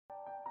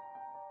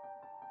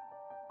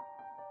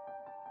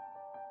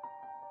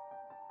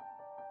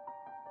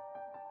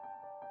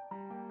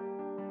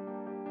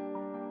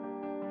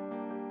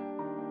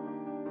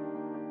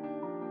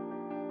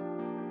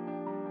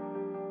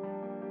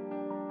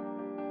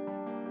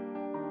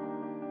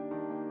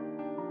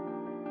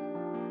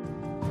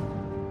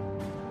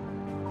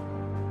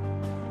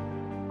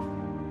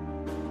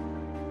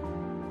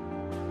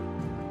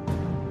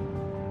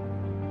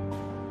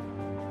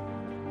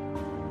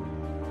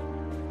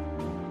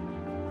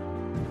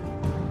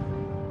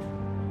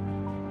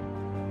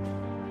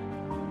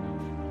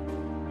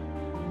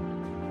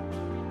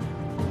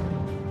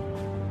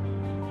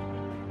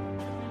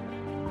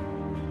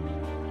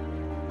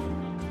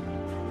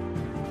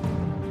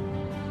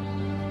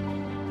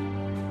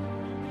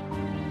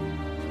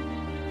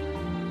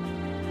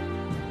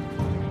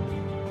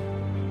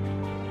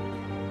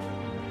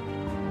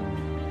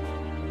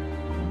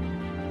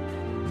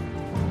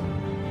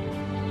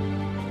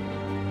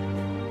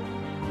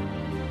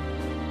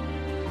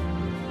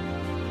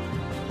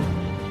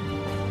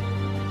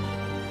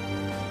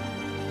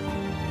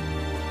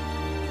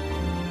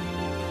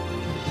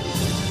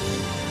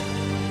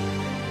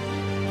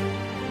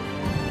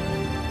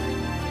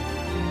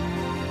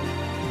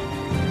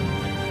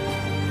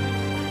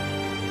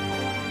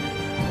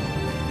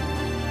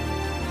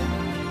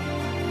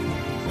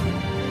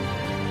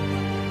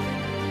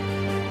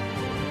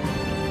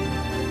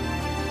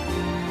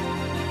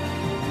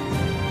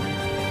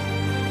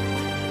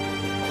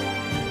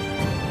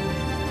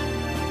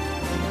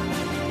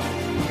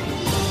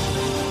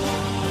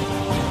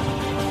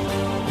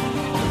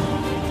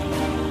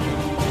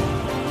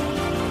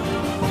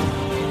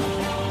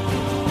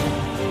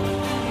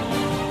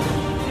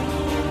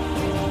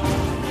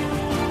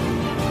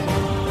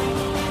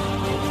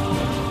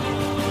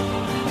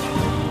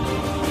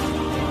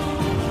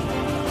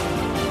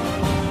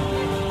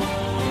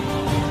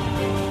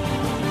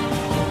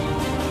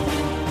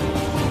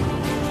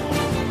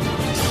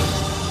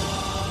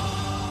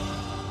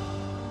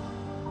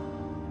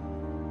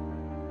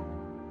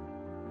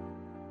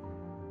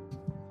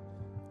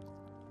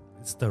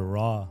It's the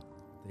raw.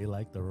 They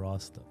like the raw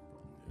stuff.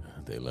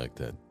 They like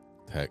that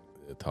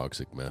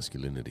toxic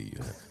masculinity you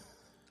have.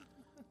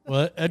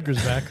 Well,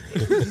 Edgar's back.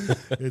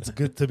 It's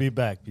good to be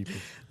back, people.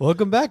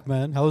 Welcome back,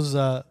 man. How was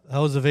the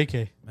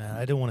vacay? Man,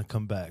 I didn't want to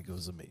come back. It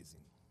was amazing.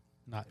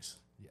 Nice.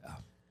 Yeah.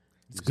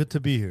 It's good to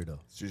be here,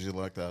 though. It's usually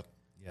like that.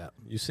 Yeah.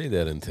 You say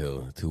that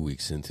until 2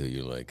 weeks into,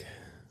 you're like,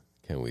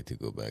 can't wait to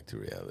go back to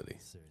reality.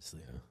 Seriously.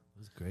 It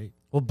was great.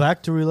 Well,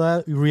 back to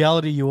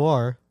reality you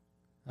are.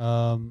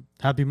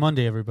 Happy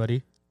Monday,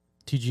 everybody.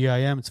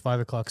 TGIM, it's 5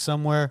 o'clock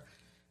somewhere.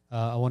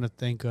 I want to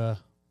thank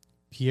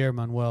Pierre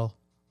Manuel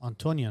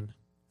Antonian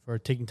for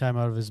taking time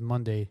out of his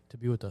Monday to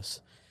be with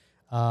us.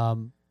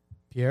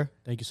 Pierre,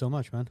 thank you so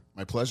much, man.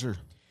 My pleasure.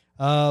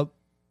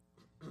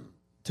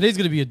 Today's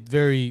going to be a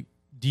very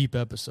deep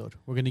episode.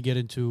 We're going to get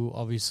into,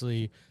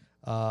 obviously,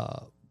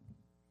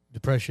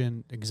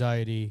 depression,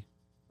 anxiety,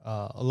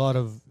 a lot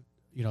of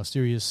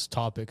serious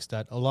topics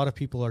that a lot of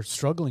people are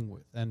struggling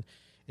with, and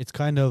it's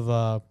kind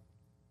of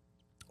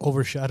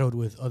overshadowed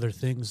with other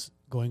things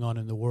going on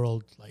in the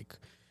world, like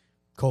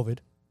COVID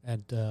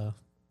and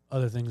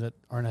other things that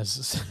aren't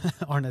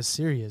as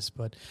serious.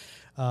 But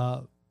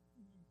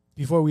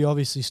before we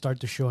obviously start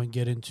the show and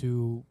get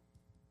into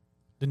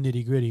the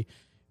nitty gritty,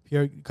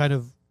 Pierre, kind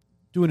of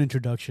do an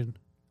introduction,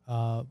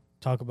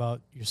 talk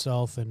about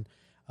yourself and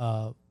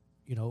who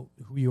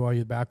you are,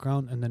 your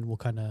background, and then we'll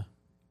kind of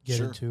get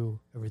into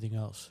everything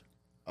else.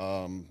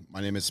 My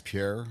name is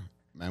Pierre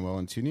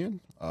Manuel Antunian.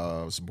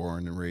 I was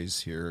born and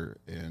raised here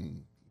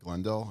in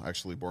Glendale,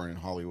 actually born in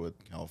Hollywood,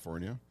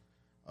 California.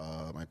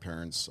 My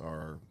parents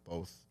are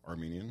both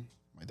Armenian.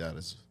 My dad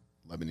is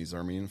Lebanese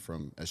Armenian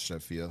from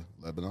Eshrefia,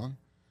 Lebanon,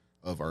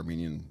 of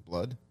Armenian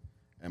blood,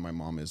 and my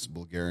mom is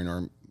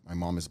Bulgarian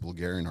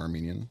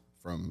Armenian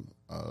from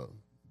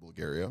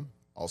Bulgaria,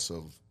 also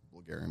of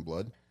Bulgarian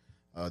blood.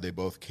 They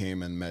both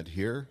came and met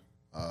here,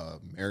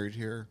 married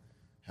here,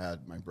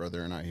 had my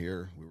brother and I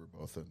here. We were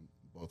both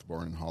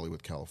born in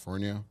Hollywood,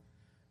 California,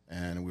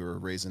 and we were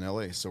raised in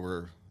LA. So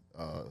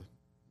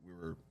we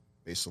were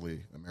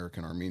basically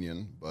American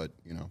Armenian, but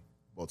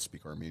both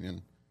speak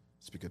Armenian,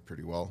 speak it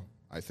pretty well,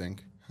 I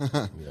think.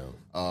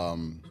 Yeah.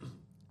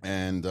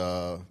 And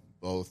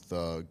both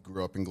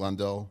grew up in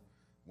Glendale,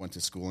 went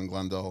to school in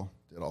Glendale,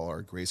 did all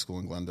our grade school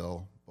in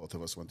Glendale. Both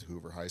of us went to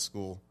Hoover High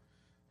School.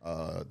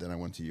 Then I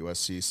went to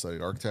USC,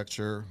 studied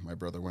architecture. My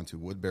brother went to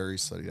Woodbury,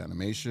 studied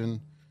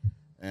animation.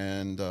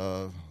 And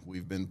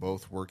we've been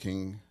both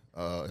working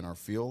in our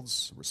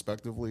fields,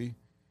 respectively.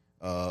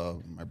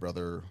 My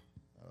brother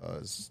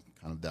has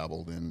kind of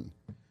dabbled in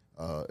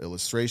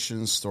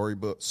illustrations,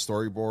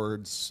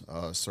 storyboards,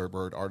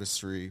 storyboard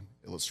artistry,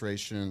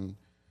 illustration,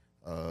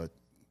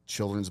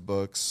 children's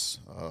books,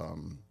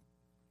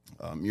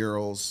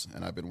 murals,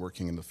 and I've been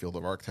working in the field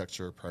of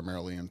architecture,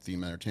 primarily in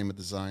theme entertainment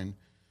design,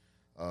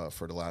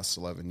 for the last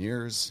 11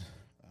 years.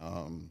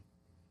 And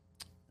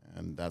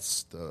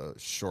that's the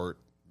short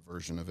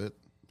version of it.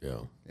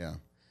 Yeah.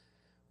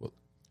 Well,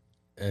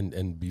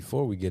 and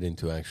before we get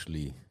into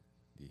actually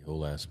the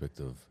whole aspect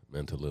of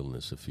mental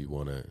illness, if you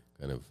want to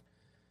kind of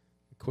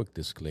a quick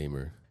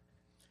disclaimer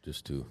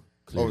just to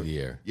clear the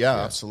air. Yeah,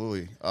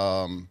 absolutely.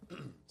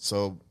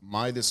 So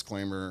my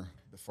disclaimer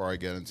before I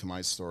get into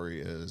my story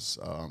is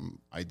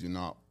I do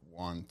not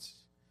want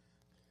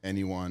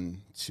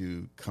anyone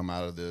to come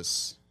out of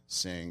this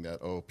saying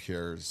that,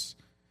 Pierre's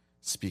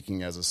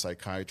speaking as a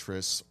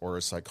psychiatrist or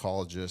a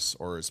psychologist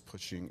or is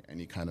pushing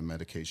any kind of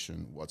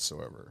medication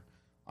whatsoever.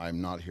 I'm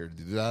not here to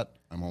do that.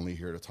 I'm only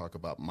here to talk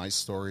about my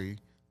story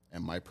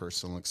and my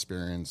personal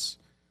experience.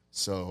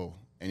 So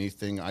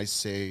anything I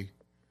say,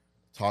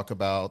 talk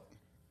about,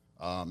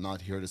 I'm not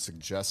here to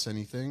suggest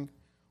anything,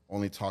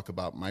 only talk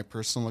about my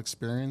personal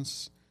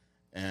experience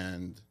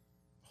and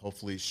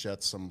hopefully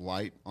shed some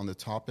light on the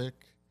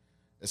topic,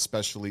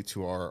 especially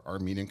to our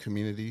Armenian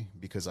community,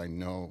 because I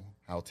know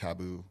how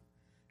taboo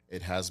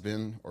it has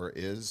been or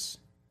is,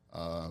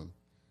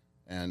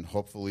 and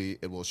hopefully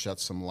it will shed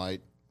some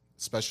light,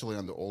 especially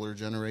on the older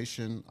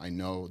generation. I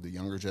know the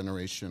younger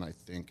generation, I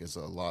think, is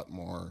a lot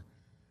more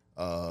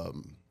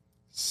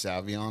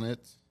savvy on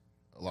it,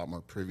 a lot more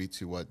privy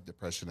to what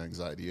depression and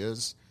anxiety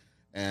is.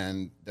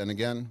 And then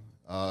again,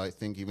 I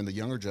think even the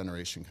younger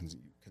generation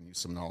can use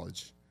some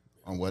knowledge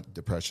on what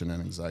depression and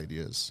anxiety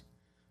is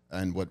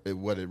and what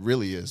it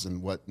really is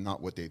and not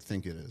what they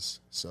think it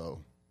is.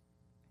 So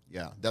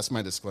yeah, that's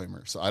my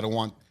disclaimer. So I don't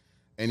want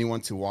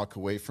anyone to walk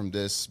away from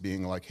this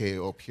being like, hey,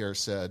 Pierre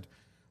said,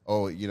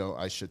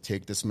 I should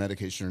take this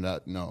medication or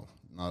that. No,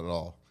 not at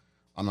all.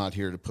 I'm not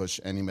here to push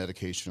any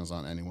medications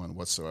on anyone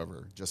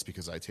whatsoever just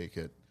because I take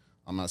it.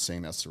 I'm not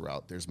saying that's the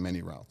route. There's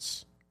many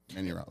routes.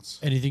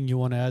 Anything you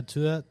want to add to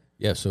that?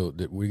 Yeah, so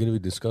we're going to be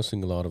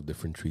discussing a lot of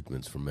different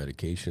treatments, from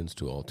medications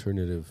to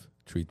alternative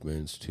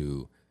treatments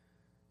to,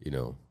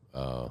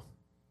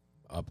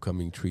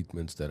 upcoming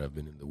treatments that have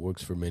been in the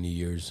works for many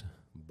years.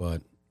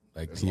 But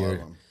like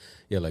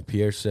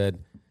Pierre said,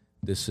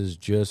 this is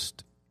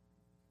just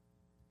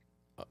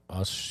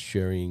us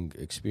sharing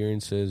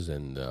experiences,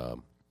 and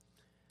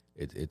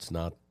it's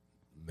not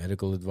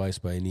medical advice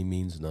by any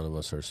means. None of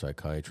us are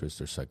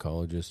psychiatrists or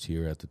psychologists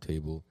here at the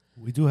table.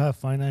 We do have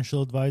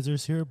financial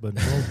advisors here, but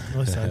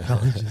no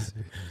psychologists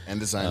here. And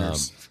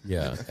designers.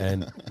 Yeah,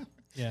 and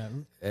Yeah.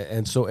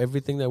 and so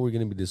everything that we're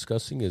going to be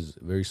discussing is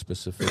very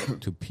specific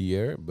to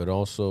Pierre, but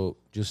also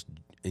just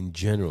in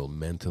general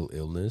mental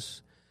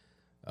illness,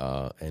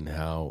 and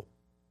how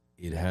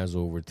it has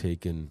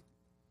overtaken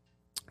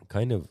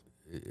kind of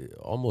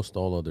almost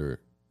all other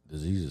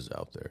diseases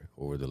out there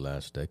over the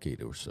last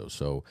decade or so.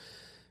 So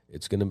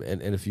it's going to,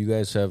 and if you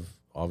guys have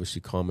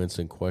obviously comments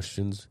and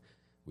questions,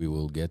 we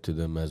will get to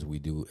them as we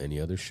do any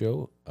other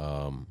show.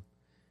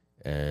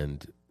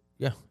 And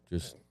yeah,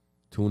 just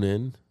tune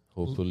in.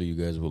 Hopefully you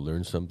guys will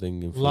learn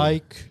something.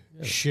 Like,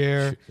 Yeah.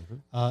 share.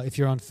 If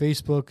you're on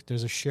Facebook,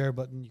 there's a share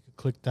button. You can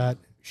click that,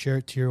 share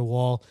it to your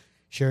wall,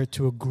 share it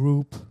to a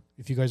group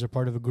if you guys are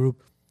part of a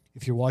group.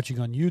 If you're watching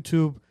on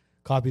YouTube,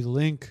 copy the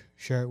link,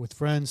 share it with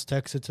friends,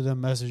 text it to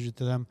them, message it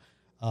to them,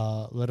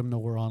 let them know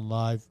we're on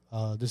live.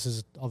 This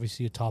is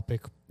obviously a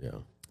topic Yeah.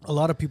 a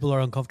lot of people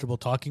are uncomfortable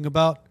talking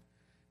about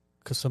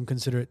because some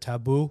consider it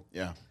taboo.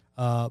 Yeah.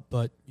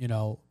 But, you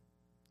know,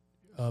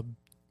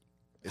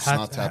 It's Hat-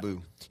 not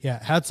taboo.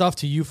 yeah, hats off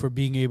to you for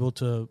being able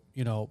to,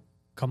 you know,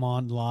 come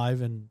on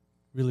live and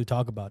really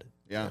talk about it.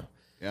 Yeah.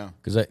 Yeah.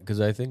 Because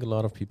I think a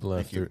lot of people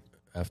Thank you.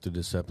 after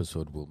this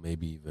episode will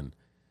maybe even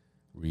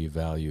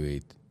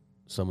reevaluate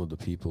some of the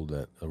people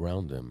that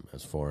around them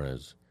as far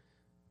as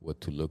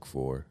what to look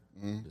for,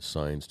 Mhm. the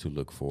signs to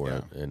look for,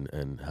 Yeah.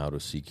 and how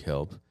to seek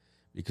help,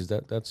 because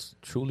that's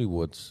truly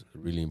what's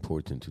really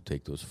important to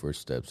take those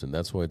first steps, and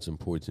that's why it's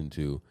important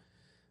to.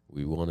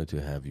 We wanted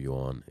to have you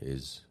on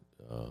is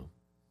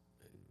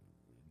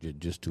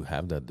just to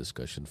have that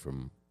discussion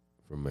from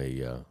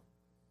a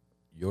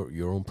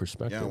your own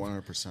perspective. Yeah,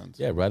 100%.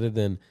 Yeah, rather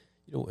than,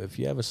 you know, if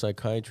you have a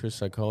psychiatrist,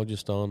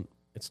 psychologist on,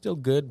 it's still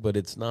good, but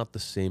it's not the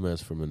same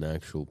as from an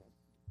actual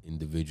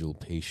individual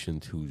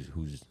patient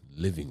who's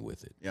living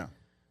with it, Yeah,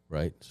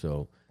 right?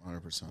 So,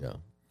 100%. yeah.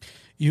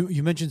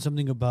 You mentioned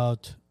something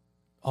about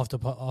off the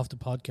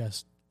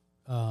podcast.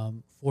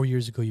 4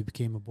 years ago, you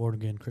became a born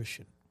again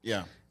Christian.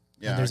 Yeah.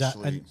 Yeah, And there's that-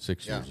 actually. and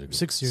 6 Yeah. years ago.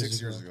 6 years 6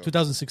 ago. years ago.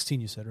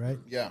 2016, you said, right?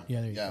 Yeah.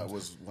 Yeah, there you Yeah, go. it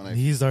was when I.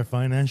 He's our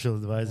financial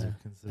advisor.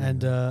 considering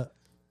And that.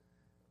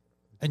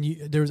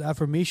 there's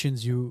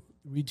affirmations you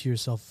read to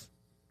yourself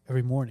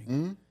every morning.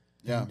 Mhm.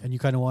 Yeah. And you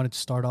kind of wanted to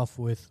start off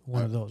with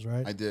one of those,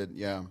 right? I did,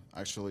 yeah.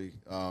 Actually,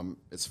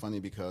 it's funny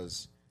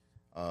because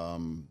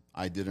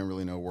I didn't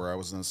really know where I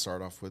was going to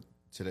start off with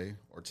today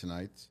or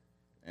tonight,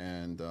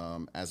 and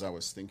as I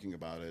was thinking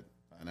about it,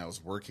 and I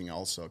was working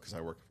also because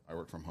I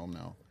work from home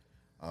now.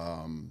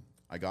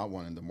 I got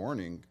one in the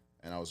morning,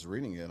 and I was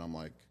reading it. And I'm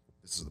like,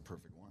 this is the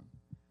perfect one.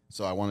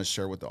 So I want to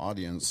share with the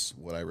audience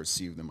what I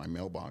received in my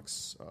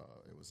mailbox.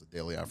 It was a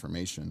daily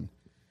affirmation,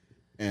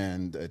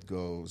 and it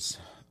goes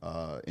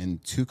in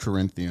 2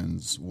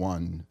 Corinthians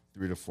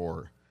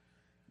 1:3-4.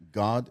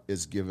 God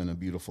is given a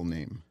beautiful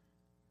name,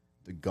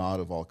 the God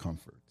of all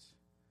comfort.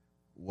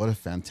 What a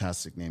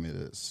fantastic name it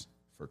is.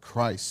 For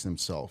Christ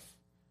himself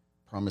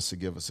promised to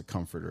give us a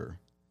comforter.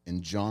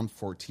 In John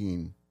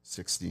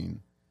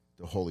 14:16,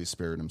 the Holy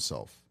Spirit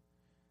himself.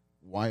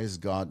 Why is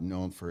God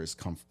known for his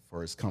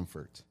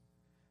comfort?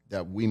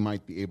 That we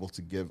might be able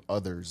to give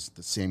others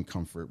the same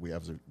comfort we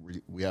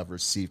have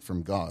received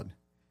from God.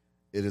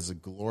 It is a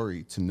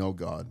glory to know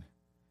God.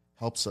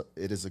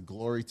 It is a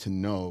glory to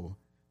know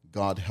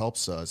God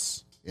helps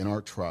us in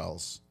our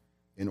trials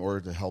in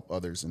order to help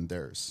others in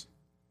theirs.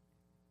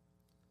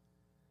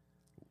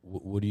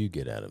 What do you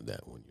get out of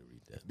that when you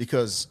read that?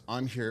 Because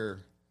I'm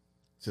here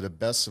to the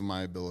best of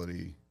my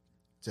ability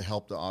to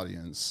help the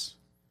audience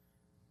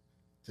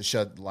to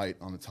shed light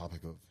on the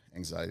topic of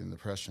anxiety and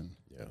depression.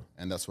 Yeah.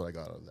 And that's what I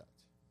got out of that.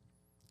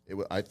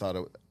 I thought,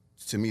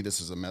 to me,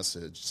 this is a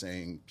message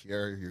saying,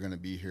 Pierre, you're going to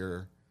be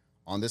here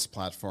on this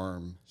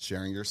platform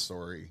sharing your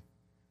story.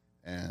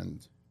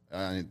 And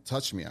it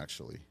touched me,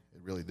 actually.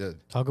 It really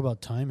did. Talk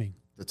about timing.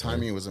 The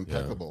timing was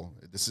impeccable.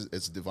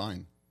 It's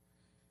divine.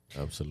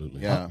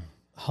 Absolutely. Yeah.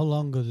 How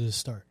long ago did this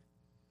start?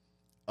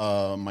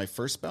 My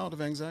first bout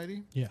of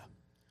anxiety, Yeah.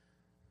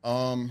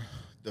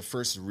 the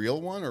first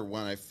real one, or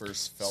when I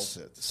first felt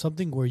it?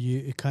 Something where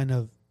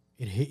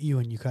it hit you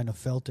and you kind of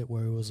felt it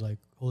where it was like,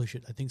 holy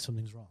shit, I think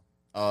something's wrong.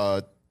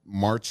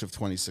 March of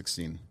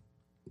 2016.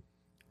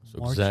 So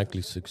March.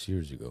 exactly 6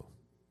 years ago.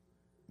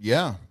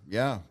 Yeah.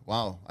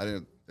 Wow. I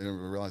didn't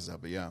realize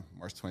that, but yeah,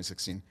 March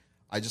 2016.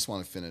 I just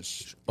want to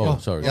finish. Oh,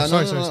 sorry. Yeah,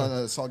 sorry.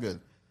 no, it's all good.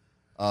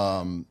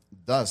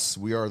 Thus,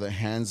 we are the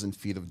hands and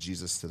feet of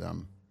Jesus to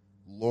them.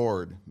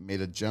 Lord, may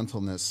the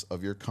gentleness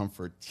of your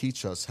comfort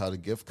teach us how to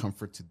give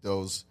comfort to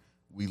those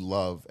we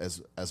love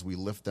as we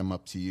lift them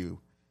up to you.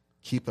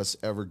 Keep us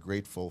ever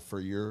grateful for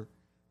your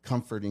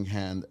comforting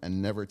hand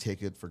and never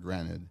take it for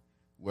granted.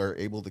 We're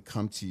able to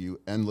come to you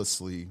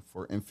endlessly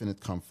for infinite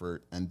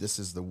comfort, and this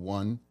is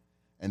one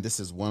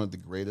of the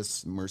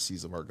greatest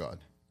mercies of our God.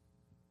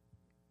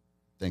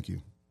 Thank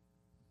you.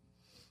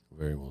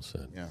 Very well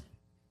said. Yeah.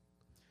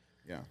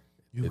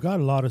 You've got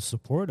a lot of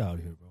support out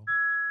here, bro.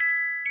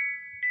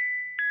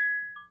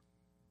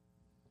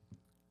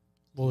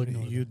 We'll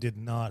ignore You did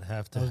not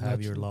have to That was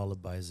have your natural.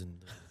 lullabies in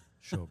the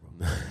show,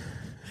 bro.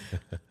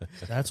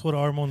 That's what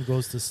Armand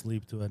goes to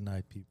sleep to at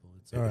night, people.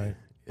 It's all right.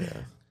 Yeah.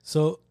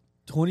 So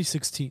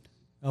 2016,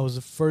 that was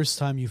the first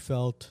time you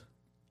felt.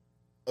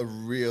 A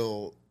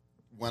real,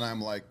 when I'm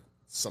like,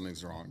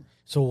 something's wrong.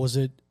 So was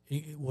it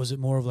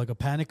more of like a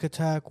panic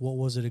attack? What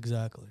was it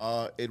exactly?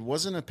 It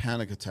wasn't a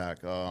panic attack.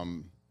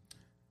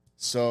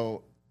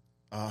 So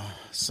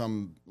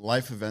some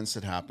life events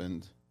had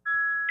happened.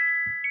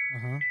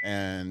 Uh-huh.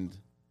 And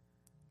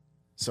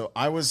so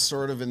I was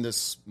sort of in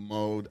this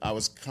mode. I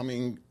was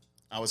kind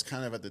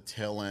of at the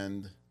tail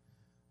end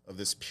of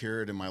this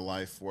period in my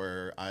life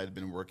where I had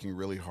been working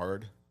really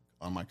hard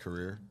on my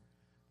career.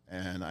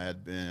 And I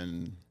had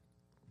been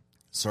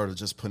sort of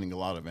just putting a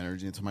lot of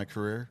energy into my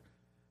career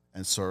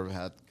and sort of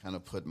had kind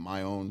of put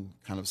my own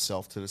kind of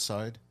self to the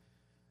side.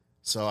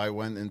 So I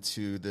went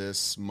into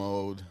this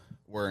mode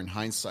where in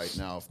hindsight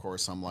now, of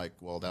course, I'm like,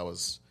 well, that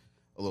was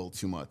a little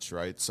too much,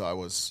 right? So I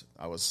was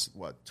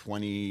what,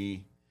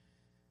 20?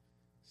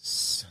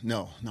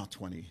 No, not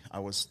 20. I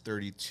was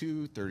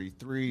 32,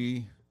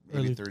 33,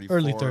 maybe 34.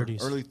 Early 30s.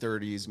 Early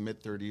 30s,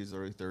 mid 30s,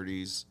 early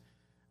 30s.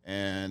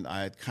 And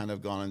I had kind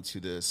of gone into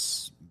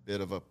this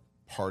bit of a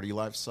party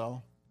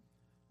lifestyle.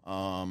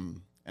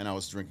 And I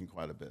was drinking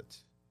quite a bit.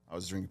 I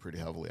was drinking pretty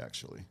heavily,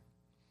 actually.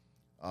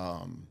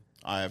 I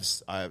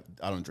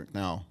don't drink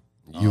now.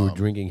 You were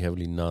drinking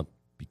heavily not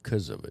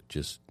because of it,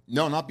 just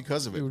No, not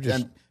because of You were it.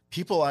 just- And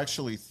people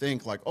actually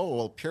think like, oh,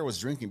 well, Pierre was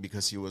drinking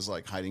because he was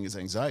like hiding his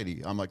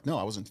anxiety. I'm like, no,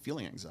 I wasn't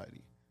feeling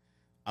anxiety.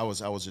 I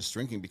was just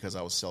drinking because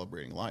I was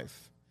celebrating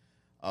life.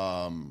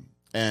 So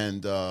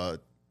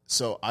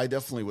I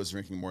definitely was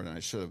drinking more than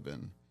I should have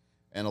been.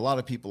 And a lot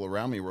of people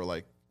around me were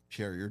like,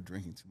 Pierre, you're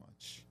drinking too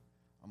much.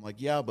 I'm like,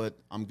 yeah, but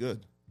I'm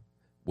good.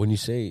 when you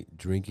say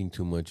drinking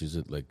too much, is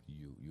it like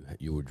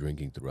you were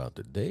drinking throughout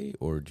the day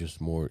or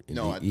just more in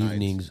the at night,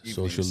 evenings,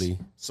 socially?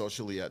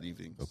 Socially at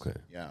evenings. Okay.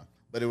 Yeah.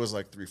 But it was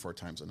like 3-4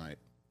 times a night.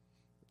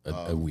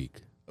 A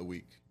week. A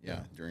week, yeah,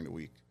 during the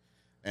week.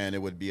 And it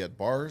would be at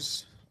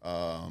bars.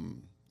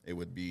 It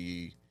would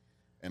be,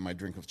 and my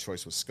drink of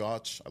choice was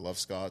scotch. I love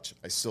scotch.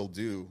 I still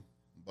do,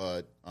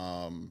 but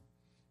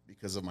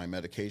because of my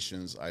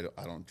medications, I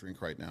don't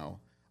drink right now.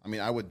 I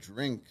mean, I would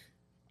drink.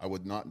 I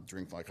would not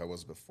drink like I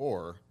was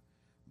before,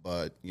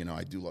 but,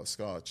 I do love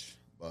scotch,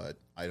 but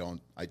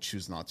I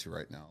choose not to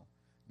right now.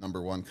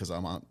 Number one, because I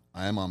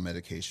am on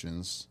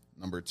medications.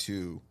 Number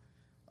two,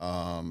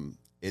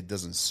 it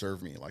doesn't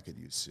serve me like it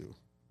used to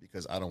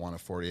because I don't want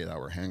a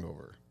 48-hour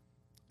hangover,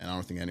 and I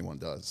don't think anyone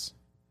does.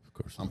 Of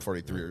course. I'm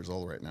 43 years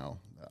old right now.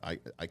 I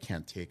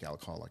can't take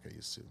alcohol like I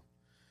used to.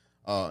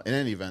 In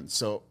any event,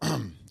 so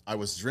I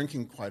was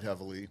drinking quite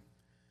heavily,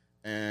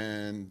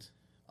 and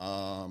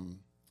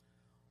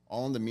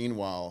all in the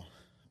meanwhile,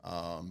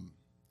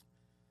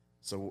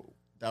 so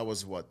that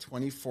was what,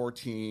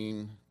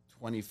 2014,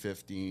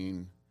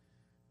 2015,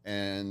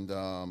 and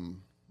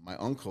my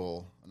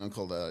uncle, an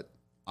uncle that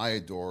I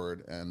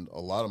adored, and a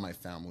lot of my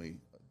family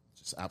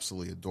just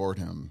absolutely adored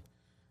him.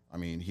 I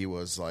mean, he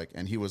was like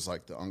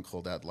the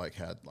uncle that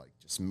had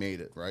just made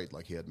it, right?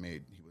 Like he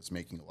was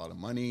making a lot of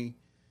money,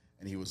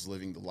 and he was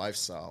living the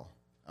lifestyle.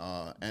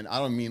 And I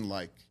don't mean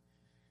like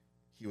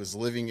he was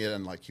living it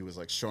and like he was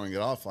like showing it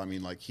off. I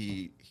mean, like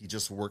he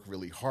just worked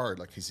really hard.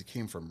 Like he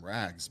came from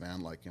rags,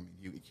 man. Like, I mean,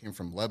 he came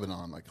from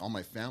Lebanon. Like all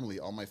my family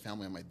on my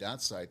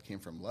dad's side came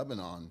from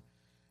Lebanon,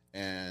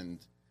 and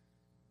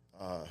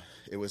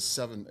it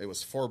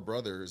was 4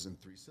 brothers and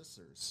 3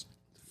 sisters.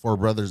 4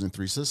 brothers and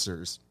 3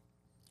 sisters.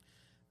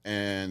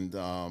 And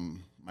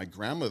my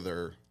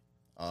grandmother,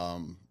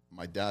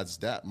 my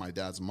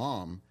dad's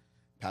mom,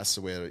 passed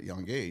away at a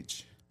young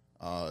age.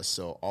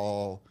 So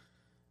all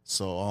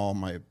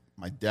my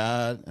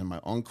dad and my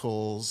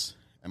uncles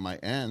and my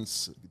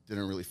aunts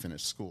didn't really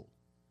finish school,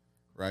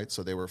 right?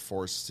 So they were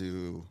forced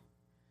to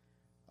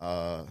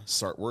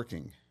start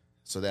working.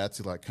 So they had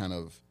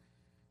to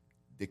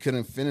they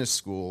couldn't finish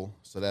school,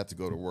 so they had to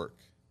go to work.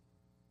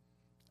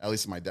 At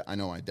least I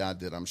know my dad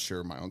did. I'm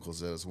sure my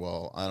uncles did as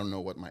well. I don't know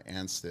what my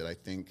aunts did. I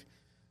think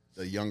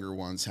the younger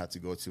ones had to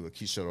go to a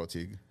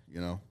kisharotig,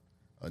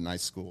 a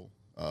night school.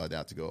 They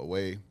had to go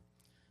away.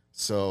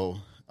 So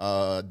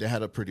they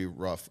had a pretty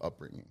rough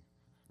upbringing,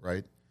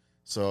 right?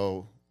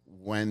 So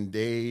when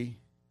they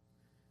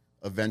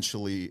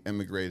eventually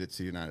immigrated to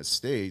the United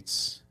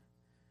States,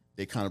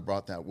 they kind of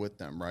brought that with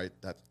them, right?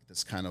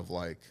 That's kind of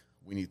like,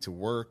 we need to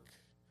work.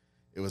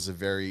 It was a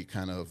very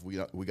kind of, we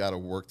got to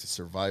work to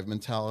survive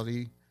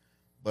mentality.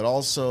 But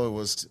also, it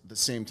was at the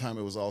same time,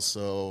 it was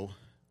also,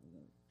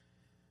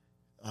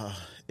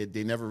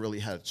 they never really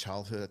had a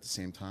childhood at the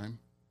same time,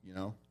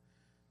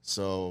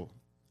 So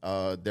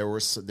there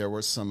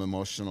were some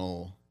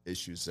emotional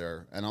issues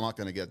there. And I'm not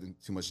going to get into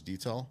too much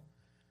detail.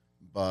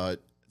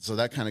 But so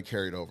that kind of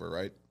carried over,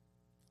 right?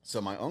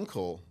 So my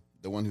uncle,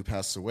 the one who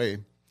passed away,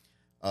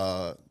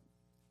 I'm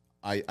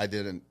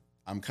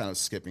kind of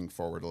skipping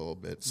forward a little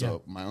bit.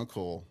 So my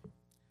uncle,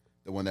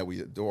 the one that we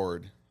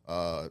adored,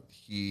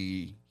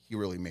 he he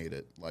really made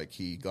it. Like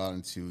he got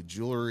into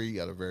jewelry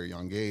at a very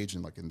young age,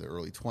 and like in the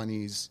early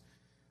 20s,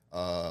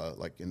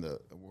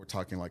 we're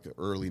talking like the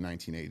early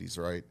 1980s,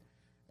 right?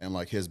 And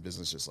like his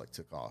business just like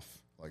took off.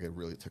 Like it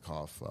really took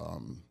off.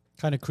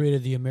 Kind of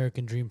created the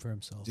American dream for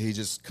himself. He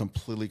just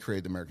completely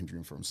created the American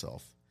dream for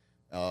himself.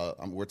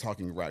 We're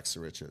talking rags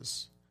to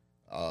riches,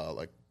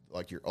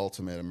 like your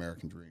ultimate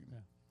American dream.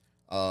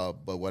 Yeah.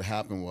 But what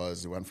happened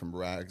was it went from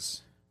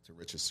rags to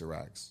riches to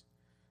rags.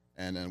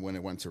 And then when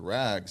it went to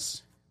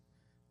rags,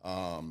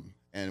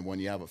 and when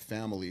you have a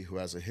family who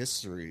has a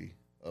history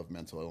of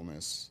mental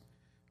illness,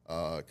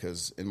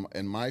 because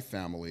in my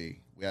family,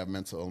 we have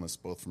mental illness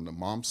both from the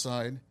mom's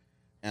side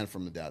and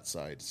from the dad's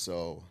side.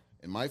 So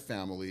in my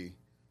family,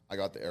 I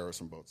got the arrows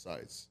from both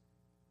sides.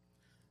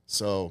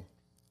 So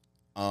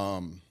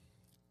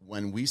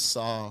when we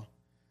saw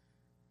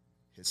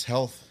his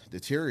health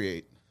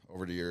deteriorate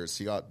over the years,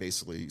 he got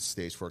basically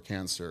stage 4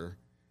 cancer.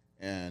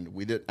 And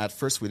at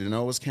first we didn't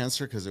know it was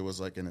cancer because it was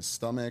like in his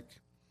stomach.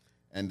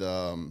 And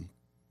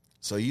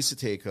so he used to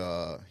get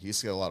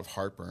a lot of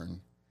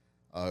heartburn.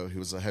 He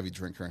was a heavy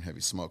drinker and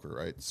heavy smoker,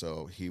 right?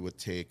 So he would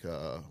take,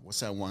 what's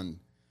that one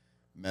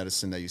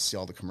medicine that you see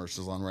all the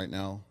commercials on right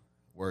now?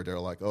 Where they're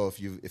like, oh, if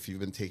you've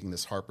been taking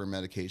this heartburn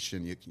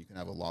medication, you can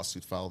have a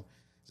lawsuit filed.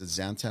 Is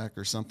it Zantac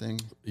or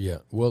something? Yeah,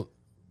 well,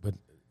 but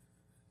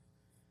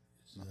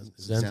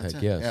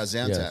Zantac, yes. Yeah,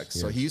 Zantac. Yes,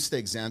 so yes. he used to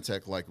take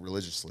Zantac like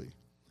religiously.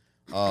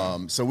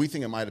 So we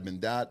think it might have been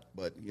that,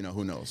 but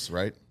who knows,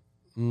 right?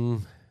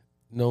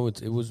 No,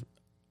 it was.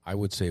 I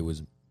would say it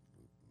was.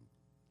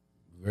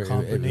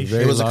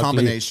 Combination. It was a likely-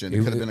 combination.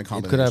 It could have been a It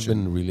could have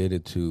combination. been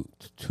related to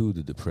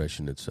the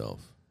depression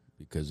itself,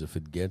 because if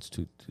it gets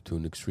to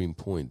an extreme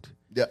point,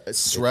 Yeah,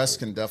 stress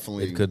can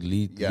definitely. it could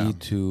lead Yeah.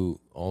 to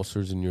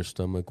ulcers in your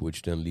stomach,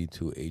 which then lead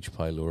to H.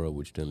 pylori,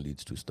 which then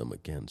leads to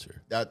stomach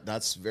cancer.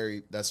 That's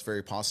very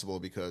possible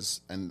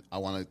because, and I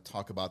want to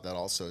talk about that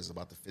also, is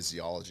about the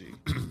physiology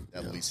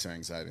that leads to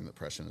anxiety and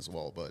depression as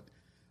well. But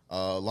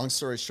long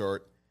story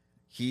short,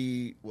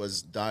 he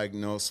was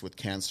diagnosed with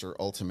cancer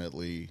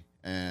ultimately,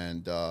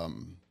 and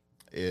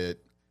it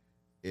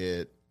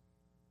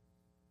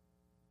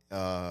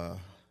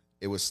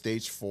was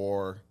stage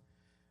 4.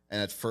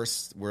 And at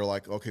first we're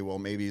like, okay, well,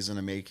 maybe he's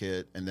gonna make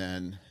it, and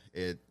then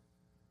it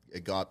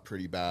got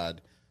pretty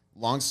bad.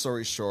 Long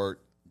story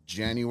short,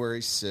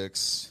 January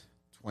 6,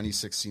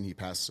 2016, he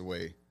passed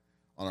away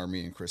on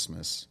Armenian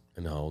Christmas.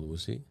 And how old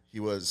was he? He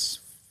was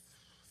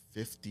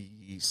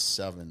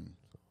 57.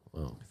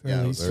 Wow.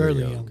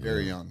 Fairly young.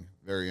 Very young,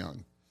 very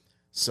young.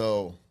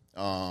 So,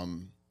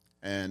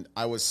 and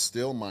I was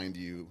still, mind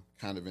you,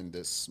 kind of in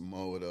this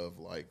mode of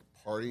like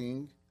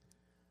partying.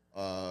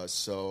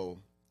 So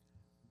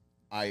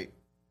it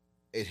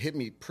hit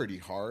me pretty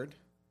hard.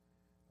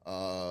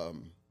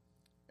 And,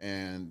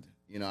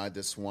 I had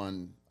this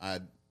one,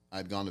 I'd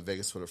gone to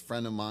Vegas with a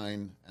friend of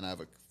mine, and I have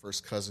a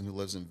first cousin who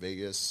lives in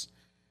Vegas,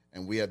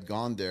 and we had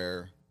gone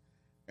there,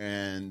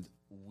 and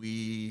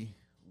we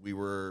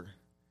were,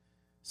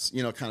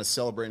 kind of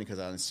celebrating because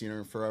I hadn't seen her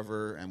in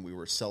forever, and we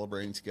were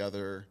celebrating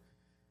together.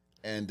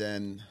 And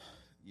then,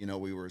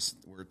 we were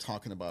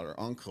talking about our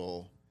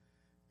uncle,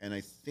 and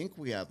I think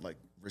we had like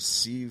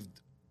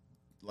received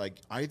like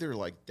either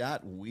like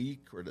that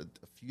week or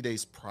a few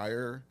days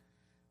prior,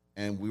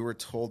 and we were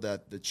told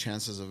that the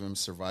chances of him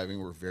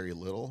surviving were very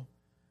little.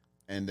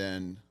 And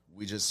then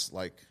we just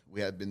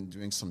we had been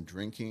doing some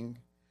drinking,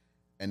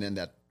 and then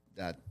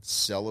that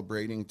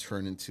celebrating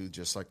turned into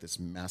just like this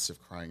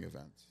massive crying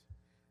event,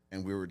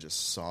 and we were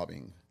just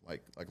sobbing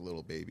like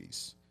little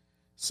babies.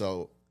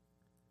 So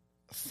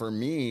for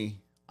me,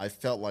 I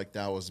felt like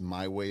that was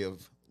my way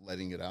of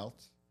letting it out,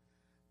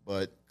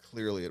 but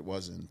clearly it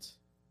wasn't,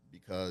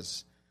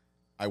 because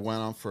I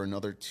went on for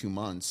another 2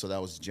 months. So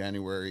that was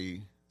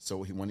January.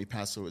 So when he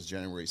passed away, it was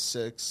January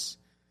 6th.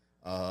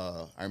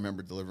 I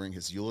remember delivering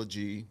his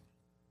eulogy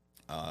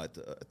at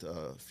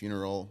the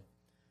funeral.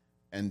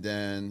 And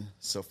then,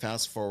 so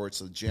fast forward,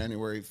 so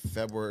January,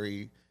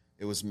 February,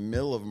 it was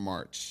middle of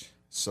March.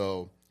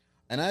 So,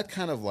 and I had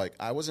kind of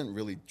I wasn't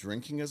really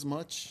drinking as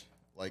much.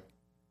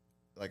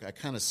 Like I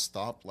kind of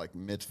stopped like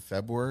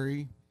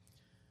mid-February.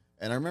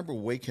 And I remember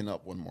waking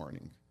up one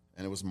morning,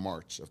 and it was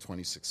March of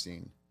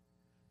 2016.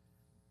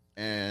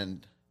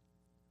 And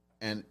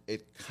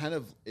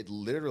it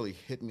literally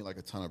hit me like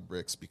a ton of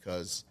bricks,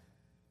 because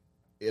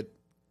it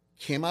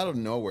came out of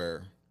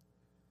nowhere,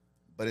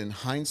 but in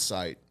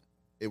hindsight,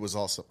 it was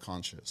all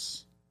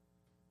subconscious,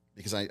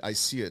 because I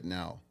see it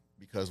now.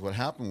 Because what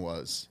happened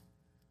was,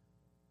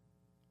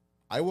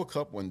 I woke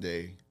up one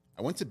day,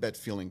 I went to bed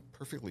feeling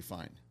perfectly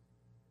fine.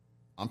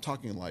 I'm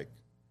talking like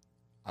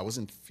I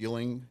wasn't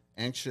feeling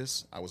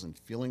anxious, I wasn't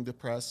feeling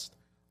depressed.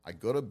 I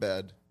go to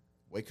bed,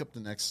 wake up the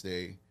next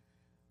day.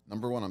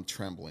 Number one, I'm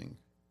trembling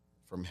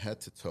from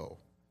head to toe,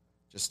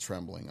 just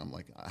trembling. I'm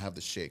like, I have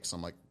the shakes.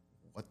 I'm like,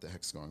 what the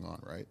heck's going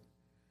on, right?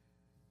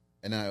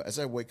 And as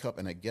I wake up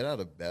and I get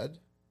out of bed,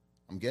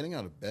 I'm getting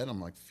out of bed,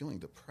 I'm like feeling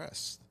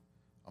depressed.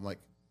 I'm like,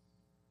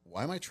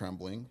 why am I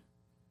trembling?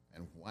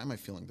 And why am I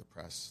feeling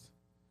depressed?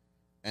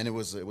 and it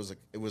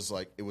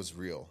was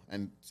real.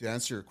 And to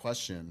answer your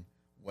question,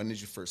 when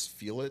did you first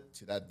feel it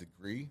to that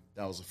degree?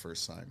 That was the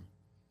first time.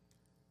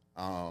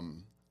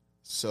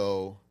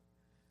 So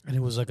And it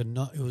was like it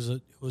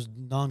was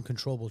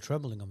non-controllable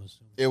trembling, I'm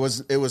assuming.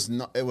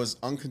 it was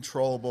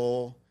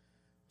uncontrollable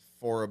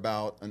for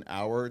about an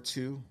hour or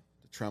two.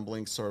 The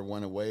trembling sort of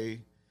went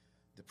away.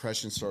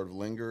 Depression sort of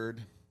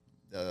lingered.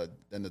 Then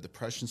the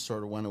depression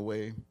sort of went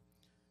away.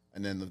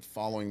 And then the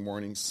following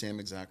morning, same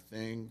exact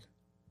thing.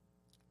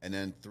 And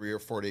then 3 or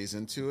 4 days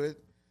into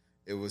it,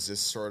 it was this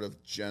sort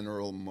of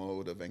general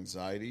mode of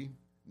anxiety.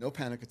 No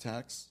panic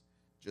attacks,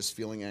 just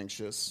feeling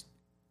anxious,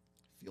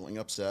 feeling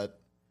upset.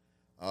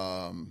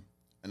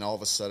 And all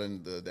of a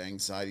sudden, the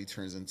anxiety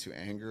turns into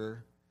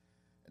anger.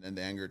 And then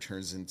the anger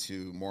turns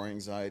into more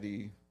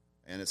anxiety.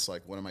 And it's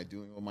like, what am I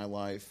doing with my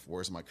life?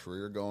 Where's my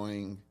career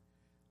going?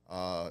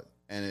 And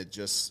it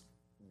just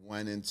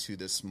went into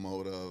this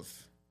mode of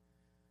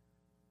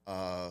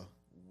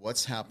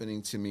what's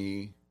happening to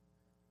me?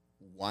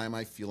 Why am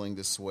I feeling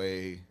this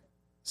way?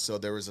 So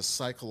there was a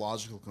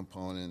psychological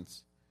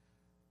component,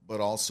 but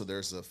also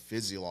there's a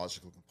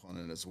physiological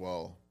component as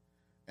well.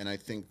 And I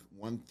think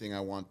one thing I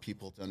want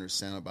people to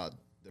understand about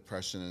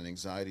depression and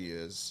anxiety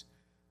is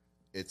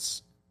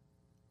it's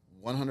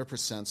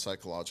 100%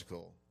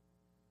 psychological,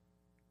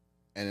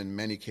 and in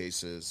many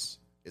cases,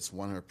 it's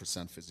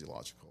 100%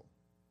 physiological.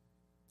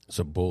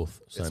 So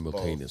both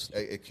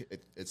simultaneously.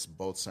 It's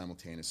both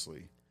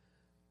simultaneously.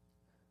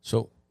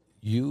 So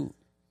you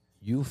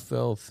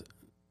felt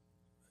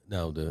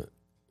now the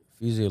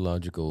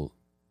physiological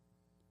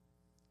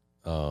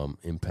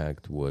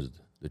impact was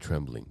the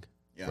trembling,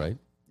 Yeah. right?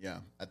 Yeah,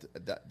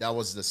 that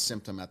was the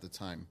symptom at the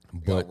time.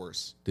 It But got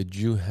worse. did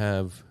you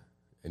have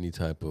any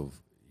type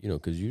of,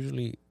 because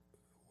usually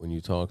when you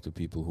talk to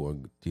people who are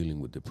dealing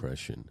with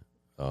depression,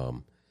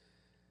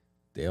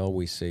 they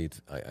always say,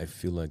 I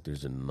feel like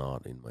there's a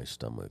knot in my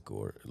stomach,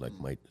 or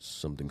like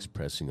something's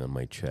pressing on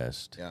my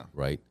chest, Yeah.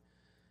 right?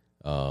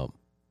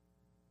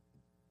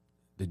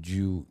 Did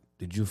you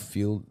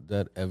feel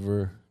that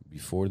ever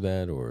before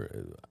that,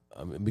 or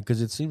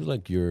because it seems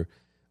like your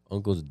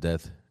uncle's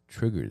death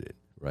triggered it,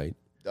 right?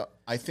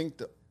 I think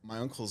that my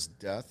uncle's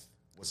death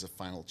was a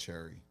final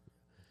cherry.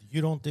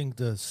 You don't think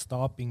the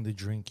stopping the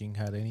drinking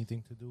had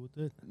anything to do with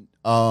it?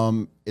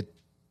 It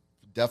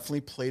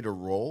definitely played a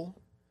role,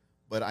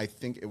 but I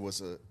think it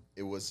was a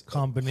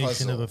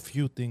Combination of puzzle. a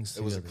few things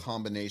It was a together.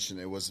 combination.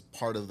 It was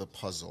part of the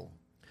puzzle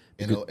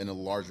in a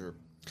larger.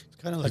 It's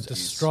kind of like the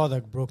Disease. straw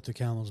that broke the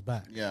camel's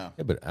back. Yeah,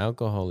 Yeah, but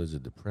alcohol is a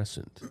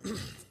depressant.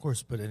 Of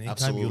course, but anytime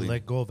Absolutely. you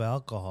let go of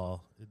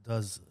alcohol, it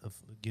does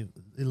it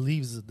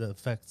leaves the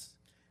effects.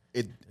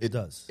 it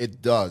does.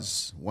 It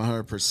does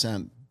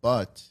 100%.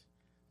 But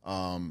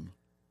I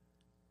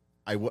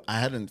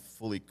hadn't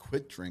fully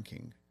quit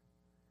drinking.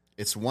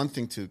 It's one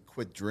thing to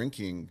quit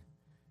drinking,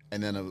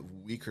 and then a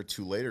week or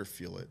two later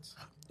feel it.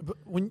 But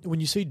when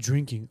you say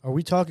drinking, are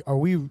we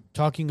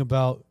talking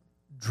about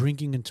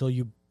drinking until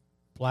you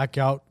black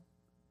out,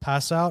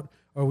 pass out?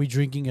 Or are we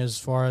drinking as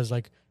far as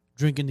like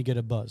drinking to get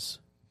a buzz?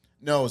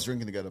 No, I was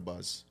drinking to get a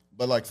buzz.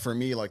 But like for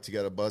me, like to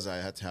get a buzz, I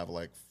had to have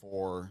like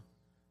four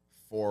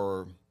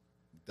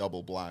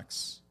double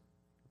blacks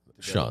to get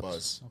a Shots.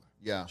 buzz.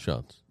 Yeah,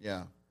 Shots.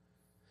 yeah.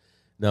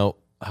 Now,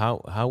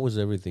 how was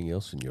everything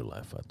else in your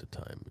life at the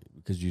time?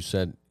 Because you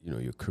said,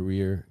 your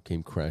career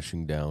came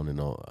crashing down and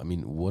all. I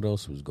mean, what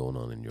else was going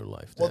on in your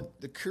life then? Well,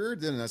 the career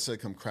didn't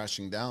necessarily come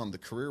crashing down. The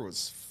career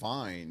was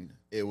fine.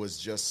 It was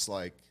just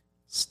like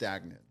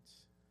stagnant.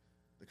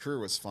 The career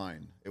was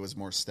fine. It was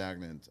more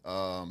stagnant.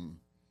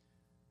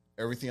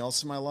 Everything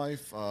else in my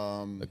life.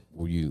 Like,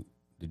 were you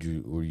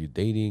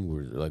dating?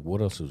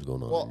 What else was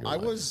going on? Well, in your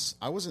life?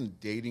 I wasn't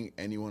dating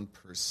anyone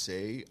per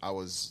se. I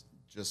was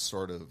just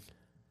sort of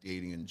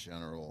dating in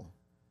general,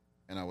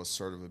 and I was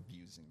sort of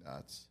abusing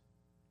that.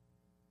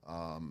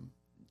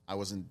 I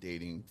wasn't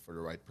dating for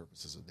the right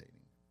purposes of dating.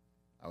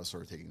 I was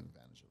sort of taking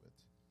advantage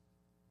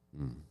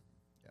of it.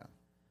 Yeah.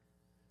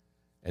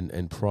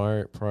 And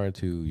prior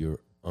to your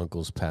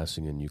uncle's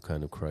passing and you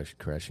kind of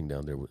crashing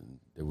down,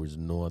 there was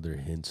no other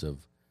hints of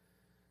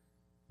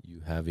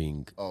you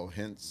having Oh,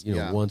 hints.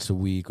 once a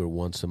week or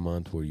once a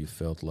month where you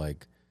felt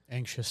like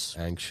Anxious.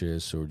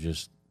 anxious or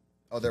just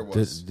Oh, there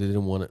was.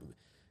 didn't want to,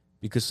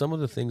 because some of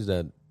the things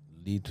that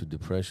lead to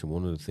depression,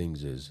 one of the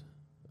things is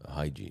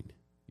hygiene.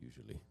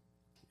 Usually,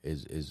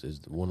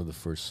 is one of the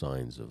first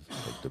signs of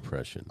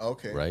depression.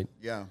 Okay. Right.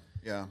 Yeah.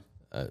 Yeah.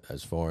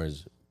 As far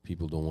as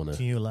people don't want Can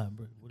to, you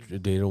elaborate?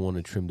 they don't want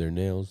to trim their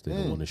nails. They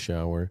don't want to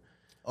shower.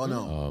 Oh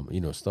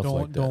no. Stuff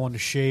like that. Don't want to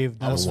shave.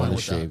 I was Don't fine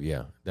want to with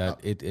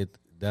that. shave. Yeah,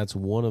 that's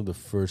one of the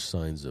first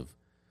signs of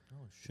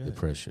Oh shit!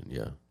 depression.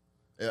 Yeah,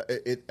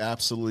 It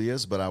absolutely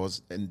is. But I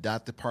was in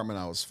that department.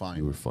 I was fine.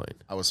 you were fine.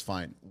 I was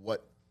fine.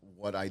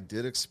 What I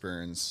did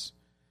experience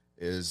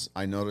is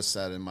I noticed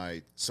that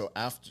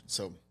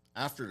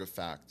after the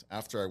fact,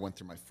 after I went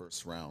through my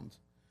first round,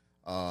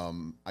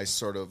 I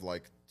sort of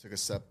like took a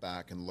step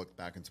back and looked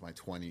back into my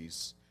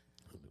 20s,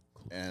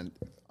 and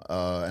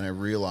I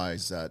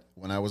realized that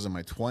when I was in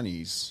my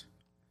 20s,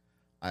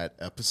 I had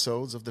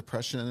episodes of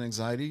depression and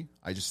anxiety.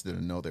 I just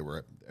didn't know they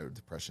were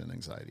depression and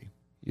anxiety.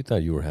 You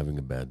thought you were having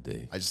a bad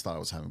day. I just thought I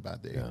was having a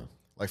bad day. Yeah.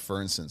 Like,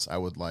 for instance, I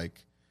would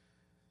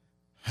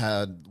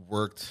had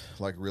worked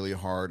like really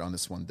hard on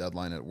this one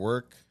deadline at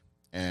work,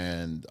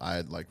 and I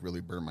had like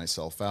really burned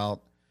myself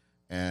out.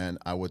 And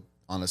I would,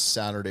 on a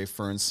Saturday,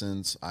 for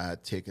instance, I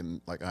had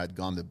taken a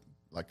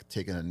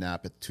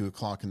nap at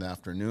 2:00 in the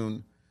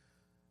afternoon,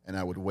 and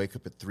I would wake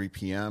up at 3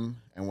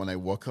 p.m. And when I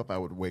woke up, I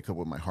would wake up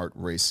with my heart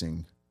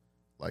racing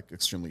like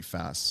extremely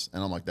fast.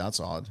 And I'm like, that's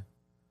odd.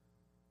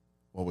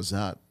 What was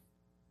that?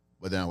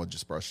 But then I would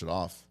just brush it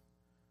off.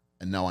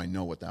 And now I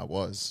know what that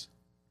was.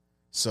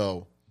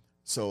 So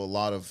a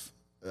lot of,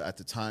 at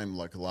the time,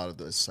 like a lot of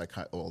the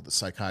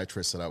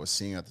psychiatrists that I was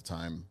seeing at the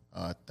time,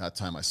 at that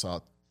time I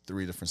saw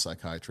 3 different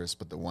psychiatrists,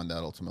 but the one that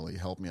ultimately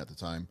helped me at the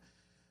time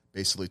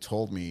basically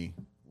told me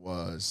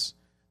was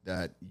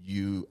that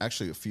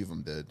a few of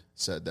them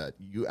said that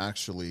you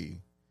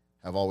actually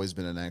have always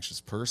been an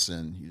anxious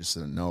person, you just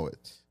didn't know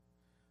it.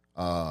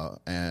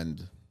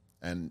 And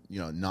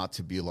not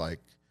to be like,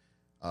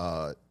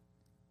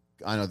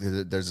 I know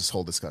there's this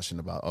whole discussion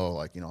about,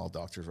 all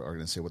doctors are going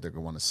to say what they're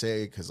going to want to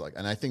say.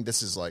 And I think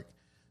this is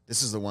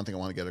the one thing I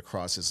want to get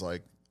across is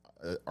like,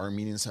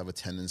 Armenians have a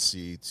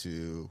tendency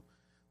to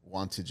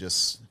want to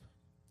just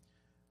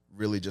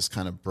really just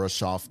kind of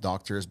brush off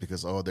doctors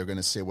because, they're going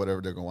to say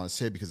whatever they're going to want to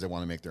say because they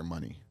want to make their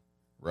money.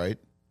 Right.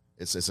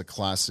 It's a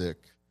classic,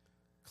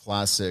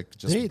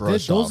 just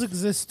brush off. Those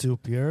exist too,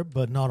 Pierre,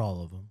 but not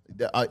all of them.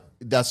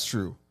 That's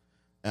true.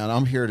 And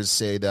I'm here to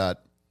say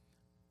that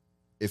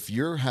if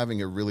you're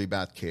having a really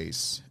bad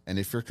case and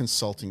if you're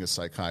consulting a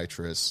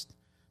psychiatrist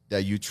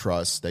that you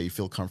trust, that you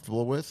feel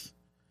comfortable with,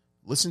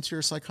 listen to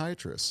your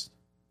psychiatrist.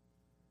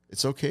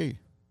 It's okay.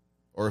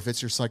 Or if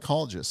it's your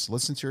psychologist,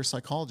 listen to your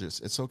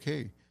psychologist. It's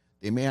okay.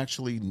 They may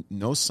actually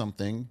know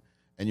something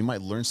and you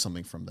might learn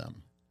something from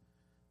them.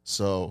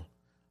 So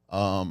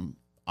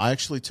I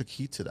actually took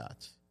heed to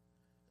that.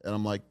 And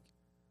I'm like,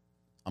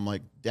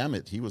 damn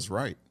it, he was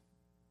right.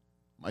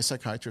 My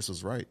psychiatrist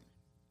was right.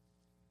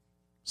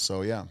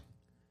 So yeah.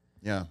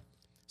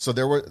 So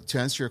to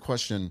answer your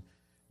question,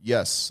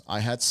 yes,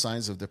 I had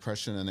signs of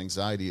depression and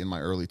anxiety in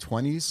my early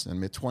 20s and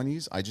mid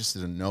 20s. I just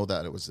didn't know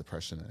that it was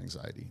depression and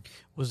anxiety.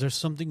 Was there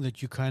something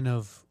that you kind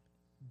of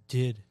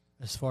did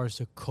as far as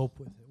to cope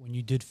with it when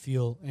you did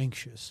feel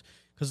anxious?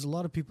 Because when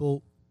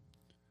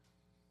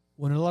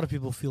a lot of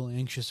people feel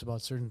anxious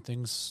about certain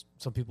things,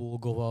 some people will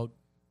go out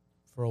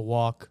for a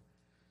walk,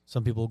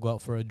 some people will go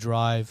out for a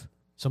drive,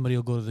 somebody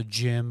will go to the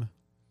gym,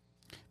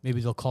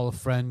 maybe they'll call a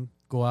friend,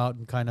 go out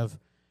and kind of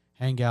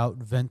hang out,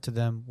 vent to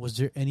them. Was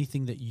there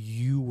anything that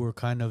you were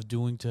kind of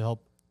doing to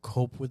help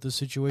cope with the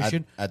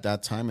situation? At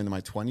that time in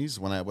my 20s,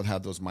 when I would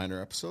have those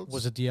minor episodes?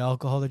 Was it the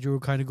alcohol that you were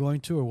kind of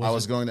going to? Or I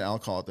was going to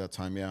alcohol at that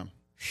time, yeah.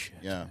 Shit.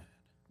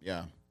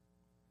 Yeah.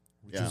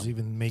 Which is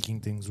even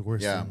making things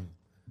worse. Yeah.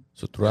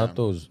 So throughout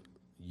those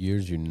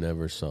years, you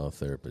never saw a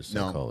therapist,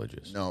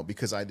 psychologist? No,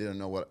 because I didn't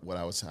know what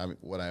I was having.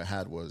 What I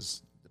had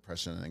was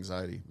depression and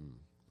anxiety.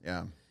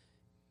 Yeah.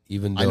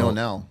 I know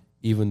now.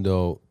 Even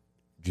though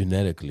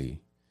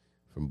genetically,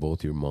 from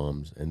both your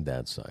mom's and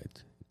dad's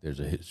side, there's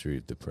a history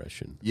of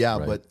depression. Yeah,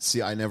 right? but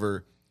see, I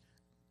never.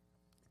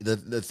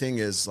 The thing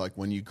is, like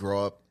when you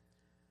grow up,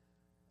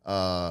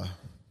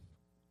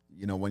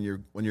 when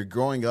you're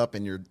growing up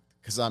and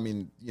because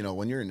when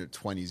you're in your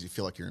 20s, you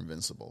feel like you're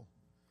invincible.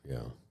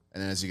 Yeah.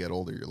 And then as you get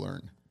older, you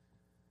learn.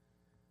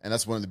 And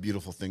that's one of the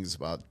beautiful things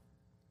about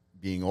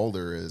being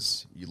older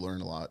is you learn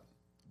a lot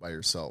by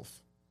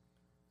yourself.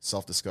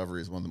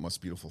 Self-discovery is one of the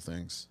most beautiful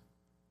things.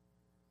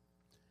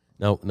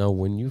 Now,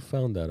 when you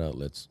found that out,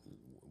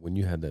 when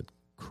you had that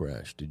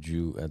crash, did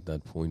you at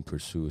that point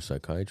pursue a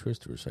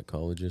psychiatrist or a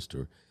psychologist,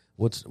 or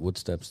what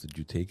steps did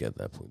you take at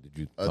that point? Did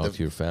you talk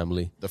to your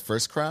family? The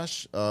first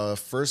crash,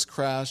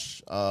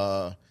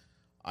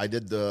 I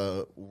did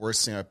the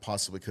worst thing I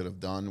possibly could have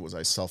done was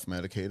I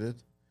self-medicated,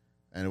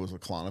 and it was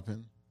with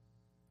Klonopin,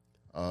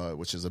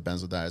 which is a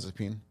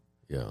benzodiazepine.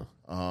 Yeah.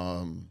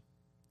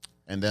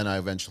 And then I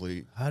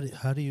eventually. How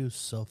do you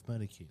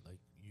self-medicate? Like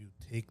you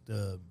take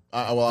the.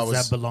 Does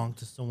that belong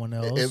to someone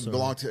else?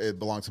 It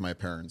belonged to my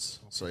parents.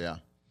 So yeah.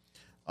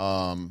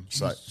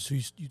 So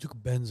you took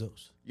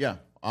benzos. Yeah.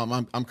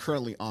 I'm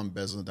currently on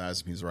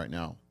benzodiazepines right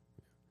now,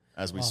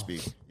 as we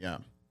speak. Yeah.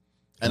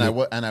 And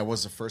I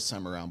was the first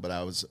time around, but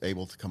I was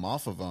able to come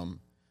off of them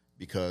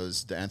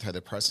because the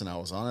antidepressant I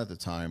was on at the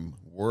time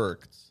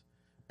worked,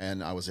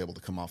 and I was able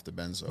to come off the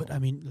benzo. But I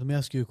mean, let me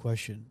ask you a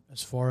question.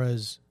 As far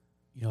as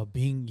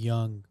being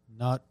young,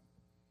 not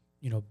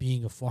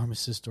being a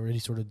pharmacist or any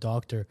sort of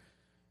doctor,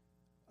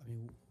 I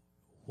mean,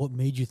 what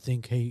made you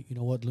think, hey, you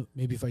know what?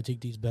 Maybe if I take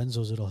these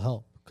benzos, it'll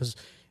help? Because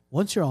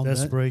once you're on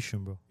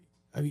desperation, bro.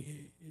 I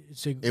mean,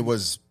 it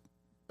was.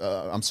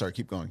 I'm sorry.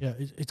 Keep going. Yeah,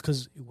 it's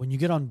because when you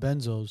get on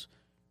benzos,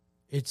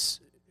 it's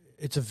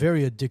a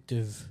very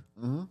addictive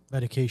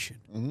medication.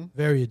 Mm-hmm.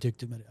 Very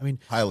addictive. I mean,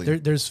 highly.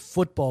 There's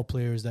football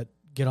players that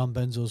get on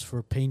benzos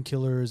for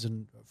painkillers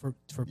and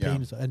for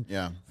pain,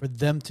 and for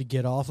them to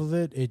get off of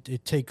it,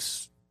 it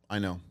takes. I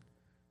know.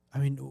 I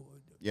mean,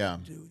 Yeah.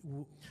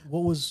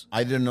 what was?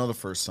 I didn't know the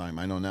first time.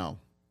 I know now.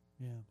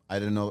 Yeah. I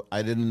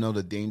didn't know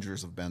the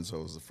dangers of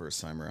benzos the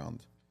first time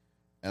around.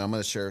 And I'm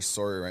going to share a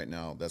story right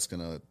now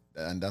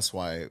and that's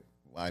why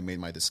I made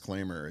my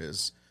disclaimer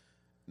is,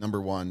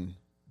 number one,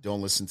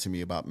 don't listen to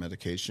me about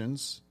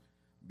medications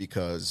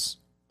because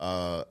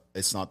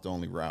it's not the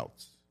only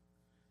route.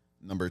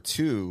 Number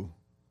two,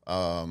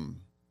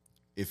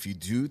 if you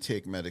do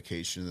take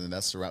medication and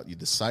that's the route you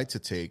decide to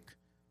take,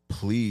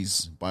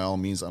 please, by all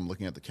means, I'm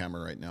looking at the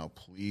camera right now,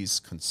 please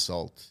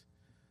consult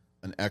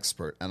an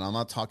expert. And I'm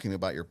not talking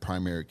about your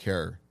primary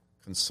care.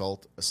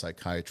 Consult a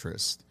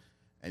psychiatrist.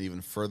 And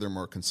even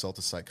furthermore, consult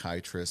a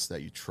psychiatrist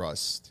that you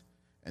trust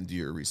and do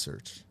your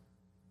research.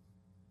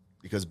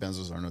 Because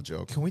benzos are no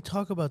joke. Can we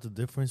talk about the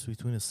difference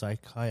between a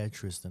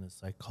psychiatrist and a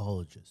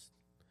psychologist?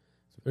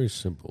 It's very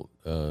simple.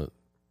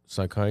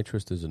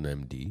 Psychiatrist is an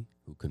MD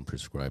who can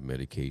prescribe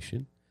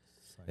medication,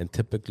 and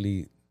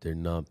typically they're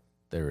not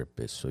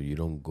therapists, so you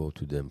don't go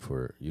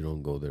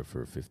there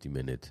for a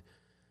 50-minute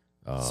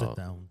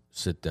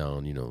sit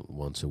down,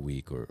 once a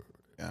week or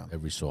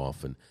every so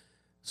often.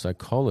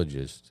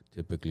 Psychologists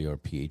typically are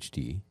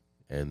PhD,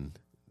 and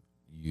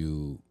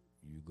you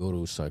go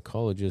to a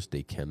psychologist,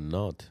 they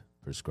cannot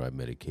prescribe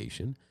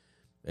medication,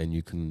 and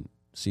you can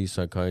see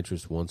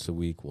psychiatrists once a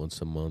week, once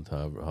a month,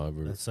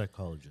 however. That's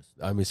psychologist.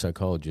 I'm a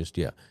psychologist,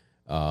 yeah.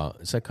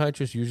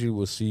 Psychiatrists usually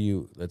will see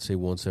you, let's say,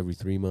 once every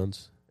 3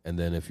 months, and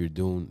then if you're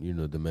doing,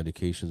 the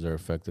medications are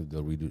effective,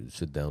 they'll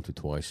sit down to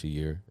twice a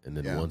year, and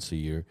then once a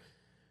year,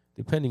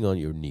 depending on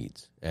your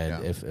needs.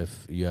 And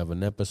if you have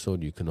an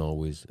episode, you can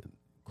always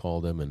call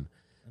them and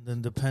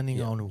then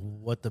depending on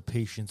what the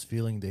patient's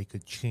feeling, they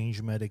could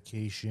change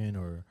medication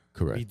or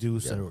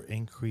reduce it or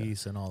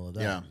increase and all of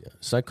that. Yeah.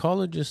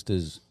 Psychologist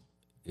is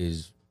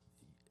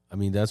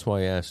that's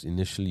why I asked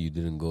initially you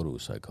didn't go to a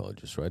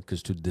psychologist, right?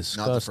 Because to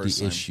discuss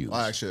the issues. Well,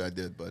 actually, I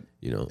did, but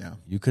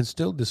you can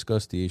still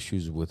discuss the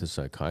issues with a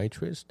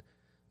psychiatrist,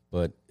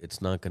 but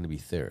it's not going to be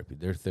therapy.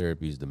 Their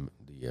therapy is the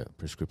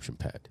prescription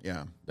pad.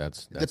 Yeah,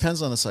 that's it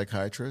depends on the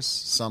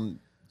psychiatrist. Some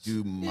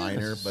do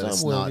minor, but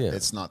it's not.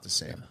 It's not the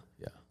same.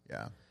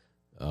 Yeah.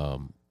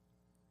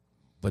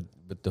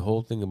 But the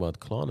whole thing about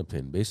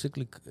Klonopin,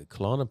 basically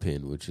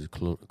Klonopin, which is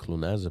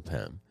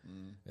clonazepam,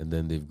 and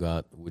then they've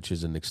got, which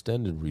is an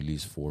extended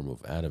release form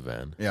of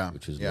Ativan,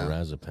 which is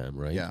lorazepam,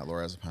 right? Yeah,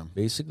 lorazepam.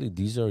 Basically,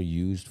 these are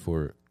used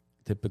for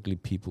typically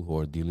people who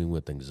are dealing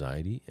with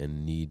anxiety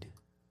and need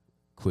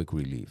quick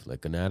relief.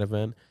 Like an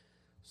Ativan,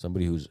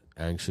 somebody who's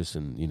anxious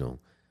and,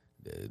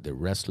 they're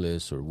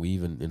restless, or we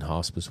even in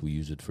hospice, we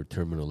use it for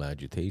terminal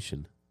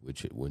agitation,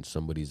 which when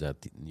somebody's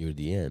near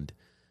the end,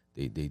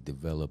 they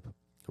develop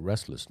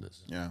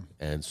restlessness. Yeah.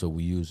 And so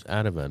we use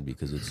Ativan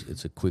because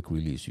it's a quick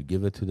release. You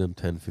give it to them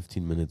 10,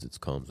 15 minutes, it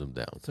calms them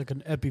down. It's like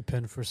an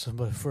EpiPen for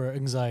somebody for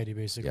anxiety,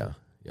 basically.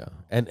 Yeah.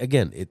 And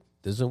again, it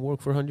doesn't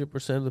work for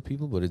 100% of the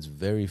people, but it's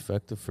very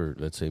effective for,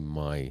 let's say,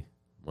 my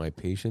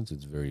patients.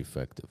 It's very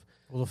effective.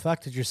 Well, the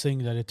fact that you're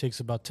saying that it takes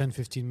about 10,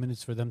 15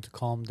 minutes for them to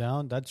calm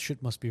down, that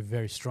shit must be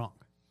very strong.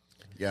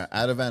 Yeah,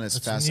 Ativan is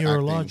fast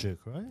neurologic,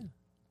 acting. right?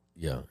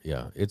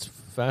 Yeah. It's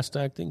fast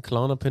acting.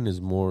 Klonopin is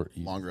more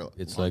longer.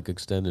 It's like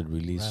extended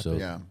release,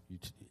 rapid.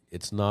 So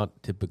it's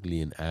not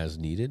typically an as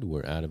needed,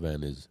 where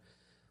Ativan is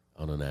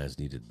on an as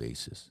needed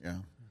basis. Yeah.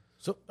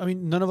 So,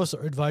 none of us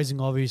are advising,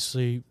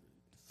 obviously,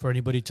 for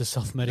anybody to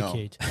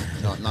self-medicate.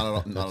 No, not at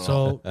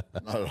all.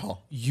 Not at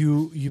all.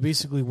 You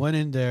basically went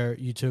in there,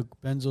 you took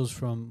benzos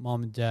from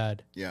mom and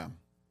dad. Yeah.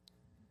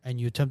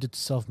 And you attempted to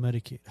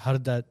self-medicate. How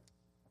did that?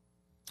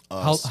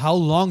 How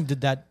long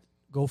did that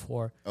go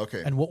for?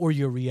 Okay. And what were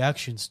your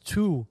reactions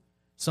to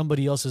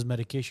somebody else's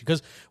medication?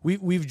 Because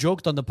we've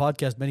joked on the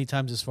podcast many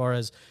times as far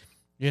as,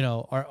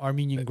 our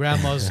Armenian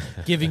grandmas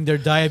giving their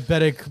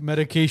diabetic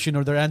medication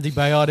or their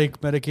antibiotic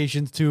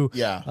medications to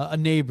a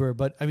neighbor.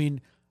 But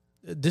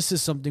this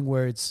is something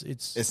where it's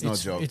no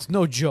joke. It's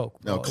no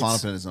joke. No,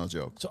 Klonopin is no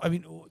joke. So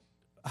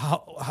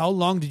how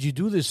long did you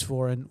do this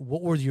for, and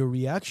what were your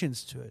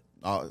reactions to it?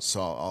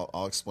 So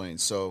I'll explain.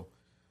 So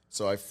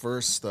I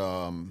first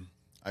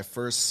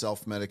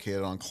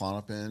self-medicated on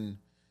Klonopin.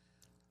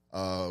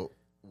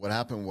 What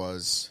happened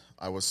was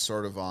I was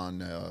sort of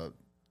on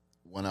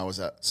I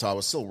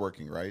was still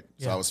working, right?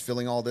 So I was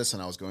feeling all this,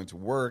 and I was going to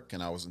work,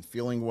 and I wasn't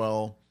feeling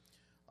well.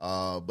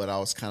 But I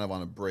was kind of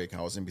on a break.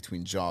 I was in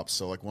between jobs.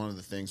 So like one of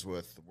the things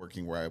with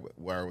working where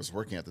I was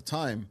working at the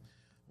time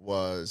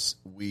was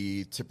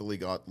we typically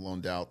got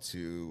loaned out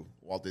to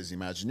Walt Disney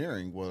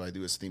Imagineering. What I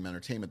do is theme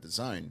entertainment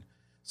design.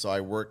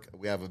 So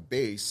we have a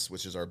base,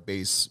 which is our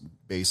base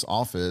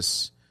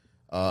office,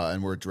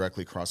 and we're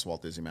directly across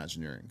Walt Disney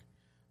Imagineering.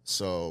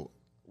 So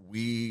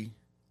we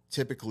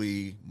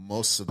typically,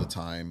 most of the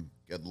time,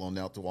 get loaned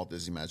out to Walt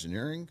Disney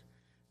Imagineering,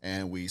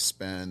 and we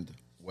spend,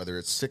 whether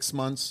it's 6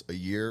 months, a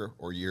year,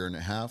 or year and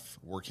a half,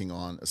 working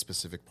on a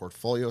specific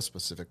portfolio, a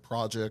specific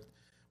project,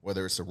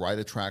 whether it's a ride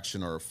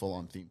attraction or a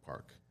full-on theme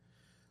park.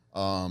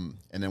 And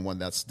then when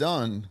that's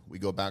done, we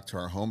go back to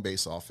our home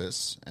base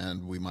office,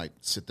 and we might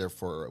sit there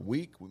for a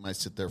week. We might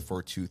sit there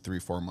for 2, 3,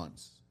 4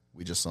 months.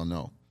 We just don't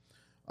know.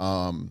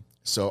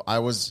 So I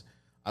was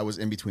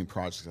in between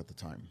projects at the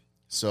time.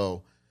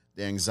 So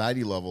the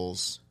anxiety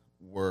levels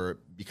were,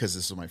 because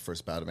this was my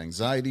first bout of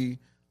anxiety,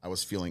 I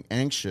was feeling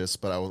anxious,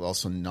 but I was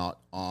also not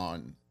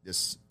on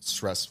this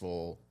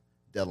stressful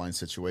deadline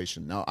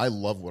situation. Now, I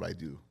love what I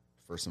do,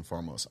 first and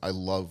foremost. I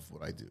love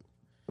what I do.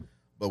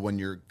 But when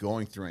you're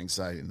going through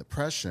anxiety and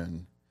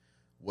depression,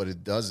 what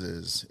it does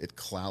is it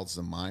clouds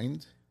the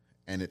mind,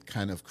 and it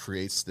kind of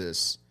creates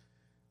this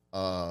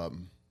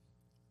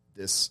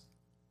this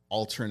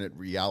alternate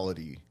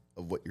reality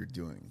of what you're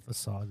doing.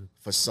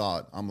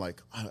 Facade. I'm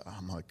like, oh,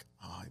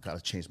 I got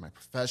to change my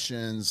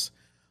professions.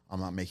 I'm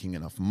not making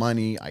enough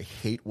money. I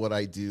hate what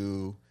I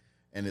do.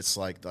 And it's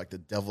like the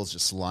devil's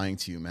just lying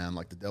to you, man.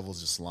 Like the devil's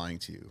just lying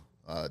to you.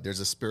 There's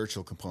a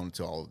spiritual component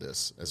to all of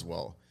this as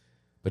well.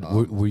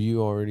 But were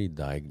you already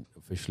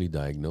officially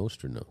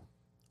diagnosed or no?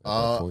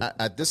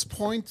 At this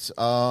point,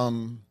 I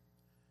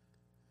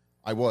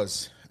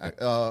was.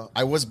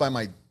 I was by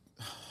my.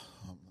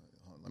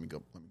 Let me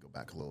go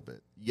back a little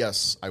bit.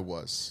 Yes, I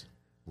was.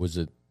 Was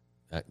it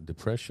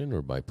depression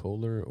or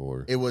bipolar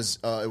or? It was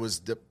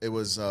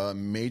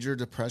major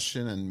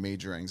depression and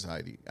major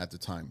anxiety at the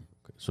time.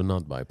 Okay. So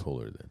not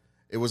bipolar then.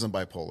 It wasn't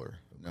bipolar,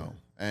 no,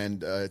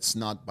 and it's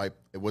not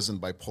It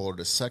wasn't bipolar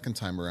the second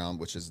time around,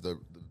 which is the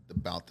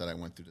bout that I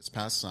went through this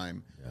past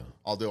time. Yeah.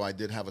 Although I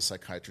did have a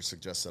psychiatrist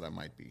suggest that I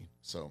might be.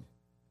 So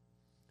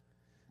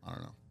I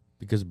don't know.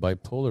 Because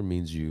bipolar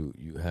means you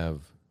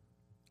have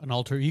an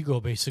alter ego,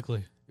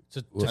 basically. It's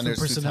a different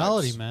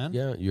personality, man.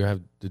 Yeah, you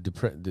have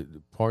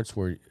the parts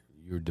where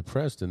you're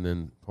depressed, and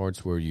then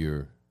parts where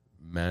you're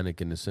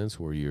manic in the sense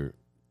where you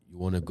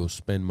want to go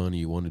spend money,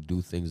 you want to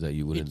do things that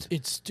you wouldn't.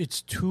 It's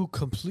two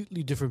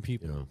completely different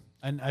people. Yeah.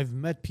 And I've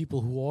met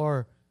people who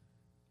are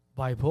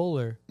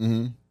bipolar,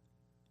 mm-hmm.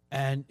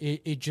 and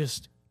it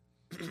just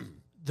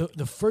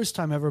the first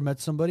time I ever met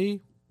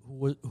somebody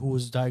who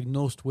was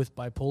diagnosed with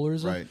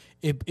bipolarism, right.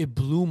 it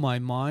blew my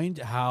mind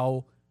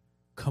how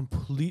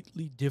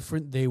completely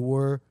different they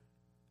were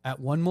at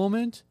one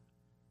moment,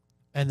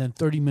 and then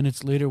 30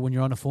 minutes later when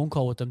you're on a phone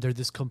call with them, they're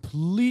this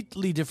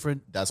completely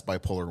different. That's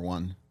bipolar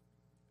 1.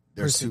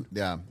 There's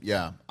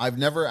yeah. I've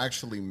never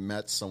actually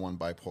met someone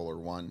bipolar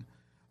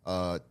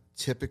 1.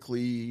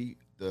 Typically,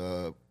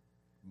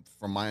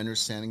 from my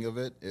understanding of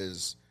it,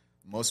 is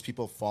most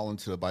people fall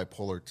into the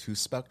bipolar 2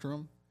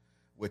 spectrum,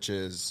 which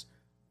is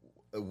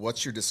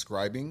what you're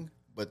describing.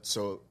 But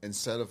so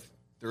instead of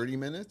 30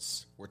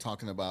 minutes, we're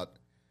talking about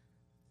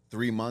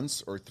 3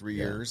 months or 3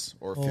 years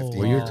or 50 years.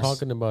 What you're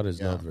talking about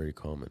is not very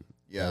common.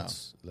 Yeah.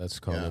 That's less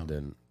common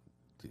than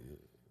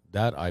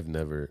that. I've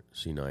never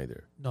seen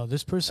either. No,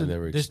 this person,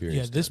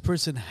 this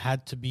person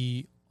had to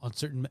be on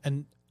certain,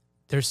 and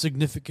their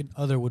significant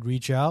other would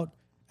reach out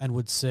and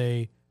would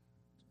say,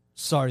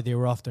 sorry, they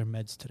were off their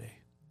meds today.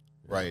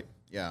 Right.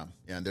 Yeah.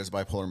 Yeah. And there's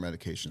bipolar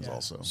medications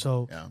also.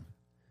 So,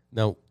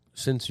 now,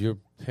 since your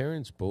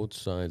parents, both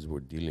sides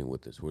were dealing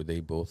with this, were they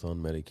both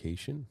on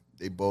medication?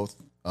 They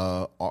both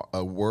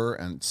were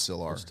and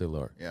still are. Still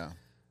are. Yeah.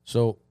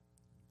 So,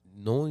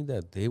 knowing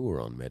that they were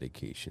on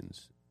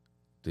medications,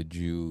 did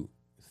you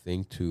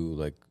think to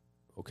like,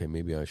 okay,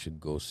 maybe I should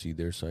go see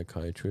their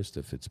psychiatrist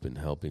if it's been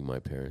helping my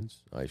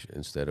parents,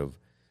 instead of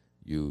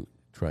you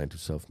trying to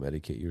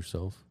self-medicate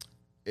yourself?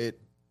 It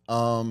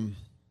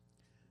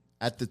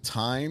at the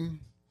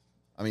time,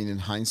 I mean, in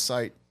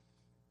hindsight,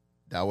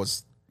 that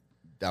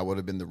would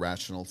have been the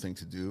rational thing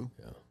to do.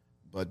 Yeah.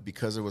 But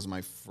because it was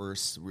my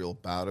first real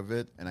bout of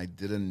it, and I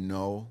didn't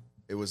know,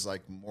 it was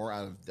like more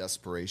out of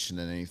desperation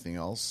than anything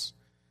else.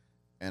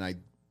 And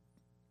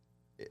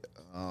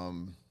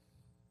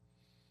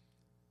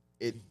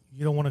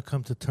you don't want to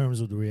come to terms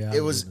with the reality.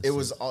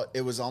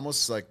 It was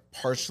almost like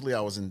partially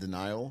I was in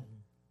denial,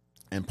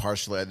 and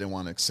partially I didn't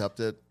want to accept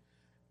it,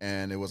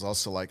 and it was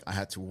also like I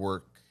had to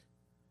work,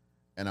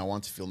 and I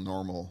want to feel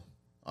normal.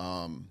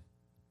 But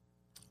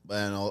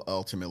then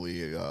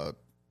ultimately,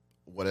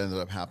 what ended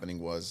up happening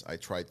was I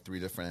tried 3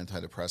 different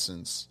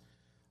antidepressants.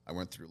 I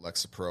went through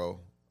Lexapro,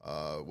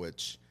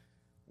 which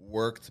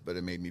worked, but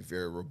it made me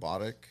very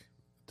robotic.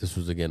 This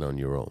was again on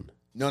your own.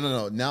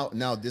 No.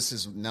 Now this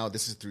is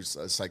through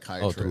a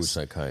psychiatrist. Oh, through a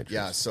psychiatrist.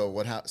 Yeah.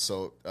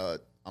 So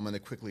I'm going to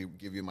quickly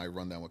give you my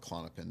rundown with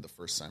Klonopin the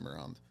first time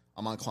around.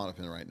 I'm on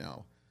Klonopin right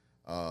now,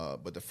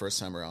 but the first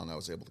time around I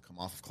was able to come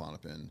off of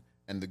Klonopin,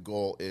 and the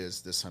goal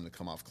is this time to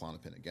come off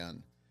Klonopin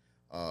again.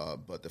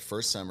 But the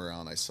first time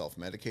around I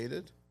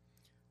self-medicated,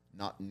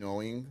 not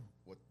knowing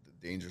what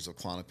the dangers of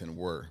Klonopin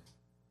were.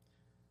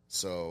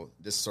 So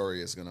this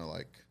story is gonna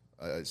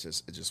it's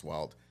just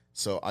wild.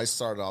 So I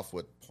started off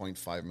with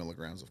 0.5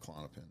 milligrams of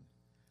Klonopin,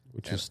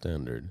 which is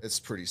standard. It's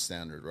pretty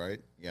standard, right?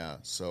 Yeah.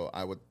 So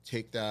I would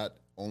take that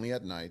only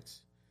at night,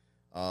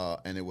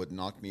 and it would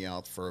knock me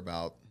out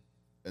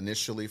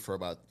initially for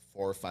about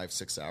 4 or 5,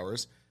 6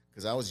 hours,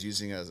 because I was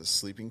using it as a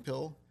sleeping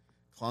pill.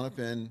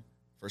 Klonopin,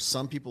 for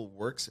some people,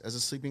 works as a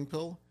sleeping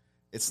pill.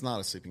 It's not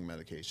a sleeping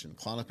medication.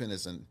 Klonopin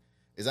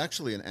is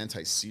actually an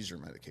anti-seizure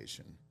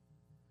medication,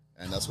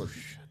 and that's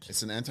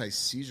it's an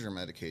anti-seizure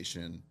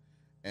medication.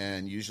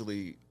 And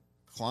usually,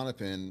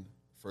 Klonopin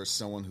for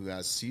someone who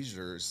has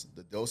seizures,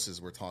 the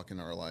doses we're talking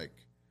are like,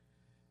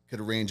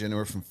 could range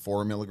anywhere from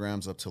 4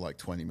 milligrams up to like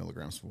 20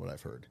 milligrams from what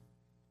I've heard,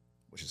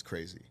 which is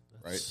crazy,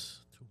 right?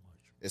 Too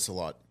much. It's a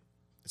lot.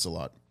 It's a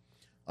lot.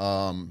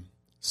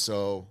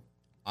 So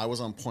I was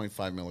on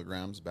 0.5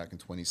 milligrams back in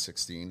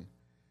 2016.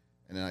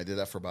 And then I did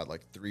that for about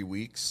like 3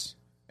 weeks.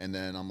 And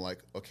then I'm like,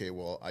 okay,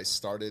 well, I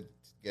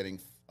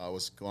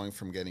was going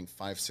from getting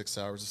 5-6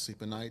 hours of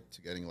sleep a night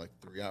to getting like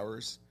 3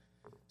 hours.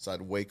 So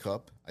I'd wake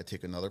up, I'd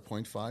take another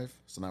 0.5.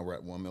 So now we're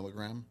at 1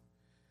 milligram.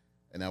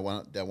 And that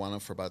went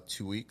up for about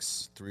 2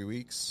 weeks, 3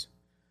 weeks.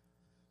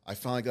 I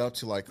finally got up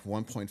to like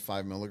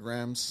 1.5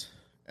 milligrams.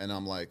 And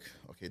I'm like,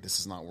 okay, this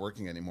is not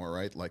working anymore,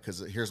 right? Like, because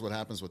here's what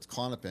happens with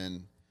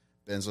Klonopin,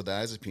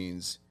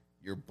 benzodiazepines,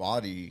 your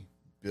body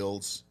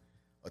builds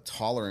a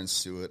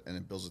tolerance to it, and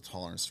it builds a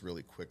tolerance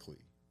really quickly.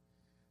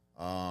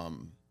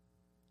 And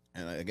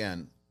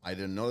again, I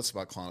didn't know this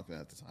about Klonopin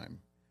at the time.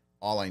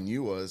 All I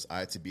knew was I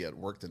had to be at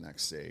work the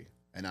next day,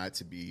 and I had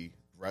to be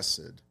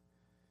rested.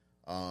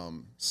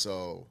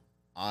 So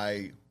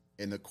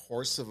in the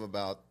course of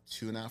about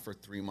 2.5 or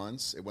 3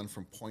 months, it went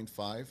from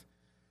 0.5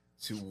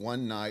 to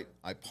one night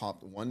I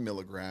popped 1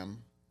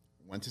 milligram,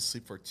 went to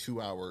sleep for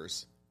 2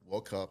 hours,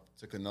 woke up,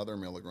 took another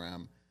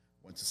milligram,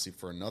 went to sleep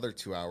for another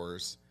 2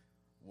 hours,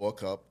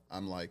 woke up,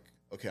 I'm like,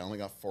 okay, I only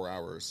got 4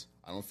 hours.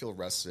 I don't feel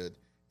rested.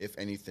 If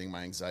anything,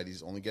 my anxiety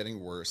is only getting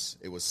worse.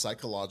 It was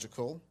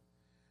psychological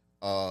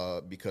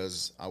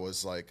because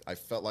I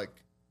felt like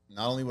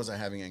not only was I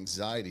having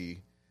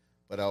anxiety,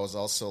 but I was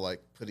also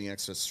like putting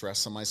extra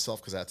stress on myself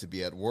because I had to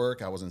be at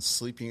work. I wasn't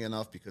sleeping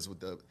enough because with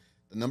the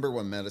number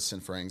one medicine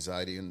for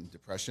anxiety and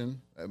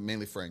depression,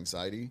 mainly for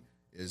anxiety,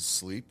 is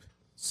sleep.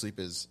 Sleep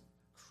is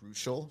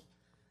crucial.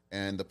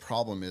 And the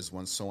problem is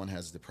when someone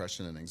has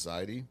depression and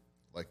anxiety,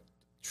 like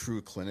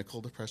true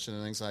clinical depression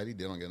and anxiety,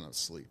 they don't get enough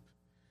sleep.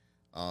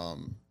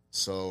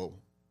 So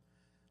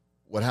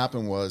what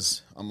happened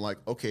was I'm like,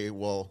 okay,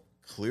 well,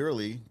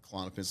 clearly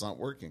Klonopin's not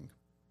working,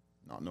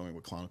 not knowing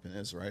what Klonopin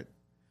is, right?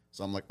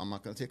 So I'm like, I'm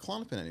not going to take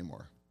Klonopin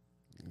anymore.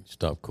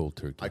 Stop cold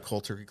turkey. I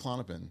cold turkey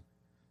Klonopin.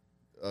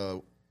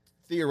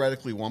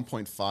 Theoretically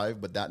 1.5,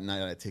 but that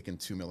night I had taken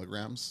 2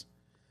 milligrams.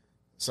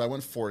 So I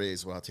went 4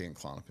 days without taking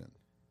Klonopin,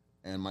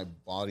 and my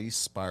body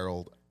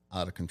spiraled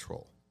out of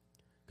control.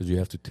 Because you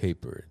have to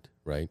taper it,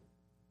 right?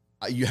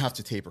 You have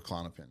to taper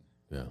Klonopin.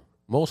 Yeah.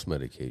 Most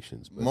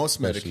medications.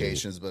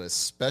 But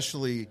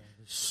especially...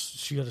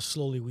 You got to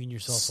slowly wean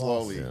yourself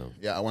off.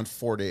 Yeah, I went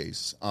 4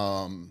 days.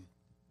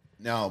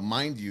 Now,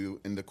 mind you,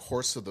 in the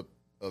course of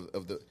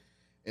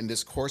in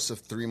this course of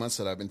 3 months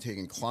that I've been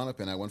taking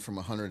Klonopin, I went from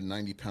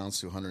 190 pounds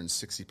to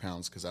 160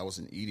 pounds because I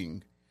wasn't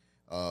eating,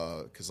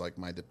 because like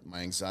my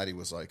anxiety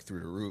was like through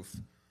the roof.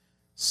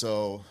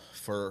 So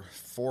for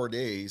 4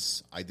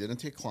 days, I didn't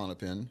take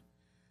Klonopin.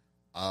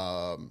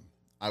 I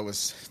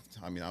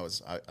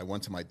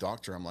went to my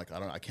doctor. I'm like,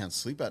 I can't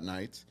sleep at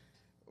night.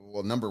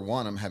 Well, number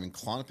one, I'm having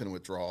Klonopin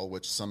withdrawal,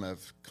 which some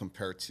have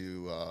compared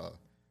to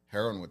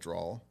heroin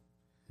withdrawal.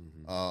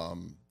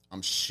 Mm-hmm.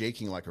 I'm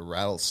shaking like a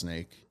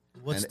rattlesnake.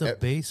 What's the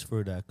base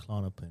for that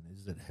Klonopin?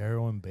 Is it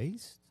heroin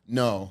based?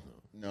 No.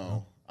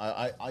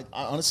 I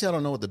honestly, I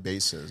don't know what the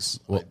base is.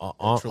 Well,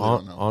 I truly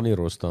don't know. Ani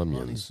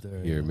Rostamian's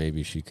here. Yeah.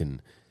 Maybe she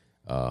can.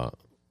 But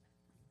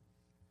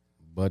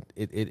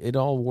it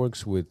all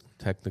works with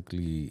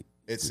technically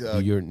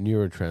your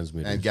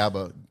neurotransmitters and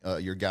GABA,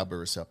 your GABA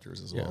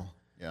receptors as well.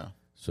 Yeah.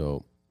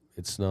 So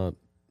it's not.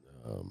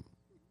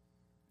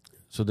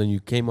 So then you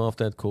came off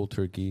that cold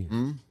turkey.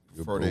 Mm-hmm.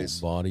 Your 4 days.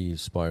 Body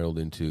spiraled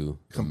into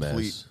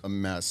a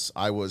mess.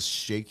 I was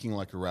shaking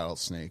like a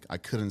rattlesnake. I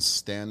couldn't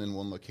stand in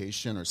one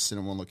location or sit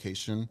in one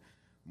location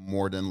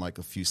more than like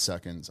a few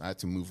seconds. I had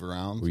to move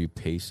around. Were you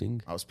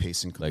pacing? I was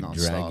pacing, like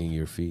nonstop. Dragging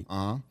your feet.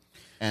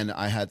 And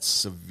I had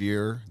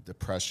severe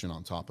depression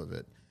on top of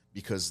it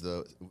because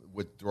the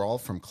withdrawal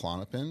from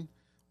Klonopin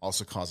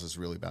also causes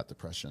really bad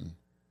depression.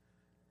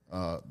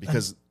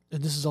 Because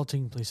and this is all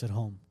taking place at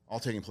home. All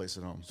taking place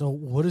at home. So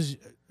what is,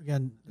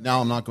 again... Now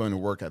I'm not going to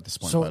work at this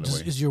point, by the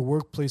way. Is your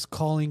workplace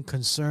calling,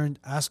 concerned,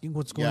 asking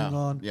what's going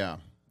on? Yeah.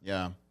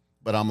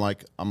 But I'm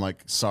like,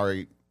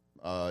 sorry,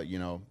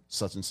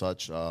 such and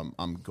such.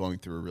 I'm going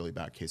through a really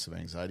bad case of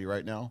anxiety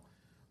right now.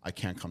 I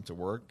can't come to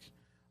work.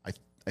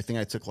 I think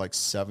I took like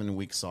 7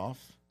 weeks off.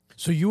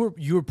 So you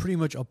were pretty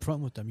much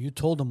upfront with them. You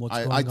told them what's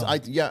going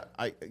on.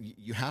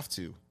 You have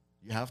to.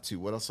 You have to.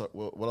 What else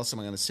am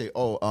I going to say?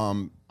 Oh,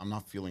 I'm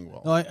not feeling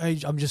well. No,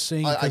 I'm just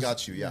saying. I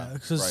got you. Yeah,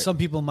 because some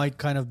people might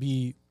kind of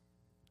be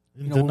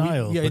in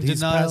denial. But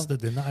he's past the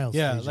denial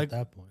stage at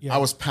that point. I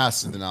was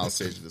past the denial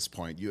stage at this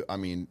point.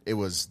 It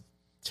was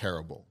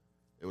terrible.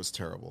 It was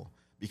terrible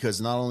because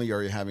not only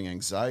are you having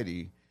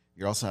anxiety,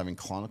 you're also having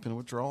Klonopin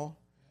withdrawal,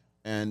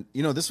 and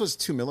this was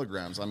 2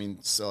 milligrams.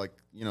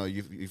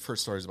 You've heard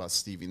stories about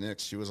Stevie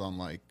Nicks. She was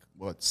on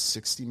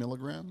 60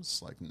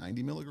 milligrams,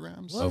 90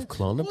 milligrams of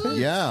Klonopin.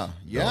 Yeah.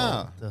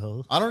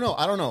 No. I don't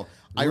know.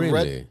 Really? I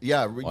read.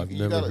 Yeah,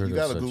 you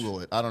gotta Google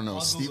it. I don't know.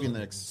 Stevie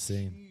Nicks.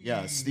 Insane.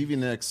 Yeah, Stevie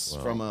Nicks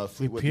from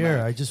Fleetwood Pierre,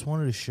 Mac. I just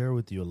wanted to share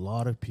with you. A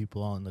lot of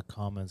people on the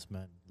comments,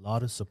 man, A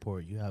lot of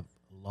support. You have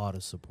a lot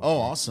of support. Oh,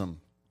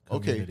 awesome.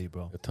 Okay,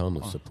 bro. A ton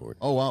of support.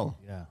 Oh, wow.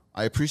 Yeah.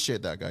 I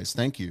appreciate that, guys.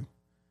 Thank you.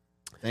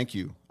 Thank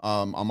you.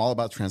 I'm all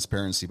about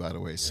transparency, by the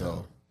way.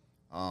 So,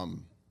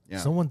 yeah.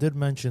 Someone did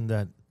mention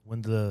that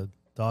when the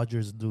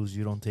Dodgers lose,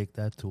 you don't take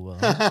that too well.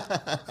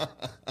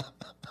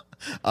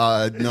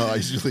 No, I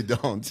usually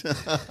don't.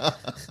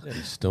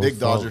 Big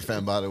Dodger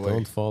fan, by the way.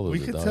 Don't follow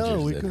the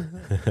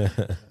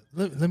Dodgers.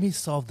 Let me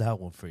solve that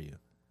one for you.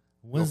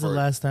 When's the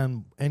last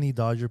time any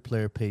Dodger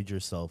player paid your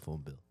cell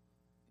phone bill?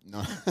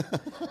 No.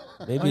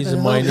 Maybe he's a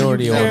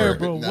minority owner.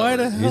 Bro? Why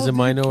the hell He's a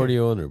minority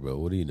owner, bro.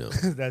 What do you know?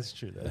 That's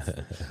true.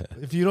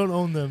 If you don't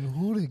own them,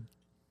 who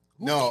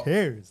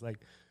cares? Like,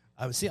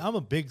 I'm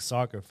a big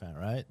soccer fan,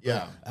 right?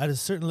 Yeah. But at a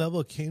certain level,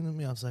 it came to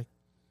me. I was like,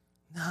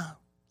 nah,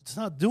 it's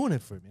not doing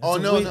it for me.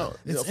 No.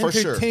 It's for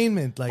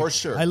entertainment. Sure. Like, for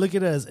sure. I look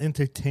at it as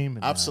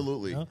entertainment.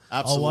 Absolutely. Now, you know?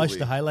 Absolutely. I'll watch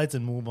the highlights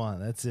and move on.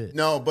 That's it.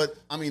 No, but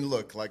I mean,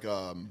 look, like,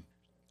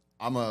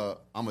 I'm a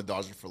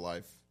Dodger for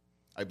life.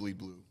 I bleed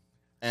blue.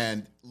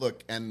 And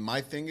look, and my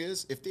thing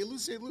is, if they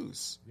lose, they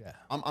lose. Yeah.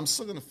 I'm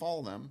still gonna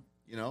follow them.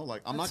 You know,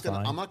 like I'm not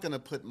gonna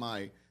put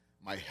my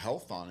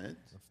health on it.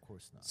 Of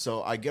course not.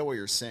 So I get what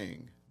you're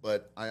saying,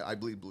 but I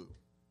bleed blue.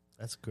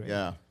 That's great.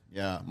 Yeah.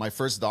 My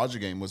first Dodger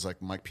game was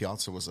like Mike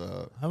Piazza was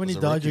a. How many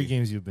Dodger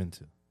games you've been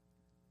to?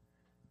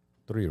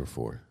 3 or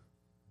 4.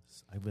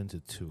 I've been to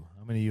 2.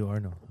 How many you are?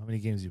 No. How many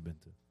games you've been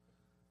to?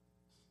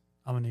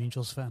 I'm an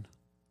Angels fan.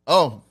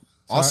 Oh,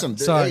 awesome!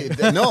 Sorry.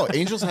 No,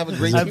 Angels have a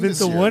great team I've been this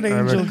to year. one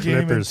Angel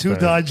game and 2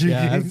 Dodger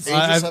games.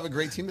 Angels have a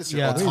great team this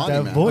year. Yeah, Ohtani,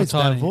 that man. voice.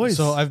 Ohtani. voice.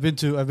 So I've been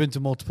to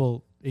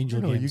multiple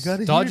Angel games. You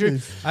gotta Dodger. hear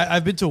this.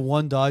 I've been to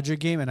one Dodger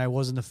game, and I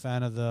wasn't a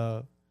fan of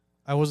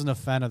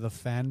the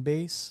fan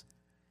base.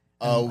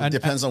 And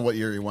depends on what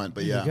year you went,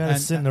 but You yeah. gotta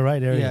sit in the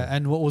right area. Yeah,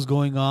 and what was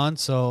going on.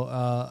 So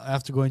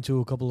after going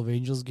to a couple of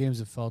Angels games,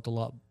 it felt a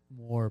lot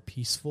more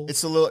peaceful.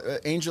 It's a little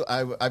Angel.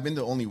 I've been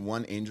to only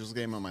one Angels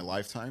game in my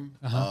lifetime,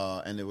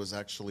 and it was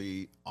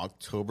actually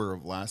October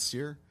of last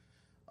year.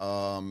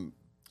 And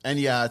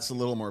yeah, it's a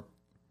little more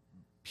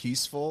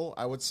peaceful,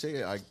 I would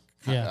say.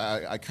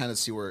 I kind of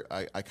see where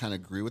I kind of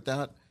agree with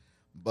that.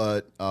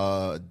 But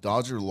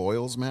Dodger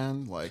loyals,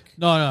 man, like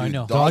no, I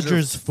know.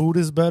 Dodgers food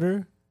is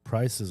better,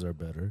 prices are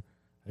better.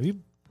 Have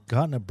you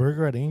gotten a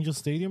burger at Angel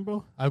Stadium,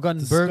 bro? I've gotten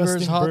Disgusting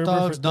burgers, hot burger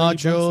dogs, for $30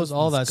 nachos,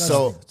 all that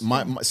stuff.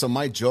 So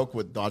my joke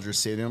with Dodger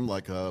Stadium,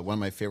 like one of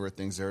my favorite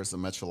things there is the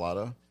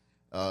Michelada.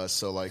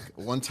 So like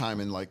one time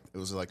in like it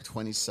was like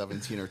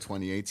 2017 or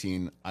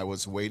 2018, I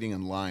was waiting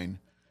in line,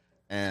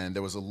 and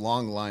there was a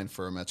long line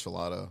for a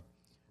Michelada,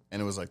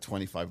 and it was like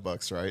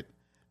 $25, right?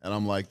 And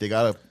I'm like, they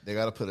gotta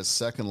put a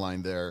second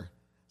line there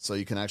so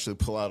you can actually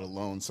pull out a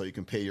loan so you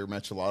can pay your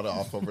Michelada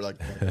off over like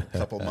a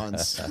couple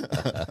months.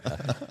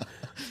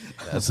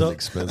 That's an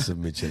expensive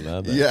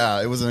Michelada. Yeah,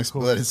 it was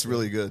but it's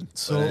really good.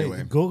 So but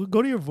anyway, go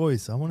to your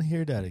voice. I want to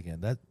hear that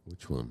again. That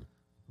Which one?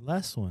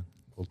 last one,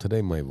 Well,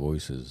 today my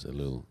voice is a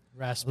little a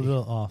Raspy.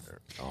 little off.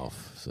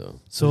 off, so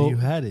So you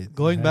had it.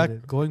 Going You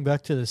had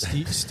back it. to the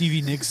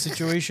Stevie Nicks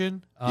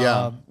situation.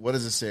 yeah. What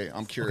does it say?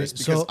 I'm curious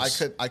okay,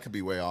 because I could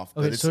be way off.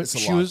 But Okay, it's so a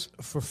she lot. was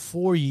for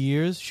 4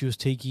 years. She was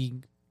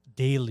taking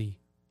daily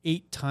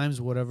 8 times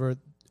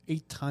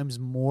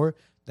more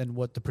than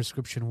what the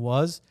prescription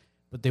was,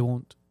 but they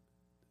won't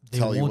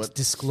Tell you what-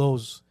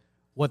 disclose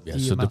what yeah. the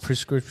So the amount.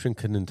 prescription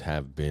couldn't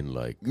have been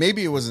like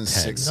Maybe it wasn't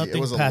 60. Nothing It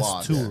was a past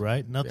lot. 2,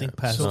 right? Nothing yeah,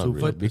 past not 2.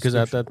 really, but because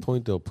at prescription. that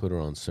point they'll put her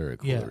on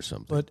Seroquel or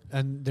something. But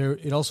and there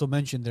it also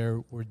mentioned there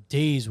were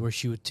days where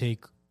she would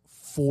take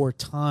 4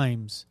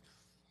 times,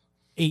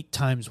 8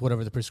 times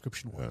whatever the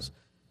prescription was.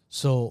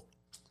 So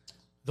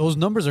those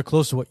numbers are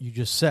close to what you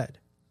just said,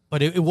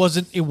 but it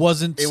wasn't. It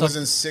wasn't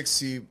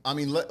 60. I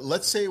mean,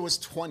 let's say it was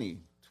 20.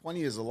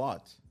 20 is a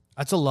lot.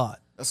 That's a lot.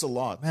 That's a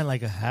lot. Man,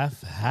 like a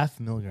half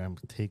milligram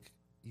could take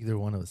either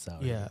one of us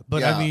out. Yeah,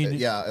 but yeah, I mean,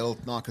 yeah, it'll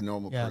knock a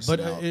normal yeah, person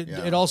but out.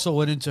 it also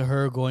went into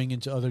her going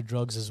into other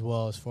drugs as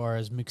well, as far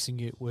as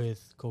mixing it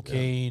with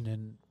cocaine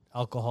and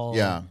alcohol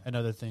and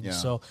other things. Yeah.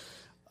 So,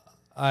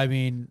 I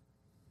mean,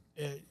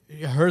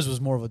 hers was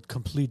more of a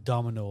complete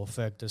domino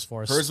effect as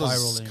far as Hers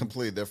spiraling. was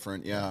completely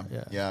different. Yeah,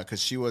 Yeah. yeah.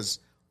 Because she was.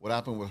 What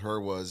happened with her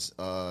was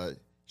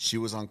she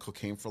was on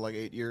cocaine for like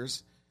 8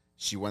 years.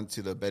 She went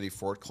to the Betty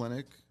Ford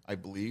Clinic, I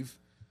believe,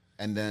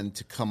 and then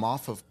to come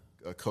off of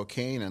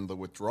cocaine and the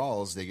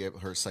withdrawals,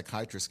 her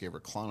psychiatrist gave her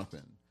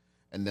Klonopin,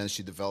 and then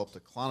she developed a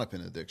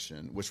Klonopin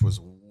addiction, which was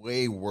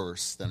way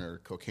worse than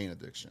her cocaine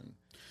addiction.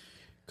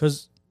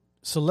 Because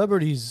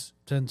celebrities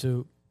tend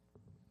to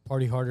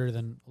party harder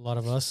than a lot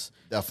of us.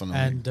 Definitely.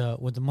 And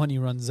when the money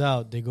runs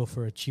out, they go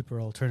for a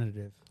cheaper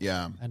alternative.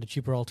 Yeah. And the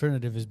cheaper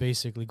alternative is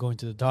basically going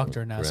to the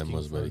doctor and asking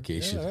grandma's for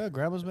medication. Yeah,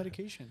 grandma's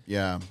medication.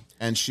 Yeah.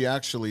 And she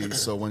actually,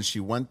 so when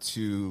she went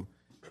to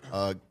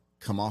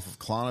come off of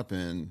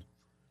Klonopin,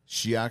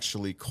 she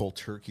actually cold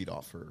turkeyed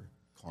off her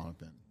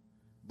Klonopin,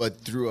 but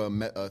through a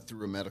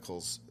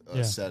medical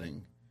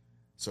setting.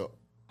 So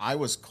I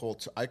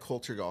cold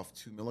turkeyed off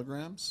 2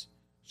 milligrams.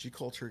 She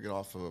cold turkeyed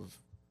off of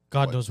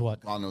God knows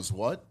what. God knows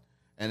what.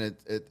 And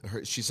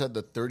she said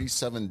the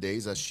 37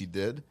 days that she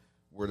did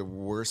were the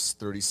worst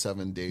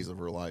 37 days of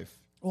her life.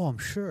 Oh, I'm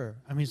sure.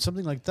 I mean,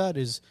 something like that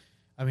is,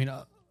 I mean,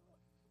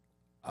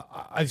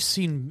 I've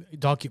seen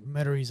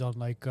documentaries on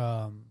like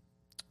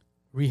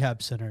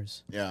rehab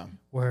centers. Yeah.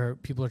 Where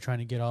people are trying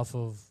to get off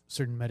of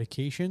certain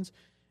medications.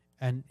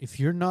 And if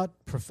you're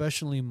not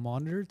professionally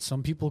monitored,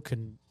 some people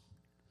can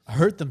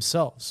hurt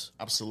themselves.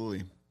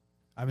 Absolutely.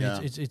 I mean,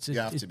 it's you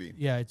have to be.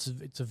 Yeah,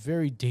 it's a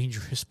very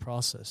dangerous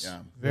process. Yeah.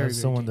 Very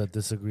someone dangerous. that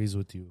disagrees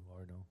with you,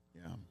 Arno.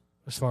 Yeah.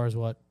 As far as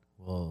what?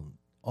 Well,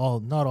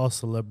 not all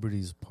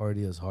celebrities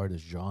party as hard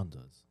as John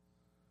does.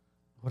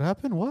 What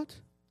happened? What?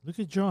 Look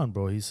at John,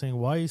 bro. He's saying,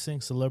 why are you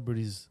saying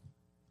celebrities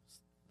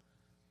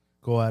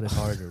go at it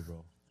harder,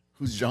 bro?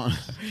 Who's John?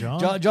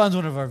 John's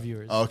one of our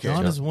viewers. Okay.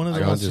 John is one of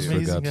the most just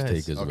amazing forgot guys. to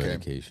take his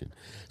medication.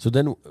 So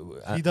then,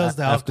 He does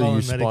the after alcohol you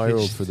and spiraled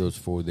medication. for those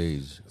 4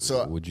 days,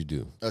 So- what'd you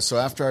do? So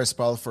after I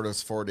spiraled for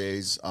those 4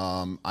 days,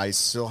 I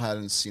still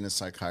hadn't seen a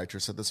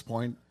psychiatrist at this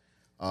point.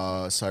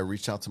 So I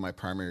reached out to my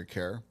primary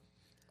care.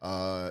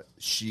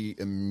 She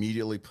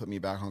immediately put me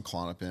back on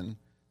Klonopin.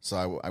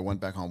 So I went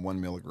back on 1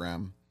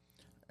 milligram.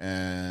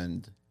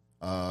 And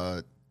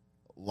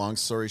long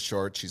story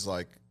short, she's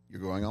like,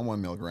 you're going on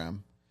 1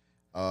 milligram.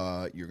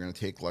 You're going to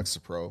take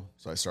Lexapro.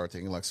 So I started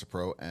taking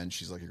Lexapro, and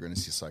she's like, you're going to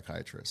see a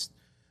psychiatrist.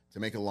 To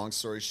make a long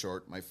story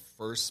short, my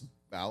first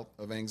bout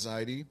of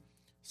anxiety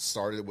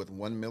started with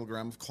 1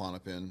 milligram of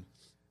Klonopin,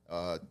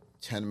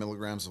 10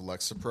 milligrams of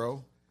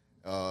Lexapro.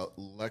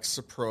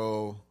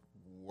 Lexapro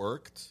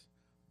worked,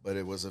 but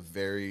it was a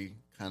very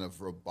kind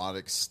of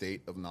robotic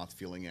state of not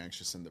feeling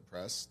anxious and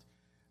depressed.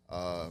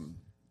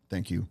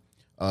 Thank you.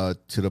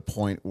 To the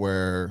point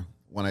where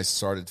when I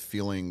started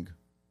feeling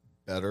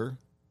better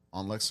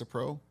on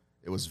Lexapro,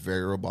 it was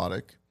very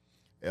robotic.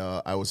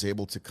 I was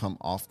able to come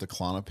off the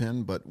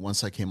Klonopin, but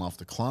once I came off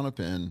the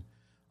Klonopin,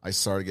 I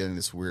started getting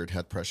this weird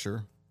head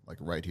pressure, like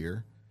right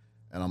here.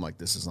 And I'm like,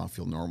 this does not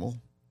feel normal.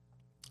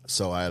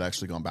 So I had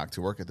actually gone back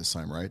to work at this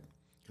time, right?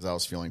 Because I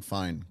was feeling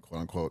fine,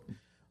 quote unquote.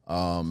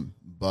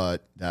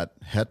 But that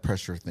head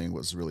pressure thing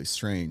was really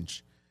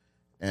strange.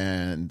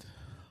 And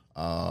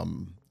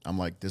I'm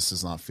like, this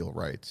does not feel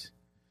right.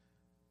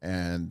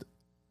 And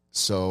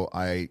so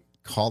I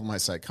called my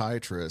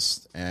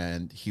psychiatrist,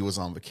 and he was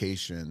on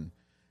vacation,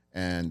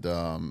 and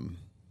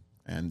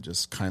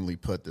just kindly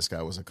put, this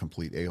guy was a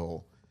complete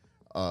a-hole.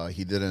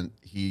 He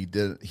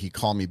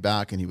called me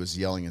back, and he was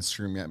yelling and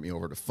screaming at me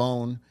over the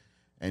phone,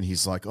 and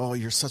he's like, oh,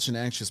 you're such an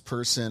anxious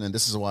person, and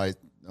this is why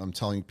I'm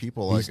telling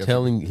people. He's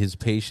telling his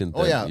patient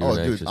that you're an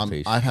anxious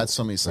patient. I've had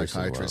so many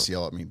psychiatrists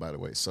yell at me, by the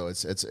way, so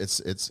it's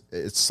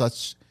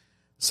such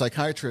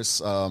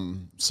psychiatrists.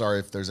 Sorry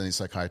if there's any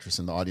psychiatrists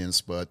in the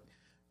audience, but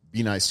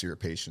be nice to your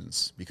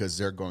patients, because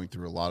they're going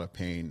through a lot of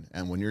pain.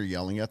 And when you're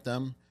yelling at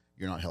them,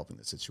 you're not helping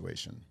the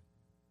situation.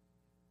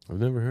 I've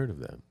never heard of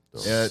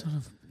that.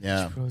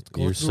 Yeah.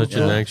 You're such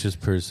an anxious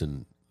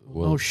person.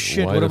 Well, oh,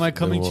 shit. What am I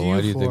coming to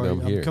you for?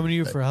 I'm coming to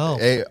you for help.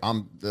 Hey,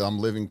 I'm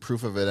living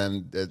proof of it.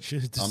 And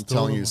I'm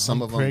telling you,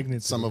 some of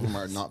them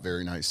are not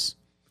very nice.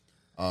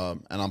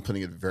 And I'm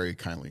putting it very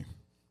kindly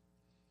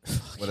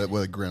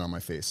with a grin on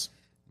my face.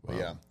 Wow. But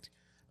yeah.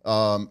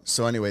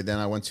 So anyway, then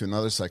I went to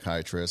another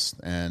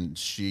psychiatrist, and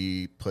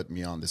she put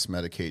me on this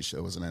medication.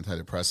 It was an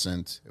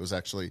antidepressant. It was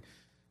actually,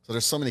 so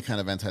there's so many kind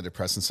of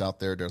antidepressants out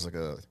there. There's like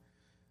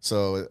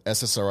so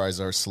SSRIs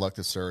are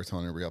selective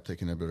serotonin reuptake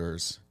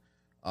inhibitors.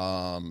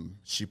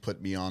 She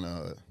put me on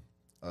a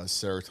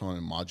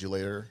serotonin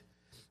modulator.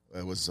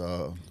 It was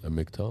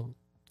Lamictal?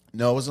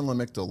 No, it wasn't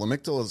Lamictal.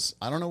 Lamictal is,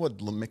 I don't know what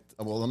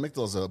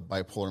Lamictal is a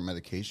bipolar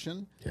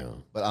medication. Yeah.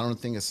 But I don't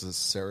think it's a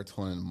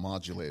serotonin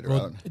modulator.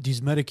 Well, these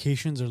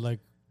medications are like,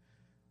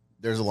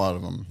 there's a lot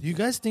of them. Do you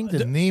guys think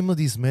the name of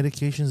these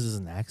medications is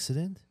an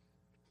accident?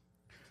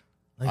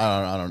 Like,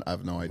 I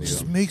have no idea. It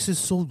just makes it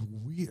so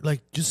weird.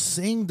 Like, just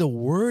saying the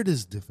word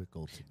is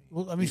difficult to me.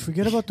 well, I mean,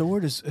 forget about the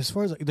word. As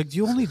far as like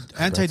the only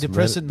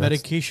antidepressant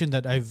medication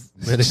that I've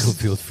medical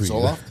field for you.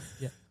 Zoloft?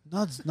 Yeah,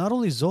 not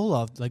only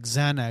Zoloft, like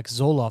Xanax,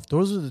 Zoloft.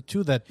 Those are the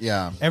two that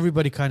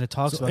everybody kind of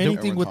talks So about.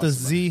 anything with a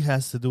Z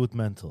has to do with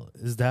mental.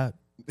 Is that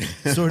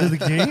sort of the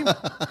game?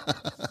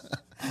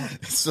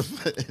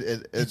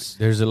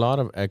 There's a lot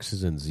of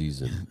X's and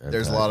Z's in.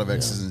 There's a lot of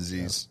X's and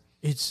Z's.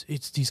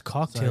 It's these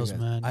cocktails,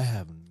 man. I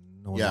have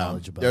no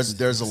knowledge about.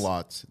 There's a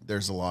lot.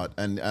 There's a lot,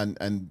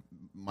 and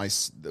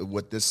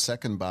with this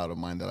second bout of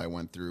mine that I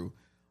went through,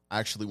 I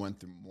actually went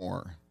through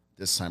more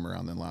this time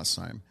around than last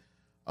time.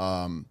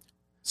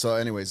 So,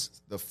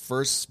 anyways, the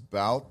first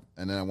bout,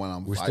 and then I went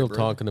on. We're still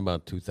talking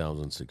about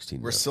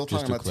 2016. We're still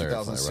talking about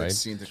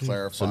 2016 to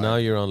clarify. So now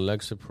you're on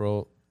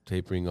Lexapro,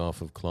 tapering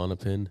off of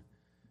Klonopin,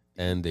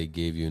 and they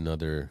gave you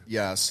another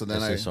so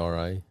then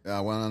SSRI.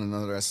 I went on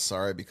another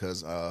SSRI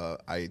because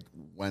I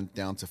went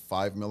down to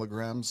 5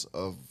 milligrams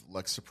of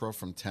Lexapro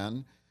from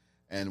 10,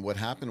 and what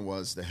happened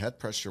was the head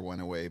pressure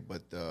went away,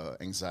 but the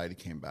anxiety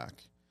came back.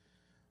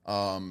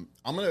 I'm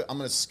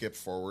gonna skip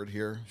forward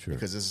here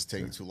because this is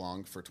taking too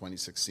long for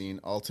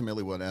 2016.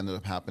 Ultimately, what ended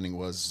up happening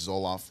was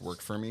Zoloft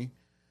worked for me,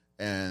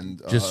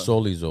 and just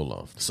solely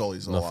Zoloft, solely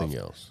Zoloft, nothing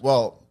else.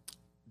 Well,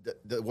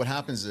 what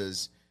happens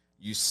is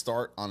you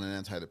start on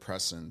an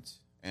antidepressant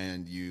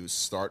and you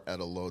start at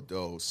a low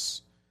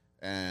dose,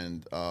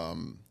 and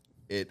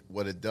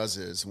what it does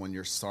is when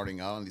you're starting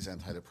out on these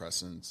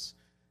antidepressants,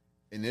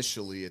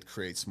 initially it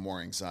creates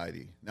more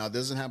anxiety. Now, it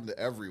doesn't happen to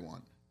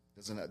everyone.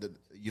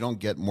 You don't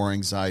get more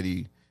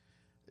anxiety.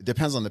 It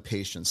depends on the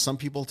patient. Some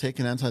people take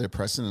an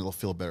antidepressant and they'll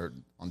feel better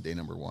on day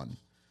number 1.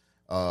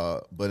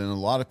 But in a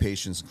lot of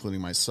patients,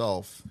 including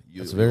myself,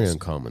 it's very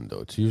uncommon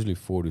though. It's usually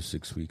 4 to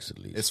 6 weeks at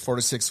least. It's 4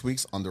 to 6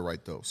 weeks on the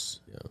right dose.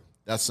 Yeah,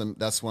 that's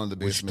one of the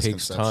biggest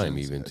misconceptions. Which takes time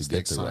even to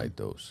get the time. Right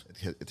dose.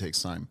 It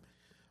takes time.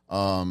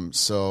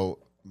 So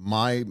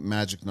my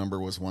magic number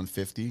was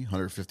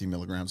 150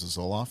 milligrams of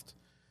Zoloft.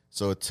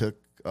 So it took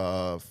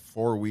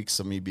 4 weeks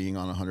of me being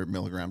on 100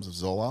 milligrams of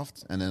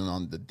Zoloft, and then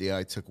on the day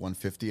I took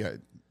 150, I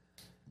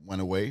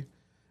went away,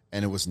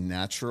 and it was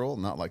natural,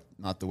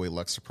 not the way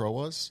Lexapro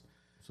was.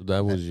 So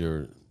that was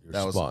your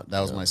spot.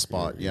 That was my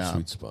spot. Your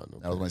sweet spot. Okay.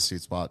 That was my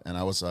sweet spot, and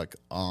I was like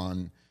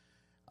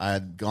I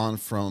had gone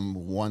from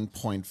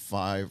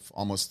 1.5,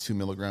 almost 2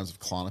 milligrams of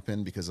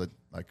Klonopin because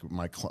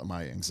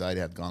my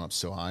anxiety had gone up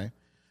so high.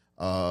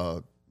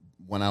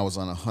 When I was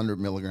on 100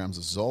 milligrams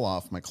of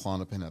Zoloft, my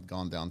Klonopin had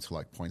gone down to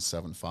like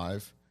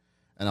 0.75,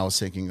 and I was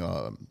taking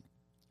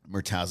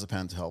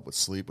mirtazapine to help with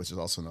sleep, which is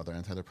also another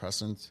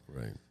antidepressant.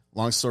 Right.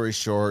 Long story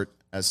short,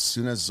 as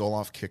soon as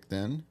Zoloft kicked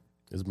in,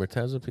 is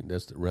mirtazapine?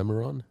 That's the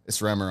Remeron.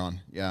 It's Remeron.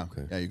 Yeah.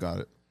 Okay. Yeah, you got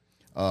it.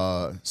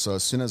 So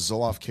as soon as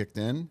Zoloft kicked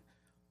in,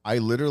 I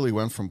literally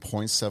went from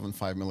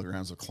 0.75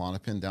 milligrams of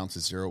Klonopin down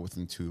to 0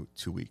 within two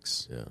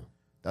weeks. Yeah.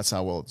 That's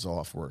how well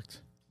Zoloft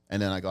worked.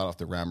 And then I got off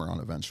the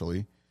Remeron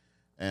eventually.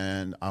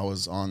 And I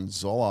was on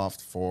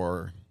Zoloft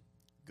for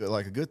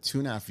a good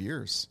 2.5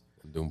 years.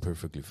 Doing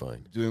perfectly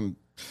fine. Doing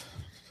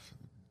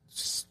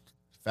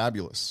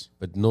fabulous.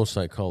 But no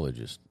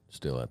psychologist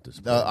still at this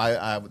point.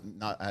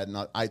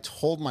 I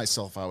told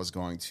myself I was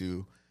going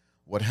to.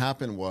 What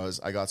happened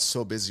was I got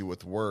so busy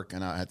with work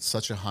and I had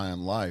such a high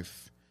on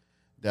life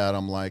that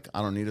I'm like,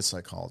 I don't need a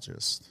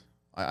psychologist.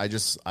 I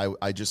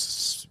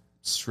just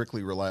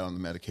strictly relied on the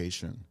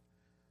medication.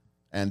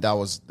 And that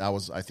was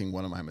I think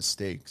one of my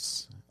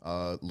mistakes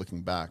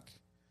looking back.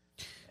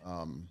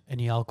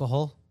 Any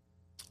alcohol?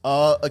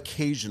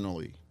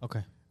 Occasionally.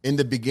 Okay. In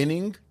the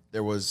beginning,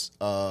 there was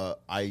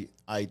I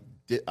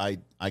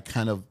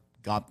kind of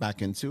got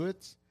back into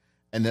it,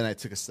 and then I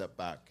took a step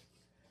back.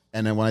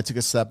 And then when I took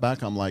a step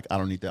back, I'm like, I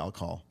don't need the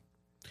alcohol.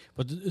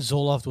 But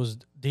Zoloft was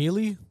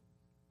daily?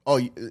 Oh,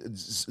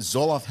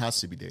 Zoloft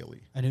has to be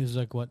daily. And it was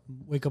like what?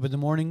 Wake up in the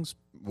mornings?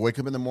 Wake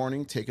up in the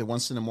morning, take it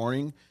once in the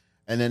morning,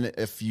 and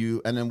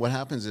then what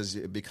happens is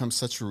it becomes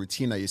such a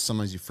routine that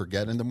sometimes you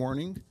forget in the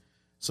morning.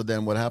 So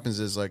then what happens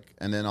is and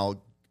then I'll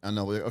be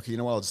like, okay, you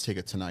know what? I'll just take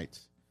it tonight.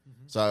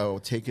 Mm-hmm. So I'll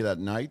take it at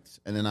night,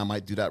 and then I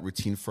might do that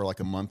routine for like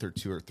a month or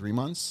 2 or 3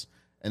 months,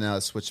 and then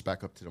I'll switch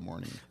back up to the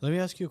morning. Let me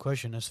ask you a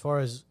question. As far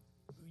as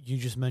you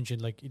just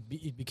mentioned, like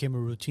it became a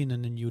routine,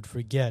 and then you would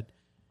forget.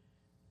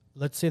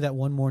 Let's say that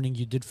one morning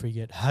you did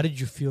forget. How did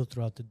you feel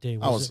throughout the day?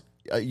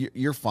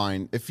 You're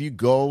fine. If you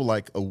go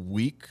like a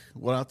week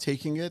without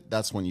taking it,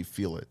 that's when you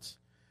feel it,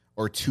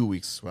 or 2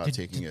 weeks without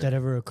taking it. Did that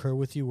ever occur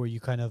with you where you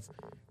kind of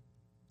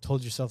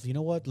told yourself, you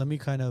know what, let me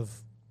kind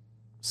of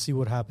see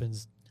what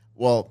happens?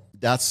 Well,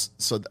 this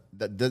is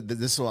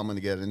what I'm going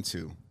to get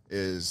into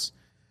is,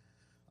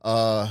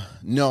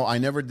 no, I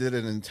never did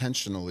it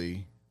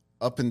intentionally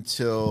up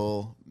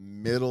until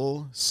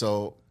middle.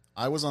 So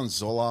I was on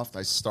Zoloft.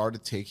 I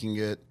started taking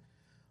it.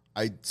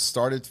 I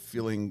started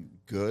feeling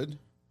good.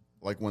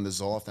 Like when the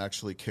Zoloft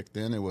actually kicked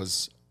in, it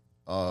was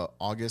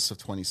August of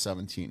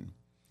 2017.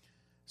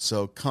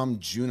 So come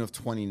June of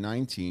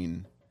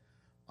 2019,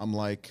 I'm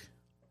like,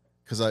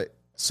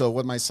 so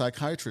what my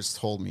psychiatrist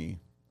told me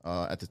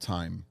at the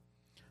time,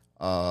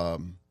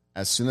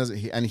 as soon as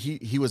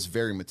he was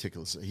very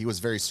meticulous, he was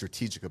very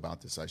strategic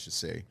about this, I should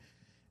say,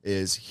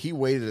 is he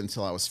waited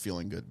until I was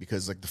feeling good,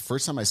 because like the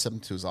first time I stepped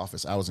into his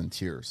office, I was in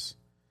tears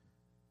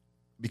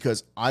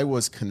because I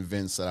was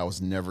convinced that I was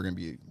never going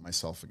to be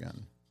myself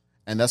again.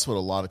 And that's what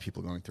a lot of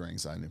people going through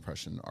anxiety and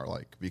depression are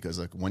like, because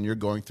like when you're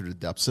going through the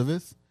depths of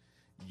it,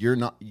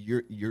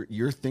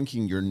 you're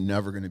thinking you're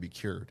never going to be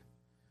cured,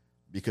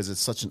 because it's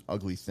such an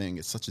ugly thing.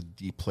 It's such a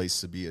deep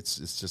place to be. It's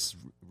just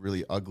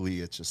really ugly.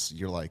 It's just,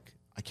 you're like,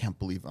 I can't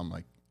believe I'm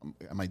like,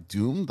 am I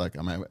doomed? Like,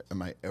 am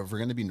I ever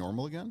going to be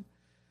normal again?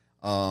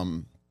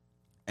 And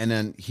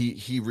then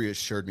he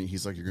reassured me.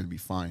 He's like, you're going to be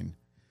fine.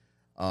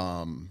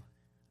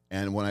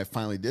 And when I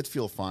finally did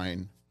feel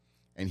fine,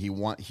 and he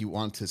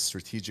wanted to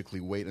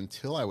strategically wait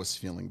until I was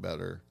feeling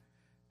better.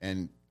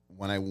 And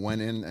when I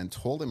went in and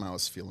told him I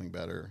was feeling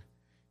better,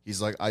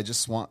 he's like, I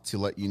just want to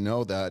let you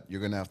know that you're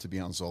going to have to be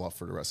on Zoloft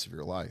for the rest of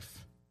your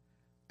life.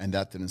 And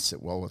that didn't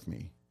sit well with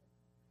me,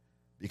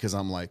 because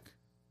I'm like,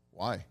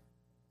 why?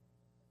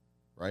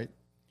 Right?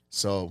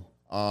 So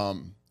I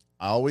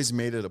always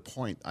made it a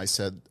point. I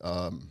said,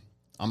 I'm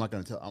not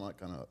going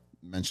to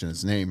mention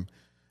his name,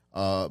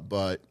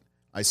 but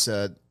I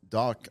said,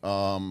 Doc,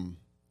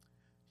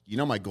 you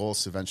know my goal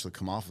is to eventually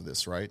come off of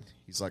this, right?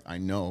 He's like, I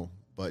know,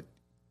 but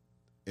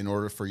in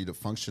order for you to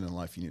function in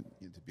life, you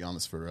need to be on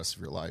this for the rest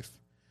of your life.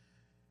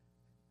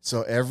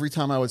 So every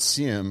time I would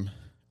see him,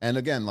 and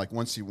again, like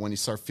when you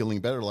start feeling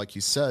better, like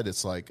you said,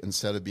 it's like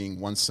instead of being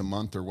once a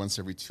month or once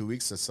every 2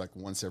 weeks, it's like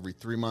once every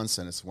 3 months,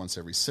 and it's once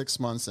every 6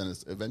 months, and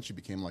it eventually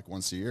became like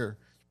once a year.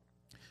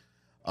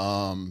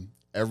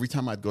 Every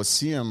time I'd go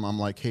see him, I'm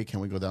like, hey,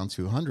 can we go down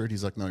to 100?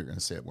 He's like, no, you're going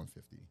to stay at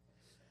 150.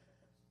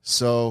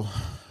 So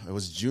it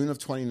was June of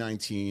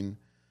 2019.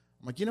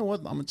 I'm like, you know what?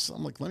 I'm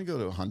like, let me go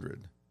to 100.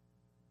 I'm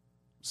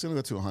just going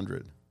to go to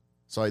 100.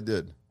 So I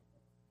did.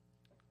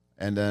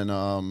 And then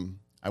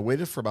I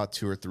waited for about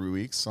 2 or 3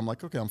 weeks. I'm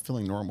like, okay, I'm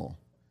feeling normal.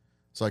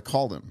 So I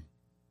called him.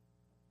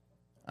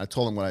 I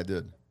told him what I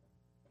did.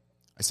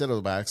 I said it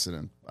was by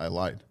accident. I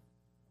lied.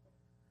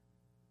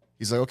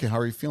 He's like, okay, how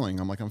are you feeling?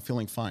 I'm like, I'm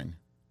feeling fine.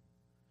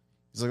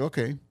 He's like,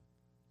 okay.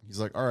 He's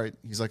like, all right.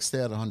 He's like,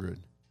 stay at 100.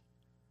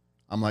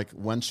 I'm like,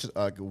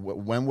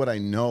 when would I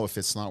know if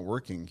it's not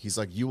working? He's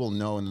like, you will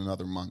know in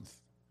another month.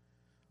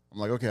 I'm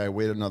like, okay. I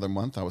waited another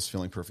month. I was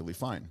feeling perfectly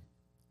fine.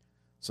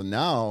 So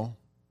now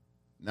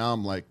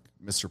I'm like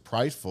Mr.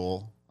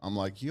 Prideful. I'm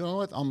like, you know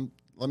what?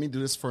 Let me do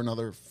this for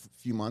another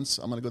few months.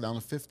 I'm going to go down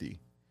to 50.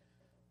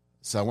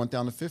 So I went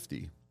down to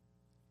 50.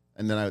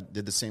 And then I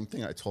did the same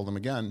thing. I told him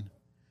again.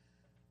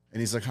 And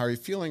he's like, how are you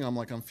feeling? I'm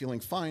like, I'm feeling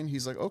fine.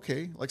 He's like,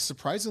 okay. Like,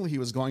 surprisingly, he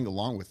was going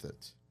along with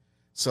it.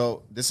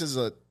 So this is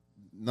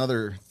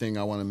another thing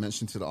I want to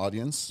mention to the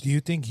audience. Do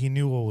you think he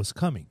knew what was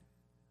coming?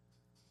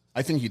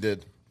 I think he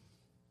did.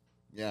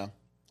 Yeah,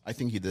 I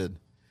think he did.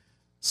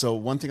 So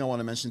one thing I want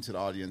to mention to the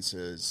audience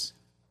is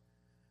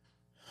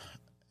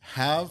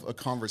have a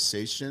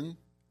conversation.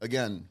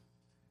 Again,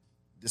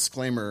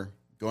 disclaimer,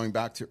 going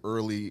back to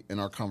early in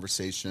our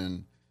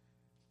conversation,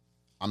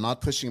 I'm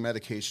not pushing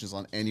medications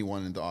on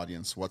anyone in the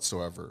audience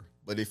whatsoever.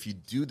 But if you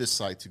do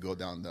decide to go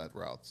down that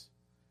route,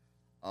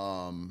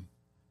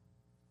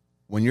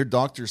 when your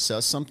doctor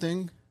says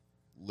something,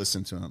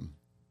 listen to him.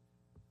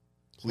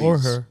 Please. Or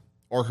her.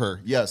 Or her.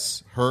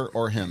 Yes, her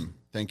or him.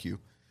 Thank you.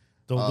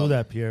 Don't do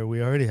that, Pierre.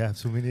 We already have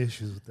too many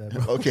issues with that.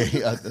 Bro.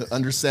 Okay,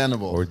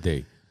 understandable. Or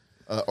they.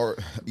 Or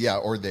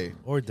they.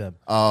 Or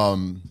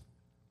them.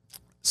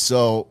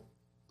 So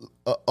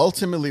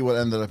ultimately what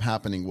ended up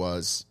happening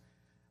was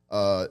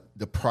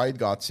the pride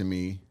got to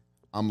me.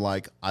 I'm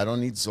like, I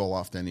don't need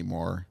Zoloft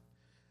anymore.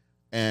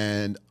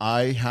 And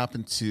I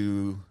happened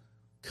to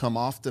come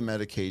off the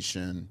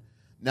medication.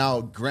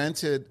 Now,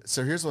 granted,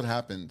 so here's what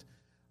happened.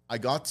 I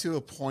got to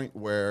a point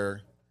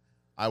where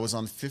I was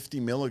on 50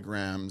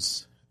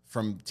 milligrams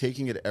from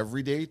taking it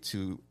every day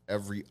to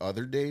every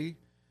other day,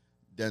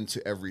 then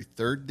to every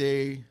third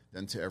day,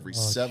 then to every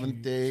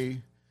seventh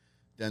day,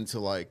 then to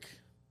like,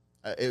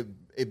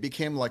 it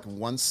became like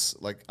once,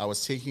 like I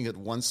was taking it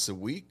once a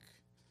week.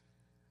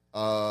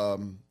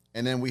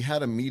 And then we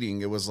had a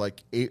meeting. It was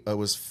like it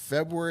was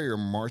February or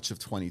March of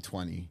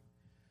 2020.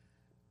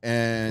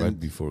 And right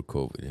before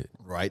COVID hit.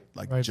 Right.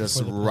 Like right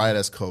just right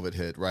as COVID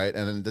hit. Right.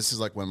 And then this is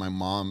like when my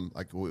mom,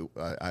 like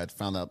I had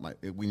found out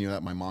we knew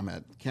that my mom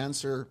had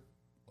cancer.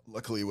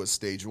 Luckily it was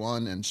stage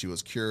 1 and she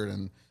was cured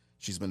and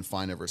she's been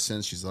fine ever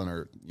since. She's done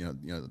her,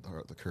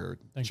 her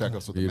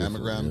checkups with the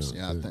mammograms.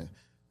 Yeah.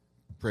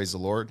 Praise the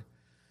Lord.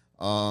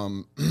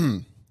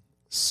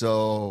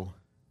 So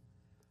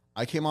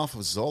I came off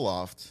of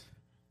Zoloft,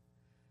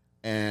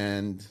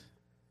 and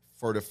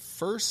for the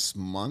first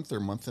month or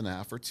month and a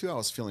half or 2, I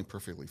was feeling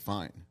perfectly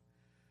fine.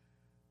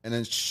 And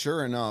then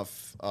sure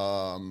enough,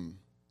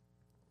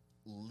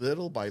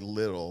 little by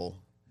little,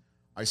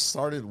 I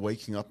started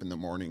waking up in the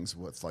mornings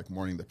with like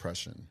morning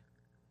depression.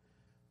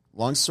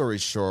 Long story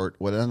short,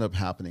 what ended up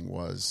happening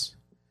was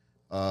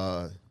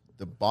the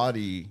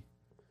body,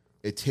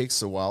 it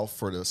takes a while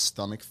for the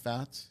stomach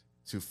fat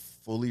to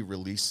fully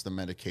release the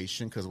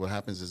medication, because what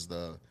happens is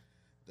the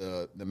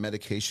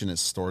medication is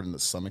stored in the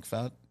stomach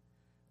fat,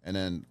 and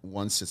then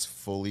once it's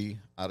fully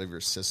out of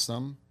your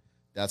system,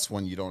 that's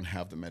when you don't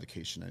have the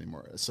medication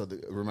anymore. So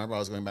remember, I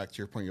was going back to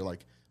your point. You're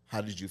like, how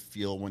did you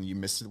feel when you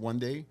missed it one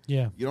day?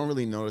 Yeah. You don't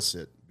really notice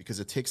it because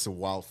it takes a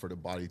while for the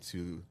body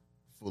to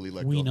fully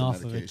let go of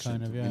the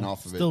medication. Wean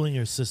off of it. Still in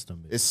your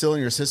system. It's still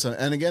in your system.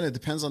 And again, it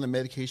depends on the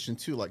medication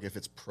too. Like if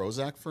it's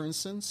Prozac, for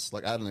instance,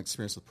 like I had an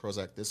experience with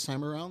Prozac this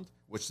time around,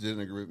 which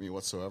didn't agree with me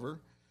whatsoever.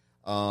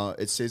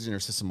 It stays in your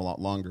system a lot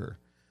longer.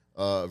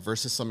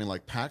 Versus something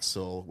like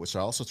Paxil, which I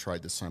also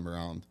tried this time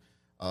around,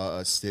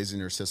 stays in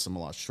your system a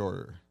lot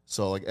shorter.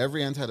 So like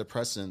every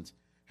antidepressant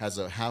has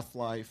a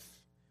half-life,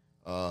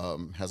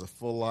 has a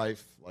full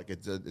life. Like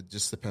it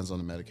just depends on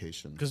the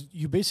medication. Because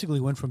you basically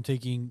went from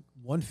taking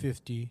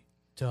 150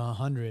 to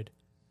 100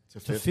 to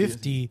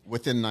 50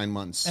 within 9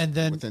 months, and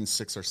then within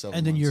 6 or 7 months.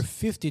 And then you're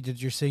 50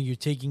 that you're saying you're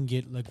taking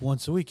it like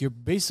once a week. You're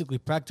basically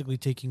practically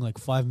taking like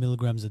 5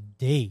 milligrams a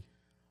day.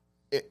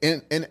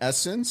 In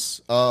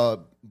essence,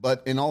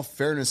 but in all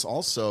fairness,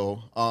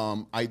 also,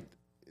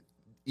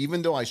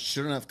 even though I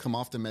shouldn't have come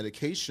off the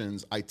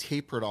medications, I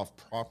tapered off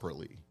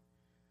properly.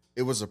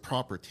 It was a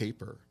proper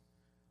taper.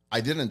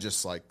 I didn't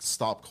just like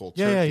stop cold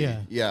turkey.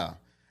 Yeah.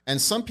 And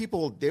some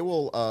people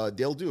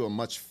they'll do a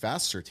much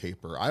faster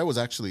taper. I was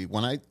actually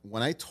when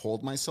I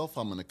told myself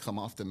I'm going to come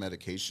off the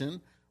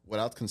medication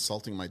without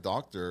consulting my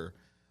doctor,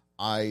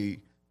 I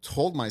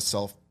told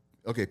myself,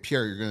 okay,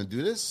 Pierre, you're going to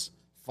do this?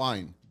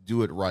 Fine,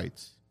 do it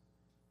right.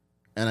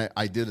 And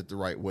I did it the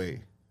right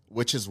way,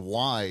 which is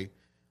why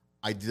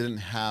I didn't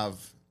have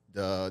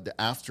the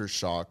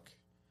aftershock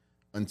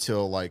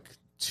until like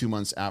 2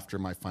 months after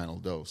my final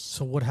dose.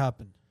 So what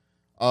happened?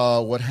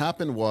 What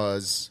happened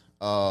was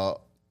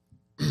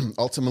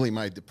ultimately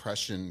my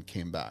depression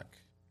came back,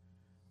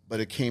 but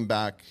it came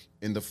back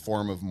in the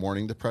form of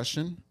morning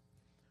depression.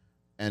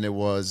 And it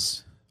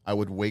was, I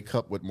would wake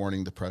up with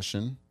morning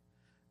depression,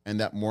 and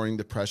that morning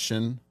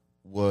depression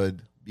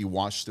would be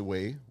washed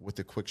away with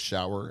a quick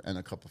shower and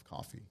a cup of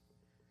coffee.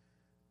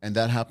 And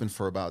that happened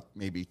for about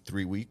maybe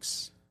 3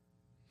 weeks.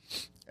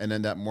 And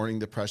then that morning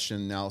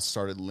depression now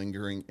started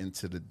lingering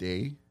into the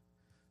day.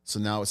 So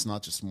now it's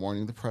not just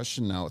morning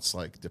depression. Now it's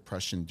like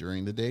depression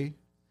during the day.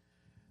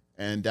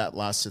 And that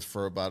lasted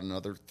for about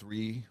another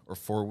 3 or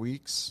 4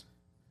 weeks.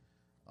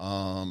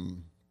 Now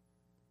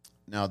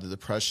the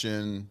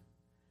depression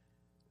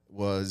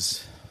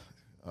was,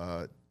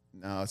 now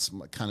it's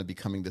kind of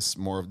becoming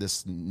more of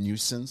this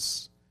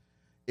nuisance.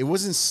 It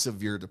wasn't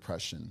severe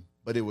depression,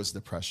 but it was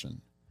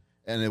depression.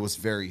 And it was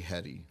very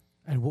heady.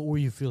 And what were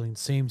you feeling?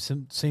 Same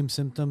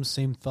symptoms,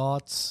 same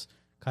thoughts,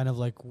 kind of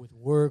like with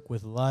work,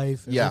 with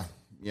life? Yeah.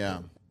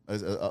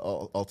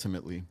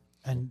 Ultimately.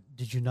 And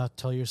did you not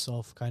tell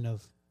yourself kind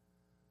of,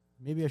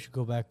 maybe I should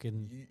go back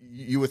and...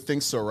 You would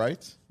think so,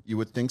 right? You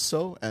would think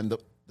so. And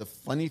the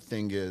funny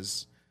thing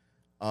is,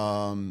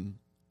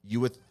 you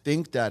would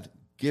think that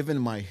given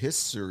my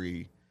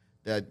history,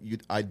 that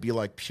I'd be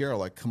like, Pierre,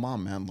 like, come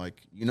on, man.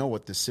 Like, you know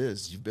what this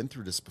is. You've been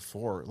through this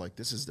before. Like,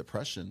 this is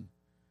depression.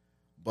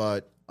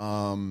 But...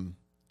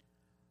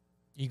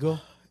 Ego?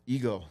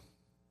 Ego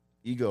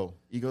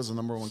is the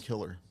number one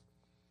killer.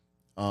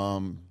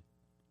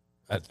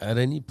 At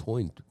any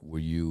point, were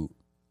you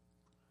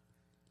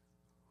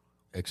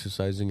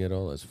exercising at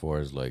all, as far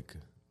as like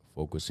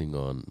focusing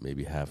on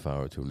maybe half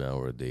hour to an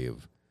hour a day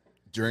of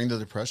during the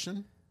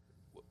depression?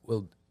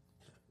 Well,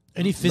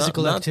 any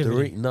physical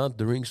activity? Not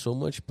during so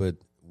much, but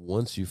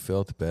once you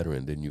felt better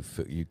and then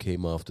you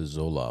came off the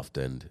Zoloft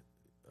and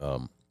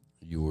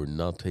you were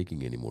not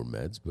taking any more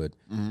meds, but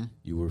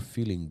you were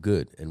feeling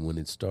good. And when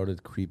it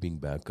started creeping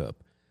back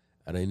up,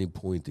 at any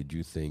point did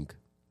you think,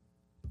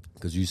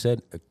 because you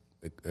said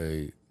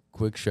a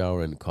quick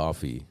shower and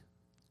coffee,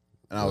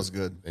 and I was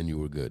good, and you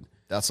were good.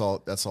 That's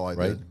all I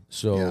right? did.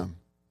 So, yeah.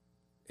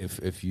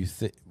 if you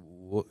think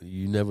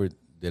you never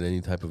did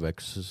any type of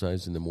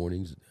exercise in the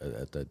mornings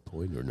at that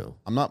point, or no?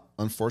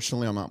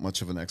 Unfortunately, I'm not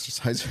much of an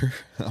exerciser.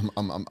 I'm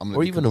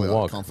or even a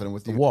walk. Confident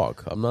with you. A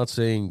walk. I'm not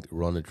saying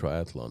run a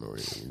triathlon or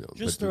anything.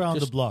 Just around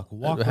the block.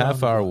 Walk a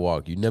half-hour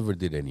walk. You never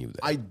did any of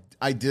that.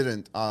 I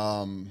didn't.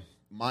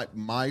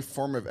 My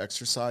form of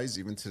exercise,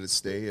 even to this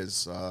day,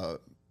 is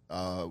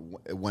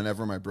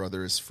whenever my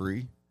brother is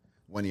free,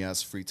 when he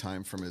has free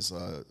time from his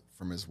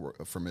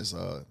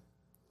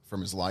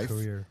life,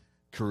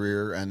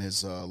 career and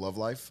his love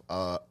life.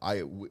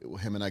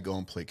 Him and I go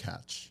and play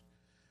catch.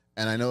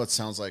 And I know it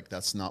sounds like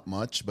that's not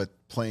much, but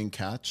playing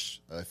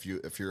catch, if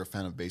you're a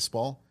fan of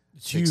baseball,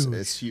 it's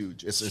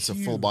huge. It's a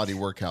full body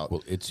workout.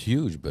 Well, it's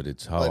huge, but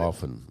it's how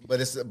often? But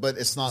it's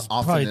not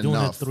often probably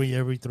enough. Doing it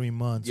every 3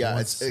 months. Yeah,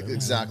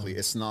 exactly.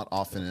 It's not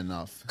often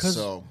enough.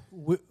 So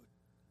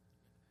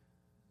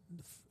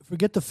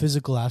forget the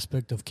physical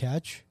aspect of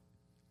catch.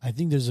 I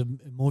think there's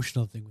an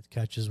emotional thing with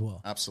catch as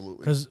well. Absolutely.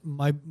 Because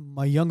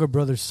my younger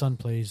brother's son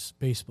plays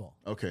baseball.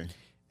 Okay.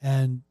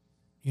 And,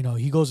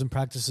 he goes and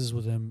practices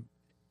with him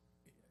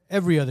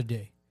every other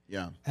day.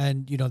 Yeah.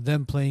 And,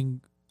 them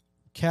playing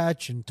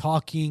catch and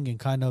talking and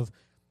kind of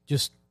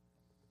just,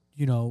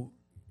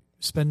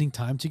 spending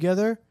time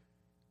together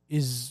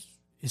is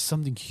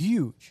something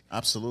huge.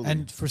 Absolutely.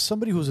 And for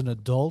somebody who's an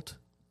adult,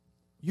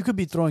 you could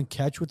be throwing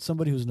catch with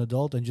somebody who's an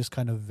adult and just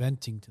kind of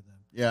venting to them.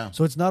 Yeah.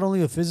 So it's not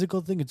only a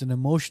physical thing; it's an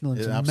emotional,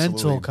 it's a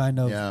mental kind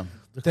of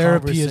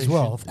therapy as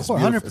well. Of course,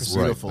 100%.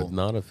 Right, but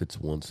not if it's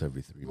once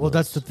every 3 months. Well,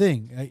 that's the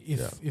thing.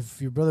 If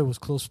your brother was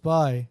close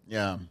by,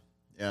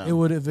 it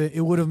would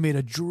have made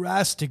a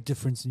drastic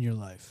difference in your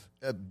life.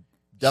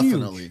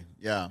 Definitely, Huge.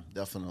 Yeah,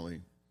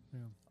 definitely.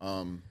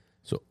 Yeah.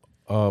 So,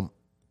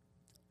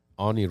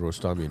 Ani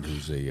Rostamian,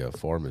 who's a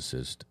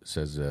pharmacist,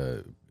 says,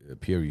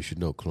 Pierre, you should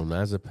know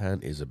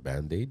clonazepam is a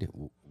Band-Aid.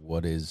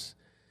 What is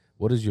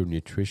your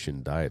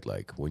nutrition diet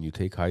like? When you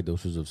take high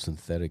doses of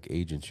synthetic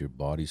agents, your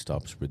body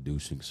stops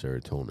producing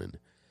serotonin,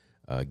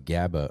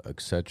 GABA,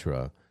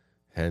 etc.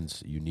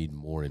 Hence, you need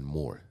more and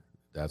more.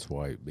 That's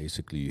why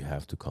basically you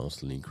have to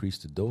constantly increase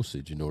the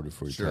dosage in order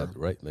for it to have,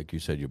 right? Like you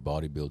said, your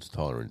body builds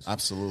tolerance.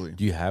 Absolutely.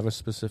 Do you have a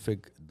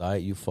specific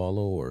diet you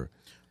follow, or?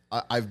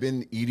 I've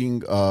been eating.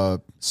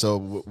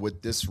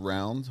 With this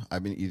round,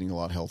 I've been eating a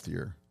lot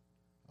healthier.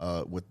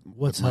 With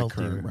my healthier?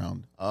 current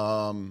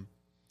round.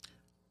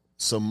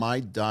 So my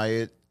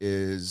diet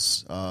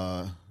is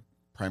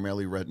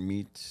primarily red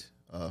meat,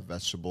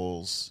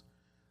 vegetables,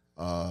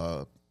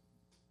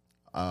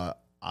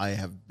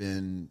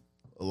 been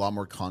a lot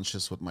more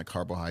conscious with my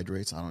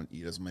carbohydrates. I don't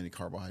eat as many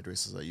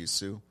carbohydrates as I used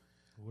to.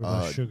 What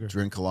about sugar?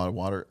 Drink a lot of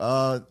water.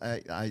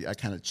 I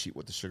kind of cheat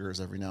with the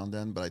sugars every now and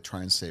then, but I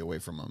try and stay away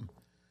from them.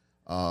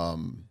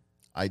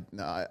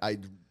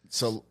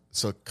 So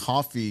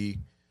coffee,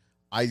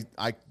 I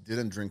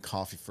didn't drink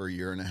coffee for a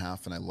year and a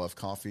half, and I love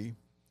coffee.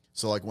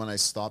 So like when I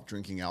stopped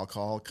drinking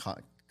alcohol,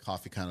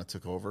 coffee kind of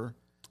took over.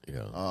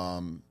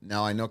 Yeah.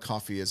 Now I know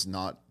coffee is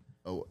not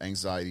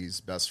anxiety's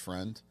best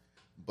friend,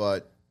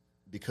 but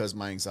because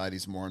my anxiety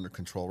is more under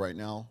control right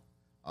now,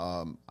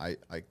 I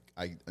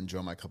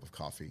enjoy my cup of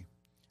coffee,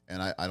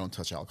 and I don't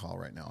touch alcohol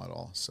right now at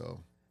all.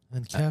 So,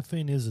 and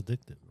caffeine is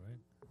addictive,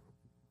 right?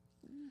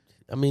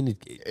 I mean,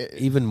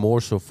 even more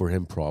so for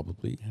him,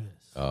 probably.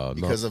 Yes.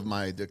 Because of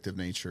my addictive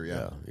nature,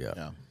 yeah.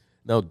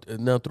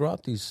 Now,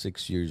 throughout these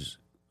 6 years,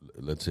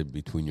 let's say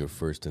between your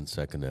first and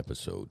second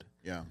episode,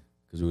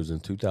 because it was in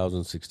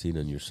 2016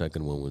 and your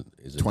second one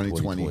is in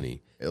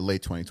 2020.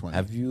 Late 2020.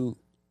 Have you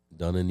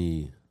done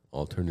any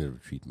alternative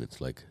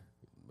treatments like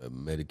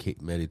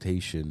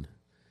meditation,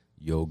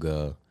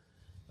 yoga,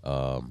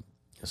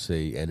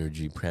 say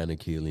energy,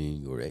 pranic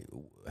healing, or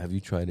have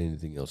you tried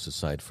anything else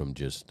aside from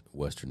just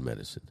Western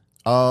medicine?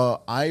 So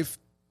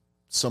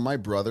my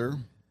brother,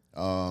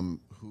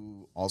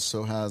 who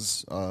also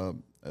has a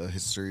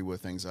history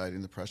with anxiety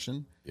and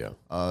depression,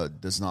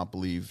 does not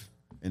believe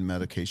in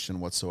medication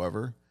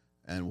whatsoever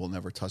and will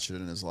never touch it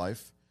in his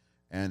life,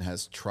 and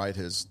has tried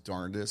his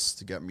darndest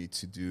to get me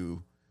to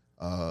do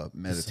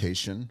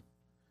meditation,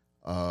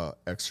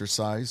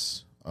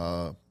 exercise,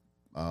 what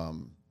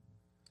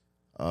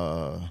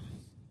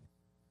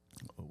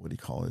do you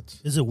call it?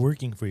 Is it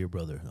working for your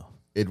brother though?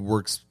 It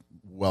works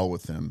well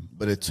with him,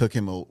 but it took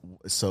him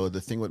so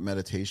the thing with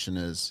meditation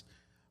is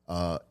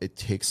it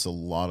takes a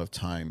lot of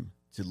time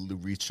to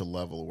reach a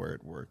level where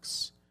it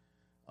works.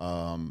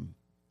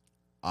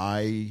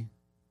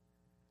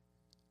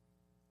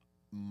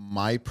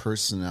 My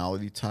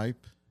personality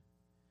type,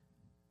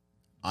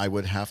 I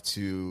would have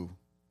to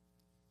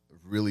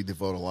really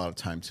devote a lot of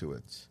time to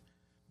it,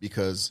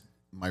 because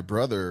my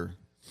brother,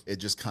 it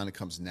just kind of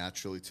comes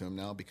naturally to him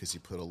now because he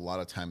put a lot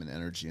of time and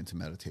energy into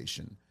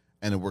meditation,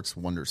 and it works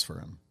wonders for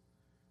him.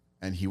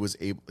 And he was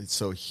able,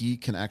 so he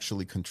can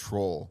actually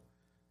control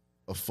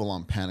a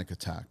full-on panic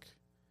attack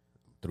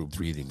through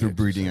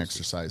breathing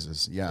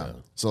exercises. Yeah.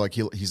 So like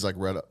he's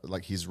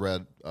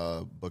read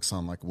books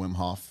on like Wim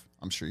Hof.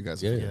 I'm sure you guys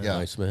the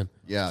Iceman.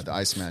 Yeah, the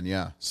Iceman,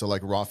 yeah. So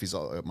like Rafi's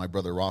my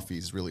brother Rafi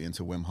is really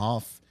into Wim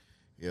Hof.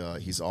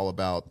 He's all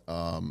about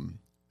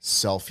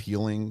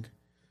self-healing,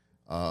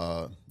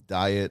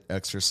 diet,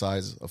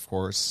 exercise, of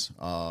course.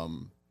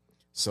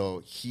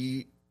 So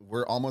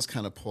we're almost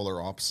kind of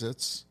polar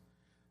opposites.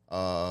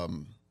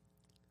 And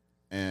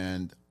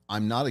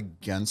I'm not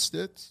against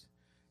it.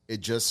 It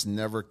just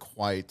never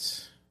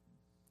quite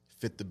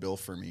fit the bill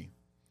for me.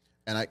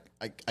 And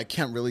I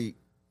can't really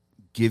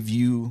give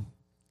you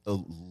a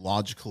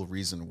logical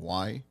reason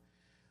why.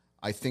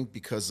 I think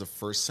because the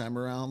first time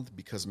around,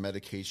 because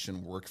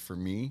medication worked for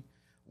me,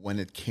 when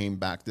it came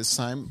back this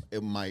time,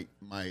 my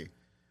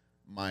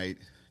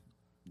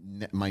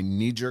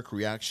knee-jerk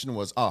reaction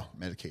was,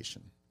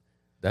 medication.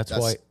 That's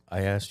why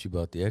I asked you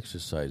about the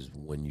exercise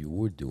when you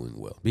were doing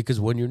well.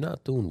 Because when you're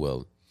not doing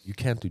well, you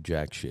can't do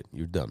jack shit.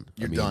 You're done.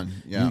 You're done.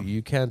 Yeah.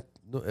 You can't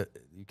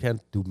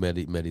do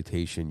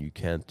meditation. You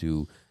can't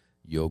do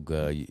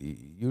yoga.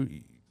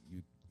 You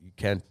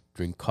can't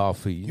drink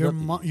coffee. Your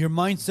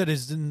mindset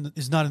is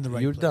not in the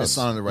right You're place. Done. It's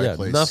not in the right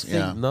place.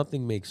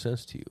 Nothing makes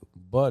sense to you.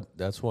 But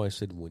that's why I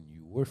said when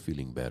you were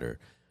feeling better,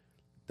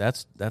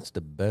 that's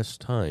the best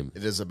time.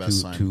 It is the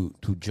best time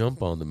to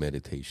jump on the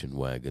meditation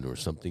wagon or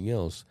something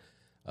else,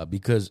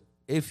 because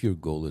if your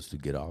goal is to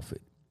get off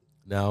it.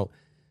 Now,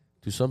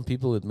 to some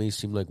people, it may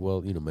seem like,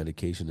 well,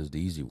 medication is the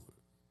easy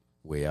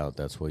way out.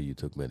 That's why you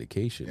took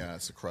medication. Yeah,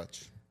 it's a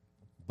crutch.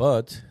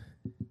 But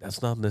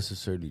that's not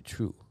necessarily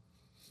true,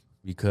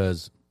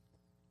 because,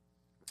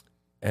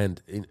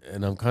 and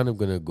I'm kind of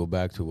going to go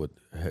back to what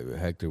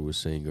Hector was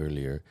saying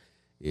earlier,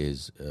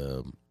 is,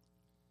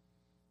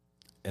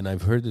 and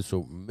I've heard this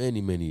from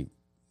many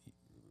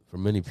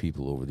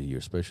people over the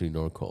years, especially in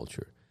our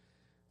culture.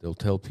 They'll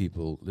tell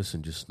people,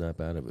 listen, just snap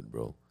out of it,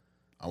 bro.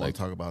 I want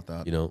to talk about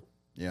that.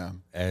 Yeah.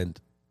 And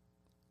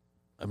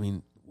I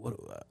mean,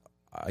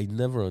 I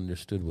never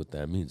understood what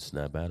that means,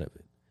 snap out of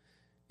it.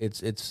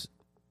 It's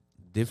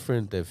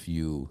different if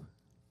you,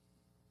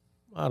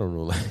 I don't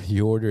know, like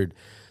you ordered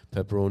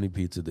pepperoni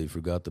pizza, they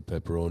forgot the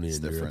pepperoni, it's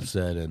and different.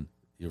 You're upset, and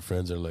your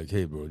friends are like,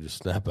 hey, bro, just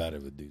snap out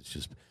of it, dude.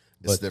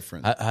 It's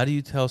different. How do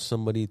you tell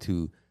somebody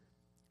to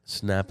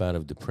snap out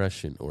of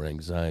depression or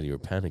anxiety or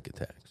panic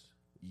attacks?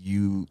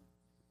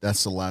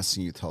 That's the last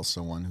thing you tell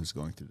someone who's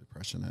going through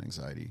depression and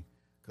anxiety.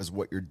 Because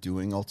what you're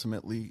doing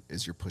ultimately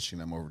is you're pushing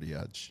them over the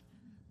edge.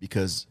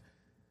 Because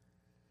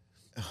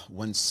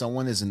when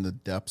someone is in the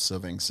depths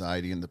of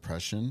anxiety and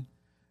depression,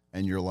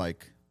 and you're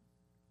like,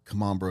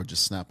 come on, bro,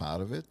 just snap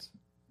out of it.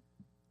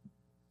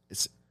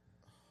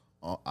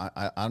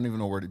 I don't even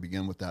know where to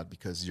begin with that,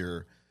 because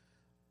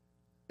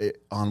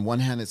on one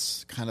hand,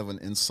 it's kind of an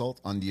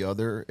insult. On the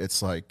other,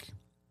 it's like,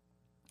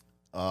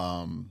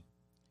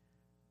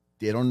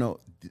 they don't know.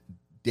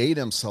 They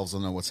themselves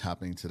don't know what's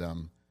happening to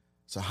them.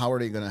 So how are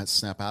they going to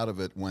snap out of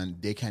it when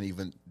they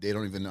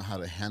don't even know how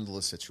to handle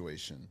a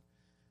situation?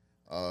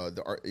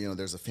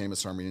 There's a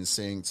famous Armenian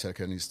saying,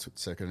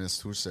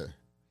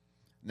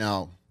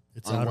 now,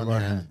 it's out of our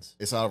hands.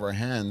 It's out of our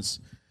hands.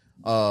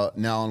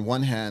 Now, on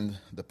one hand,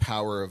 the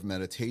power of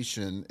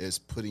meditation is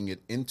putting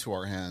it into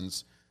our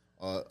hands.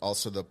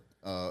 Also,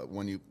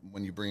 when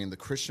you bring in the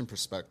Christian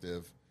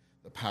perspective,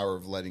 the power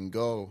of letting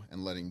go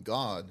and letting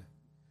God,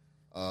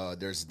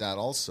 there's that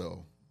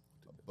also.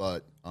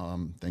 But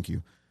thank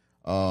you.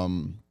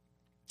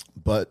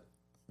 But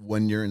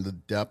when you're in the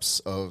depths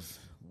of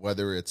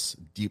whether it's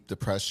deep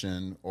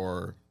depression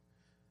or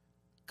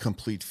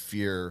complete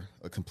fear,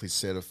 a complete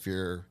state of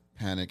fear,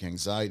 panic,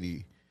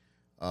 anxiety,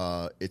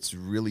 it's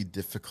really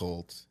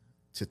difficult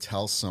to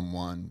tell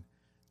someone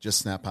just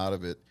snap out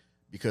of it,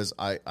 because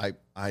I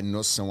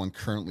know someone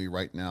currently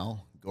right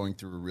now going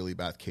through a really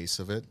bad case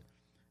of it,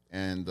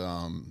 and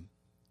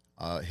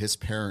his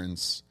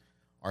parents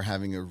are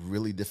having a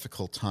really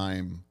difficult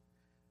time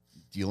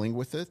dealing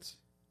with it,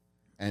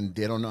 and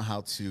they don't know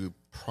how to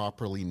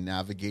properly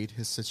navigate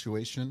his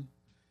situation.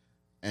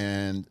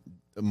 And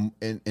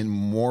in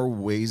more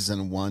ways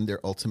than one,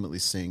 they're ultimately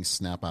saying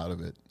snap out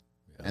of it.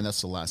 Yeah. And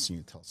that's the last thing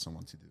you tell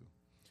someone to do,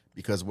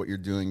 because what you're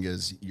doing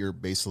is you're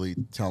basically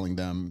telling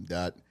them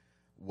that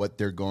what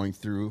they're going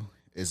through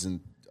is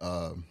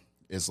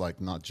like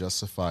not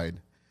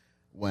justified,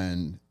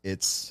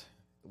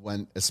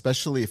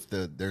 especially if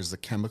there's a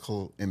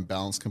chemical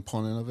imbalance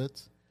component of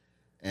it,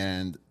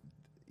 and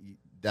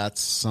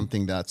that's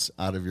something that's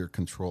out of your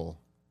control.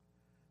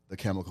 The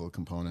chemical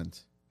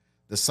component,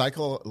 the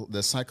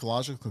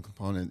psychological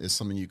component is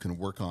something you can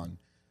work on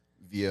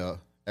via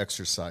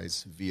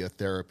exercise, via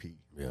therapy,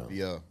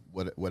 via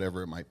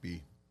whatever it might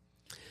be.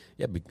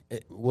 Yeah,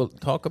 well,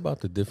 talk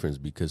about the difference,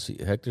 because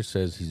Hector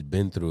says he's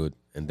been through it,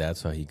 and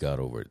that's how he got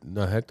over it.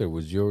 Now, Hector,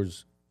 was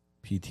yours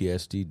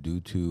PTSD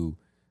due to,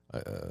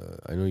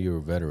 I know you're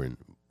a veteran,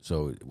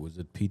 so was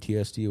it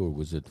PTSD or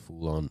was it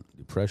full-on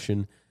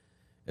depression?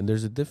 And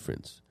there's a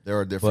difference. There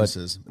are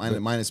differences.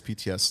 Mine is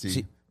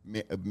PTSD,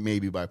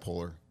 maybe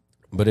bipolar.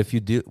 But if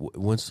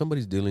when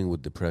somebody's dealing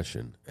with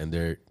depression and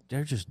they're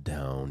just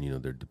down,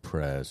 they're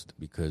depressed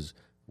because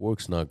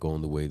work's not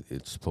going the way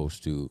it's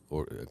supposed to,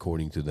 or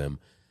according to them,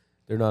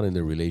 they're not in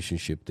the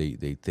relationship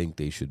they think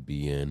they should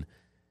be in.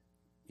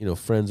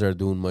 Friends are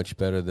doing much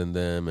better than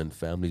them, and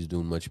family's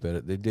doing much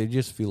better. They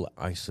just feel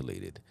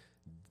isolated.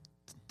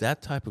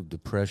 That type of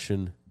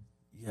depression,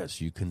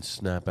 yes, you can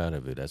snap out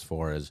of it. As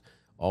far as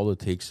all it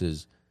takes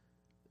is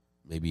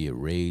maybe a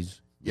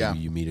raise. Maybe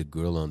you meet a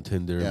girl on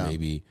Tinder. Yeah.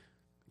 Maybe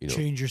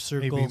change your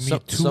circle. Maybe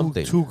meet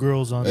two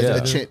girls on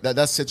Tinder.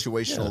 That's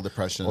situational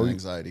depression and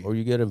anxiety. Or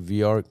you get a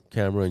VR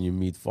camera and you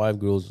meet 5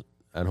 girls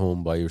at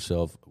home by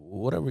yourself.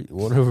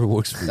 Whatever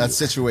works for you.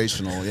 That's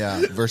situational,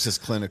 versus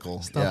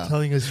clinical. Stop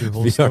telling us your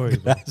whole story.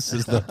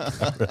 Glasses, buy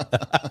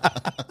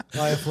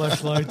a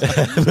flashlight.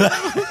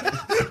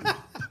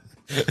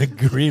 A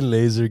green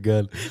laser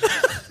gun.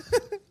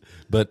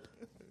 But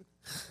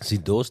see,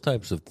 those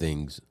types of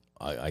things,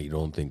 I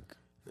don't think,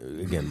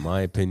 again,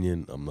 my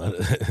opinion, I'm not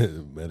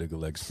a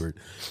medical expert,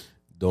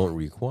 don't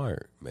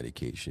require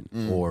medication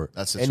or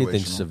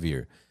anything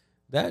severe.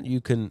 That you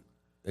can,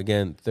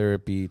 again,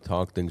 therapy,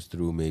 talk things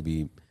through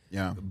maybe.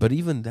 Yeah. But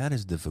even that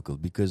is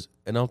difficult because,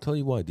 and I'll tell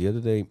you why. The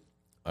other day,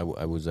 I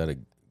was at a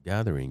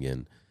gathering,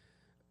 and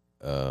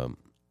a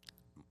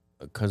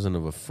cousin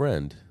of a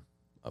friend,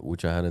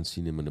 which I hadn't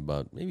seen him in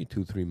about maybe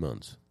 2-3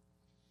 months.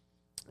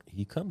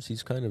 He comes,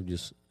 he's kind of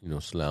just,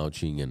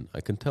 slouching, and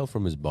I can tell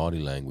from his body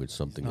language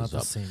something is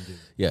up. Same dude.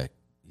 Yeah,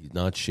 he's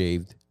not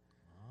shaved.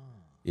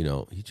 He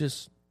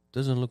just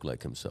doesn't look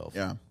like himself.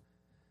 Yeah.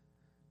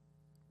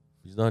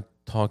 He's not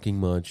talking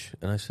much.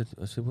 And I said,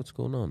 what's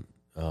going on?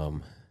 He's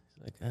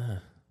like,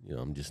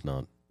 I'm just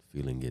not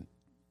feeling it.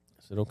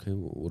 I said, okay,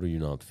 what are you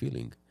not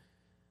feeling?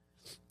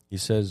 He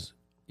says,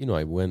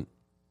 I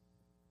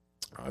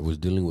was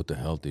dealing with a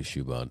health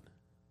issue about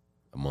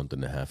a month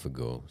and a half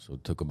ago. So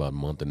it took about a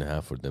month and a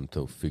half for them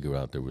to figure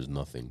out there was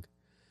nothing.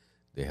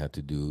 They had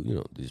to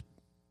do, these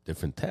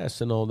different tests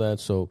and all that.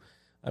 So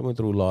I went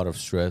through a lot of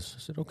stress. I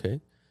said,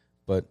 okay.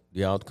 But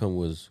the outcome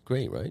was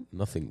great, right?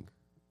 Nothing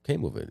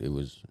came of it. It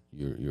was,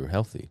 you're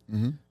healthy.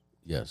 Mm-hmm.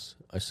 Yes.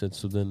 I said,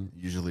 so then.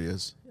 Usually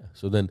is. Yeah.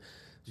 So then.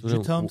 Did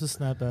you tell him to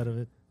snap out of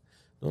it?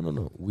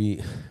 No.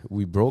 We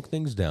broke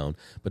things down.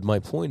 But my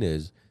point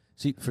is,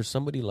 see, for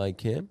somebody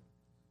like him,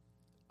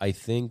 I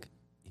think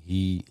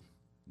he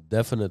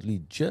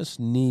definitely just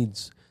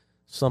needs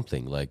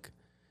something like,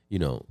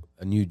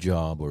 a new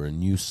job or a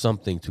new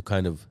something to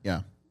kind of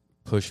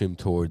push him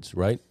towards,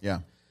 right? Yeah.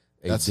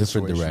 That's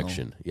different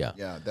direction. Yeah.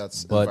 Yeah,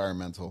 that's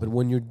environmental. But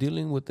when you're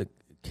dealing with a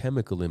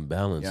chemical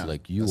imbalance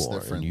like you are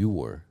different. And you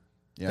were,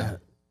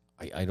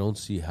 I don't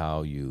see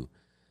how you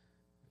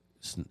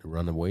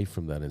run away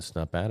from that and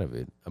snap out of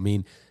it. I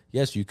mean,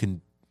 yes, you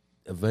can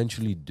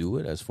eventually do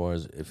it, as far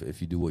as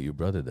if you do what your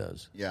brother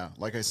does? Yeah,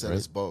 like I said, Right?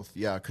 it's both.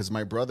 Yeah, because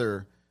my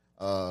brother,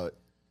 because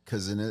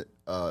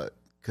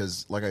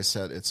like I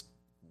said,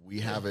 we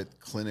have it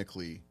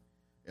clinically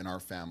in our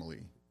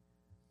family,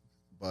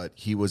 but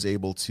he was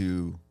able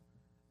to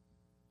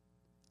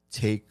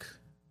take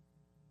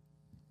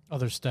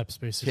Other steps,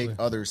 basically.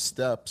 other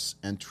steps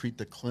and treat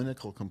the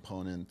clinical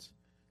component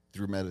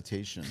through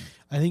meditation.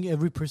 I think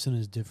every person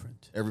is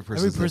different. Every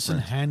person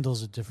different.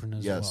 handles it different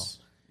as well. Yes.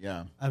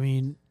 Yeah. I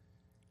mean,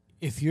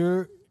 if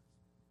you're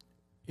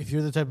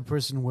the type of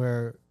person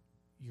where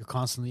you're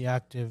constantly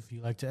active,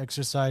 you like to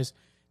exercise,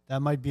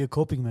 that might be a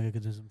coping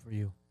mechanism for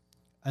you.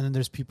 And then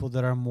there's people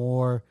that are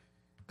more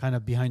kind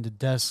of behind the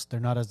desk, they're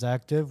not as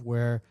active,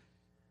 where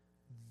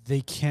they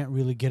can't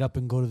really get up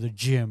and go to the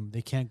gym.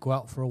 They can't go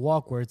out for a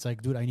walk, where it's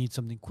like, dude, I need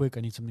something quick,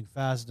 I need something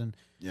fast. And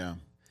Yeah.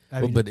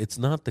 But it's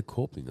not the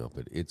coping of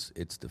it.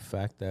 It's the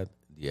fact that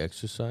the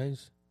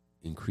exercise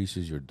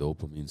increases your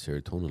dopamine,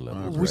 serotonin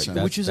levels.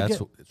 Which is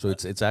so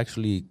it's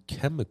actually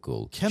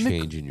chemical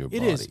change in your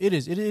body. It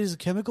is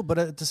chemical, but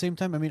at the same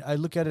time, I mean, I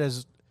look at it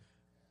as,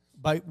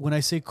 when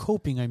I say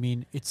coping, I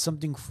mean it's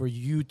something for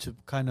you to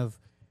kind of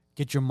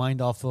get your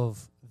mind off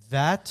of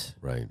that,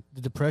 right?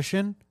 The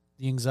depression,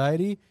 the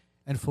anxiety,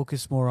 and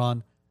focus more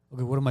on,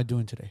 okay, what am I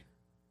doing today?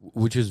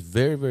 Which is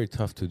very, very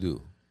tough to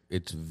do.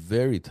 It's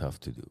very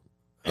tough to do.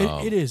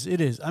 It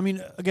is. I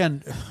mean,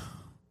 again,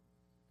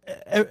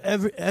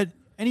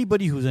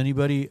 anybody who's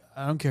anybody,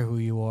 I don't care who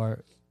you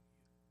are,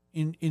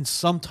 in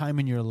some time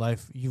in your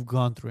life, you've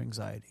gone through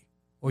anxiety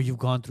or you've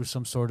gone through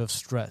some sort of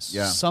stress.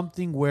 Yeah.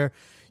 Something where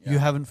you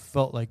haven't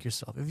felt like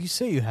yourself. If you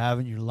say you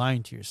haven't, you're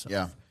lying to yourself.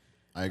 Yeah.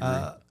 I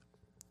agree.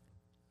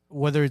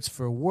 Whether it's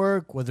for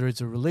work, whether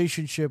it's a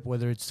relationship,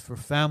 whether it's for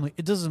family,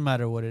 it doesn't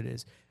matter what it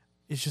is.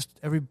 It's just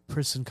every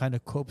person kind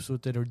of copes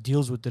with it or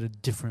deals with it a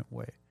different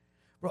way.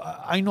 Bro,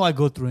 I know I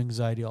go through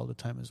anxiety all the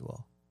time as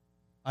well.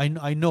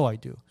 I know I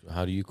do. So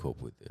how do you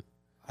cope with it?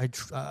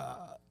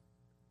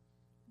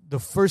 The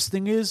first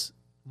thing is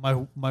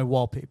my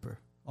wallpaper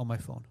on my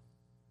phone.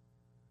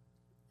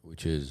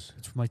 Which is?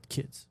 It's for my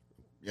kids.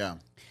 Yeah.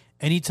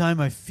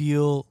 Anytime I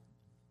feel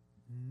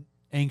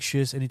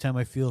anxious, anytime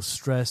I feel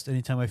stressed,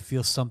 anytime I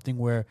feel something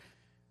where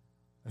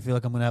I feel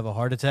like I'm going to have a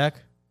heart attack,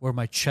 where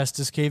my chest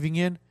is caving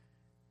in,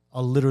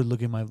 I'll literally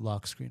look at my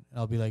lock screen and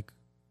I'll be like,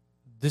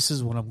 this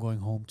is what I'm going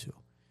home to.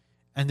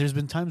 And there's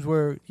been times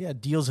where,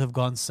 deals have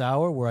gone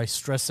sour, where I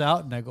stress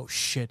out and I go,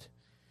 shit,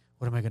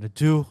 what am I going to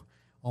do?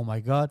 Oh my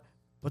God.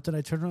 But then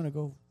I turn around and I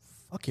go,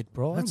 fuck it,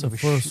 bro. That's a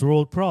first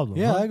world problem.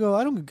 Yeah, huh? I go,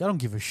 I don't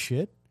give a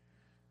shit.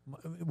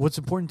 What's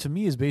important to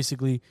me is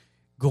basically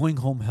going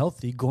home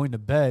healthy, going to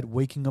bed,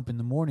 waking up in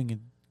the morning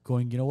and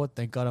going, you know what,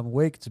 thank God I'm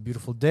awake. It's a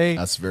beautiful day.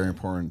 That's very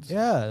important.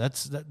 Yeah,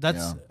 that's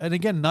and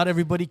again, not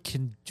everybody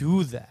can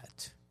do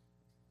that.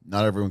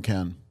 Not everyone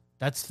can.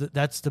 That's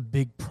the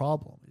big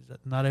problem, is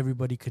that not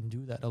everybody can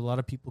do that. A lot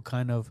of people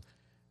kind of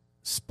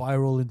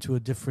spiral into a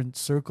different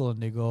circle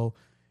and they go,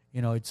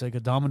 it's like a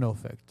domino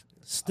effect.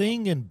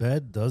 Staying in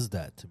bed does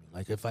that to me.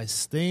 Like if I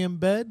stay in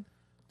bed,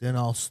 then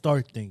I'll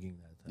start thinking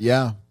that.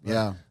 Yeah, But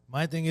yeah.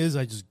 My thing is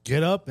I just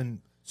get up and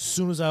as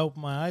soon as I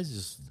open my eyes,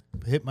 just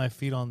hit my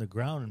feet on the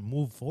ground and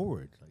move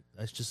forward. Like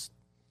that's just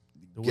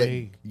the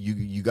way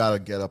you got to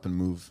get up and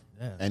move.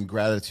 Yeah. And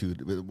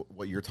gratitude.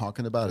 What you're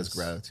talking about is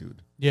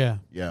gratitude. Yeah.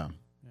 Yeah.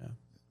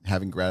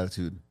 Having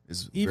gratitude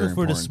is even very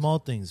for the important. small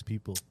things,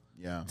 people.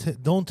 Yeah.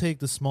 Don't take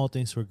the small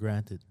things for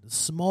granted. The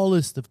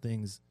smallest of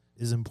things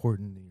is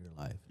important in your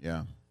life.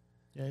 Yeah.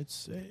 Yeah,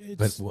 it's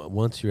But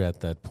once you're at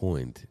that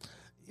point,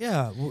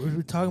 Yeah,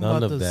 we're talking None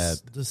about of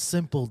that. the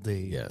simple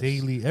Yes.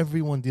 daily.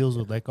 Everyone deals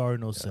with, like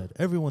Arno said,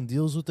 everyone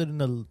deals with it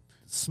in a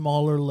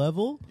smaller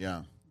level,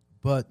 Yeah.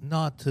 but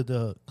not to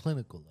the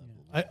clinical level.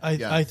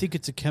 I think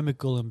it's a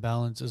chemical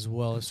imbalance as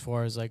well, as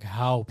far as like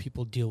how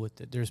people deal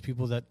with it. There's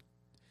people that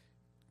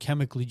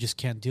chemically just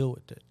can't deal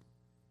with it.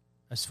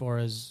 As far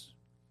as,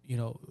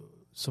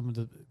 some of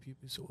the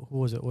people, so who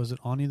was it? Was it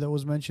Ani that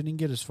was mentioning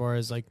it? As far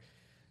as like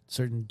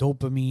certain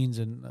dopamines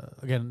and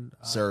again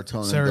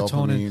Serotonin,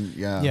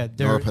 dopamine,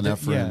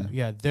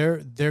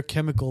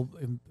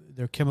 norepinephrine.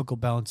 Their chemical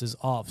balance is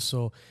off,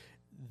 so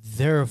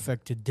they're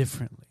affected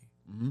differently.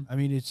 Mm-hmm. I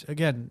mean, it's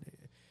again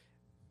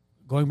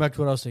going back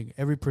to what I was saying.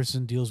 Every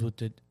person deals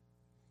with it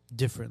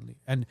differently,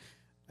 and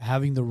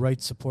having the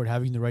right support,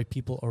 having the right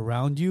people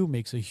around you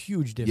makes a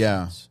huge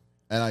difference.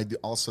 Yeah, and I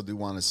also do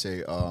want to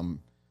say,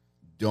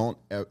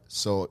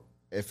 so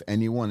if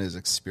anyone is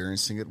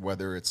experiencing it,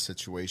 whether it's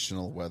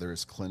situational, whether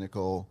it's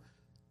clinical,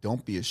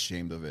 don't be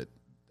ashamed of it.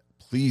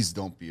 Please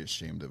don't be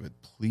ashamed of it.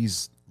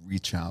 Please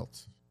reach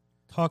out.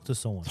 Talk to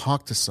someone.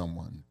 Talk to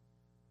someone.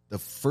 The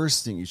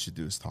first thing you should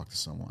do is talk to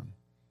someone.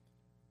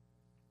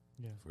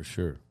 Yeah, for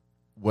sure.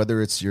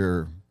 Whether it's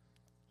your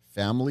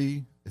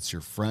family, it's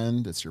your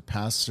friend, it's your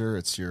pastor,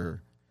 it's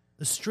your...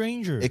 A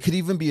stranger. It could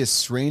even be a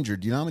stranger.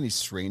 Do you know how many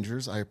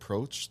strangers I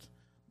approached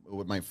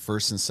with my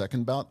first and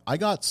second bout? I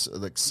got,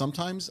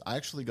 sometimes I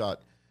actually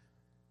got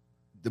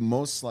the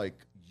most,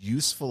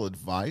 useful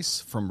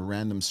advice from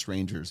random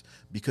strangers,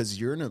 because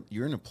you're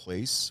in a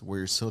place where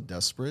you're so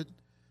desperate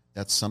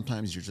that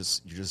sometimes you're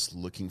just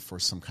looking for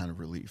some kind of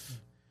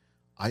relief.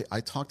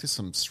 I talked to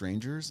some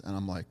strangers and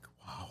I'm like,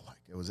 wow, like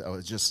it was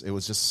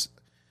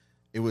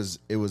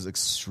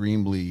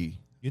extremely.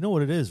 You know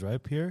what it is,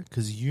 right, Pierre?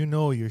 Because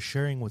you're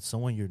sharing with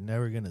someone you're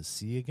never gonna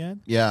see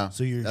again. Yeah,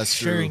 So you're that's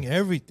sharing true.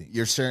 everything.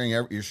 You're sharing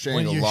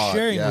When a you're lot.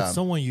 sharing Yeah. with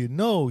someone you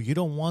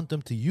don't want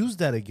them to use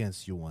that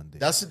against you one day.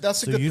 That's a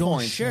So good you don't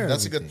point. share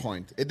That's a good everything.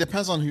 point. It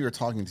depends on who you're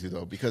talking to,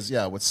 though, because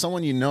with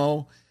someone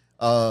you'll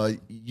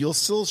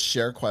still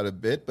share quite a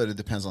bit, but it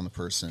depends on the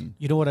person.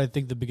 You know what I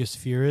think the biggest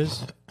fear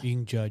is?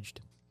 Being judged.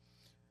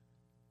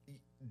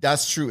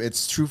 That's true.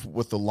 It's true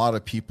with a lot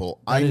of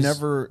people. That is-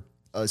 Never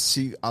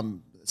see.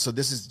 So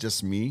this is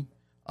just me.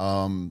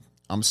 I'm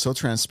so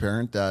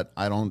transparent that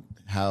I don't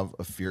have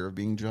a fear of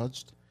being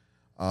judged,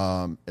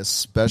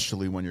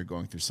 especially when you're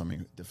going through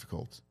something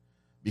difficult,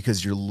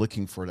 because you're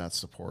looking for that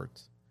support.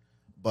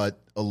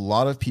 But a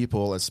lot of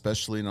people,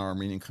 especially in our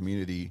Armenian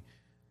community,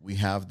 we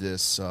have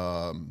this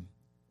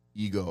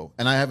ego,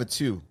 and I have it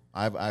too.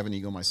 I have an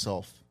ego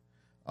myself,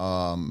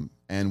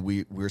 and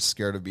we're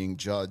scared of being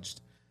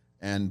judged.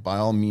 And by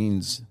all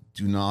means,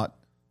 do not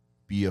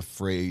be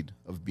afraid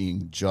of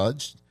being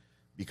judged,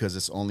 because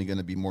it's only going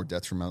to be more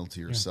detrimental to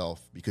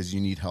yourself, because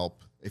you need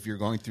help. If you're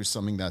going through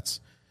something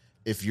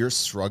if you're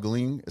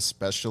struggling,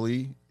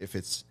 especially if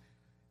it's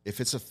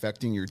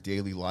affecting your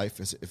daily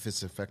life, if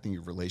it's affecting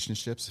your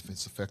relationships, if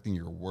it's affecting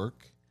your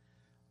work,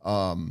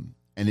 and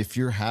if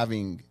you're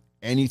having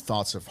any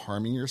thoughts of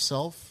harming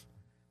yourself,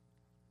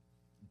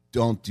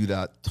 don't do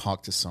that.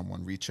 Talk to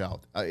someone. Reach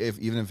out.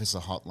 Even if it's a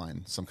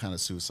hotline, some kind of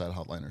suicide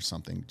hotline or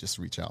something, just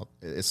reach out.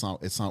 It's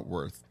not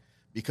worth,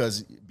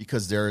 because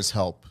there is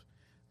help,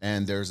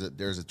 and there's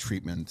a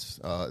treatment.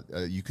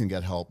 You can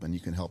get help, and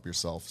you can help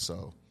yourself.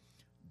 So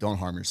don't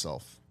harm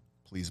yourself.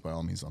 Please, by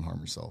all means, don't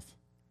harm yourself.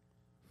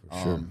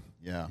 For sure.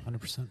 Yeah.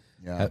 100%.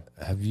 Yeah.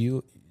 Have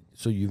you?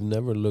 So you've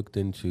never looked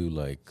into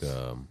like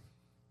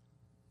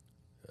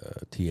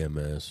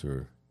TMS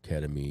or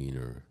ketamine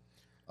or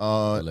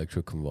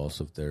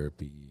electroconvulsive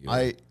therapy?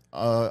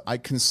 Or I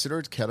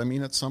considered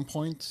ketamine at some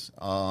point,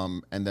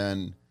 and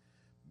then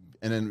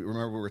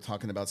remember we were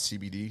talking about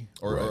CBD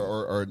or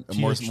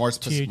more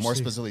THC.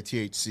 specifically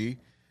THC,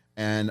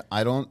 and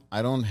I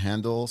don't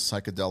handle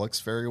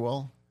psychedelics very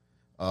well.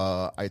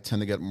 I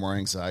tend to get more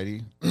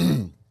anxiety,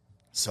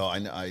 so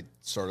I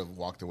sort of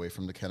walked away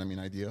from the ketamine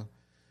idea,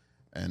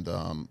 and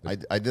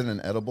I did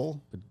an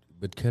edible.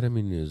 But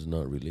ketamine is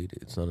not related.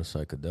 It's not a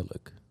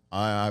psychedelic.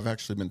 I've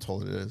actually been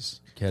told it is.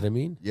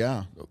 Ketamine?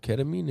 Yeah. No,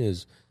 ketamine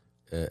is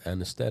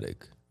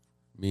anesthetic.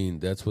 I mean,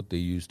 that's what they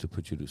use to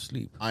put you to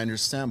sleep. I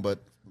understand,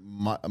 but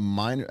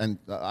mine, and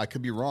I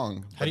could be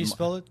wrong. How do you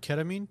spell it?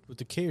 Ketamine with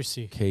the K or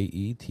C?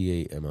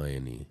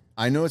 Ketamine.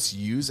 I know it's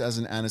used as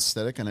an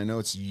anesthetic, and I know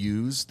it's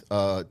used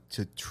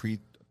to treat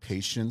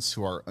patients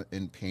who are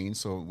in pain.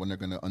 So when they're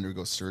going to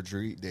undergo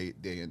surgery, they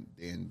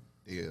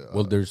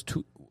Well, there's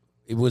two.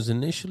 It was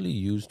initially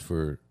used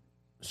for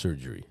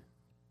surgery.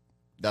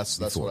 that's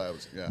before. what I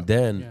was. Yeah.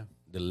 Then Yeah.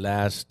 the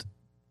last,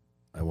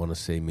 I want to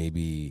say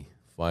maybe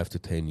 5 to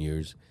 10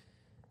 years,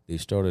 they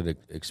started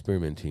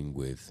experimenting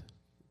with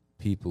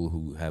people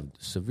who have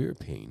severe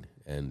pain,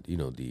 and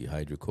the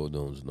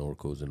hydrocodones,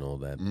 Norcos, and all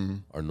that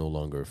are no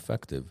longer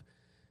effective.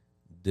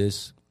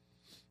 This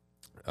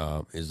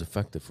is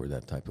effective for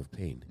that type of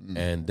pain,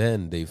 and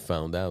then they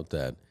found out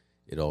that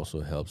it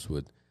also helps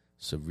with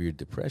severe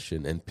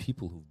depression and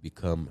people who've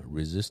become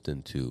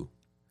resistant to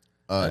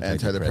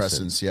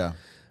Antidepressants. Yeah.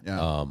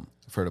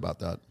 I've heard about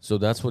that. So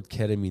that's what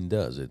ketamine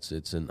does.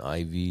 It's an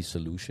IV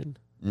solution,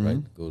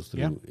 right? Goes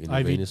through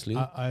intravenously,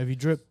 IV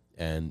drip.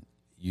 and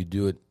you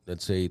do it.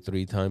 Let's say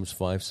 3 times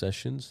 5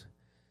 sessions,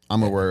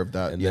 I'm aware of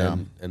that.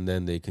 and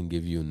then they can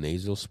give you a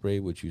nasal spray,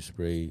 which you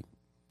spray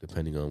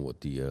depending on what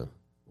the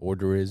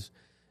order is,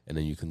 and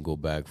then you can go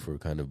back for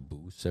kind of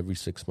boosts every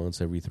 6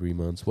 months, every 3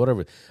 months,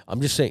 whatever. I'm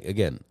just saying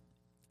again,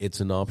 it's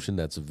an option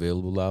that's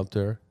available out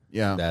there.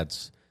 Yeah.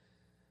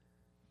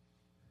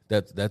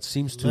 That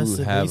seems to Less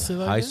have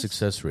invasive, I high guess?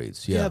 success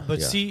rates. Yeah, Yeah,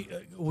 but see,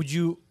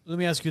 let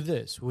me ask you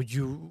this. Would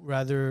you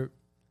rather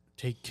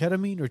take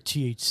ketamine or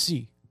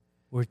THC?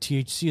 Where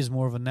THC is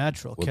more of a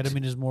natural. Well,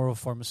 Ketamine is more of a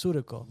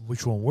pharmaceutical.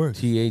 Which one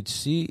works?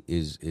 THC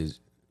is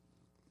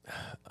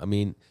I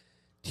mean,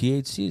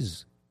 THC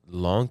is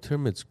long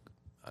term. It's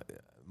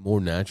more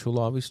natural,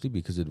 obviously,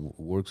 because it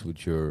works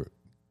with your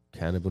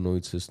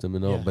cannabinoid system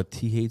and all. Yeah. But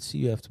THC,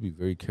 you have to be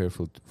very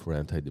careful for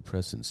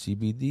antidepressants.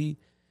 CBD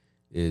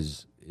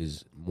is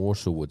more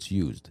so what's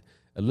used.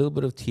 A little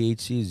bit of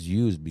THC is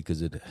used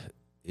because it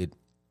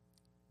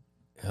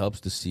helps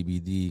the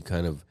CBD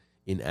kind of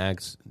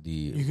enacts the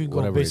You can go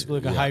whatever basically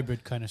like a yeah.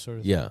 hybrid kind of sort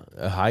of. Yeah,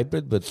 a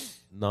hybrid, but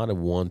not a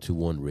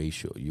 1-to-1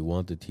 ratio. You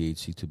want the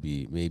THC to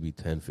be maybe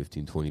 10,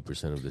 15,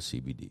 20% of the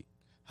CBD.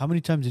 How many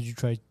times did you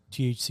try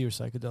THC or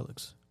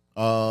psychedelics?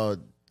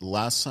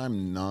 Last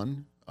time,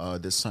 none.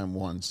 This time,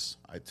 once.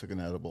 I took an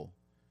edible,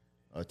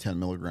 10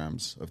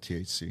 milligrams of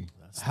THC.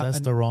 That's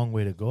the wrong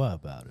way to go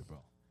about it, bro.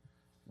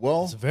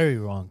 Well, It's very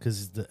wrong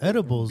because the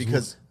edibles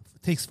Because-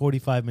 it takes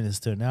 45 minutes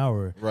to an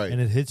hour, Right. and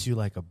it hits you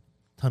like a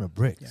ton of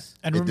bricks.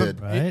 And It remember,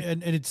 did. Right?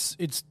 and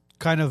it's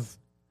kind of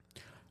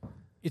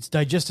it's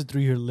digested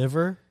through your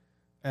liver,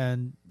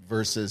 and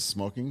versus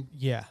smoking.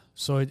 yeah,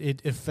 so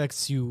it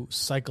affects you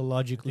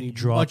psychologically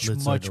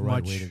Droplets much are the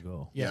right much way to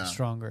go. Yeah.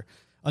 stronger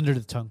under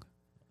the tongue.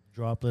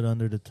 Droplet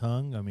under the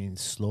tongue. I mean,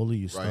 slowly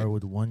you start Right.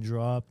 with one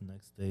drop.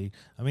 Next day,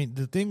 I mean,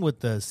 the thing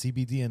with the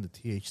CBD and the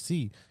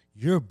THC,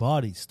 your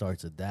body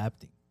starts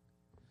adapting,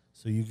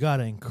 so you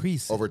gotta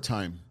increase it. Over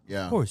time.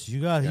 Yeah. Of course,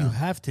 you Yeah.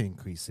 have to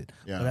increase it.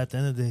 Yeah. But at the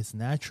end of the day, it's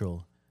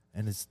natural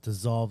and it's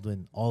dissolved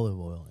in olive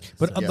oil.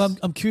 But Yes.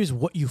 I'm curious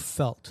what you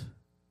felt.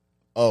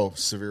 Oh,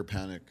 severe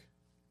panic.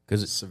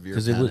 Because Severe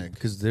because it would panic.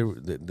 because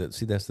there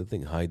see that's the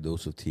thing, high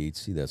dose of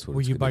THC. That's what Were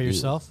it's you gonna by do.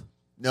 yourself?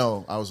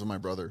 No, I was with my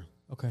brother.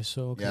 Okay,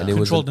 so okay. Yeah. And it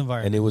was Controlled an,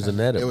 environment. and it was an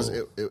edible.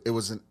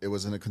 It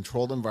was in a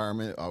controlled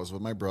environment. I was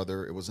with my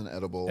brother. It was an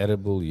edible.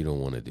 Edible you don't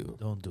want to do.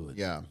 Don't do it.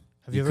 Yeah.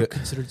 Have you you ever could-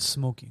 considered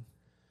smoking?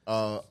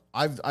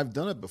 I've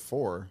done it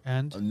before.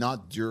 And?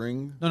 Not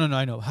during. No,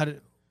 I know. How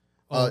did?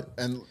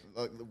 And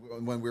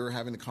when we were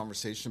having the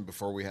conversation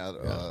before we had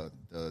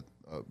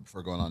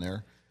before going on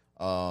air,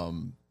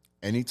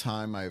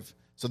 anytime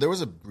so there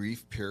was a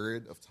brief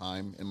period of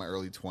time in my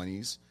early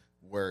 20s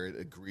where it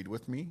agreed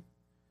with me,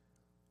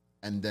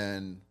 and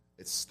then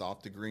it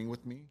stopped agreeing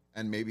with me,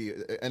 and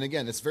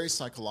again, it's very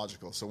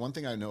psychological. So one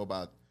thing I know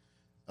about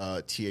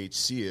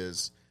THC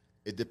is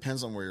it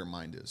depends on where your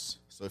mind is.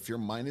 So if your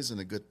mind is in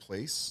a good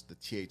place, the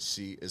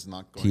THC is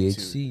not going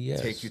THC, to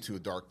yes. take you to a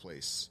dark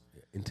place.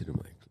 Into the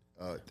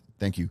mic.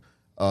 Thank you.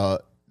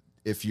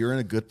 If you're in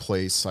a good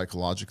place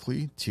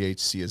psychologically,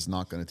 THC is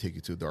not going to take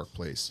you to a dark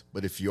place.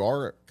 But if you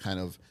are kind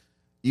of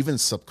even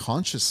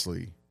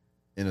subconsciously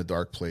in a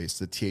dark place,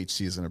 the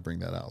THC is going to bring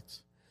that out.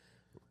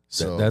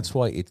 So That's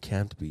why it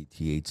can't be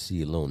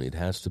THC alone. It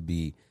has to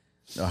be,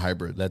 a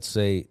hybrid. let's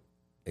say,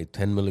 a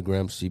 10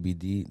 milligram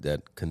CBD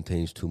that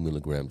contains 2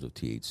 milligrams of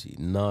THC,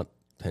 not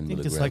 10 I think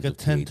milligrams it's like a of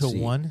 10 to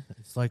THC. 1.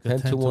 It's like a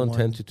 10 to 1,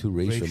 10 to 2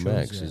 ratio ratios,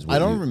 max yeah. is what I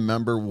don't you-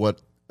 remember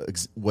what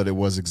it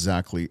was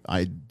exactly.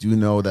 I do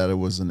know that it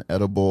was an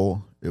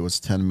edible. It was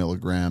 10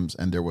 milligrams,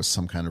 and there was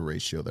some kind of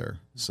ratio there.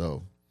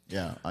 So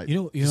yeah, You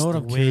know Just what the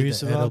I'm way curious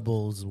the about?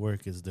 edibles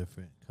work is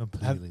different.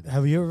 Completely.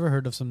 Have you ever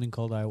heard of something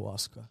called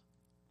ayahuasca?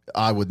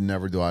 I would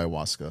never do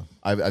ayahuasca.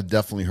 I've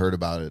definitely heard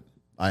about it.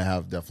 I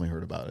have definitely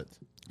heard about it.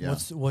 Yeah.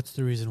 What's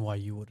the reason why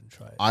you wouldn't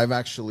try it? I've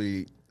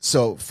actually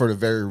for the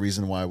very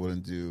reason why I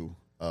wouldn't do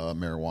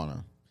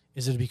marijuana.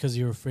 Is it because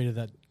you're afraid of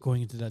that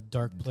going into that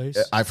dark place?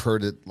 I've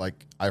heard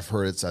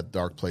it's that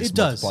dark place It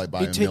does. multiplied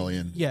by It a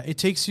million. Yeah, it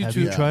takes you Have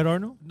to. you tried,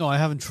 Arnold? No, I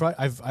haven't tried.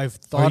 I've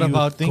thought you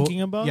about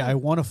thinking about Yeah, it? I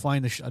want to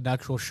find an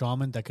actual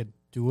shaman that could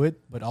do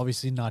it, but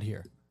obviously not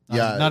here.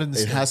 Not in the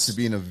it States. has to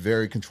be in a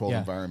very controlled Yeah.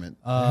 environment.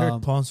 I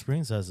heard Palm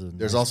Springs has a.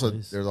 There's nice also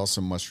place.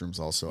 mushrooms.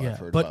 Also, Yeah, I've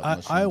heard but about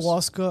mushrooms.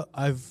 ayahuasca,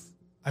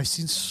 I've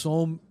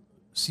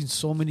seen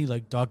so many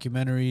like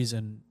documentaries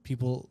and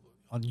people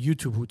on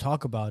YouTube who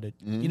talk about it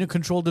in a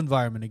controlled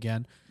environment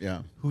again,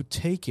 Yeah, who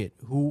take it,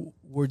 who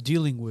were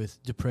dealing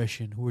with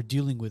depression, who were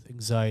dealing with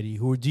anxiety,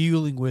 who were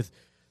dealing with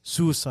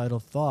suicidal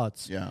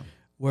thoughts, yeah.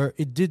 where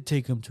it did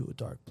take them to a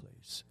dark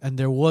place, and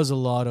there was a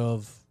lot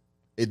of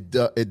It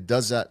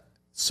does that.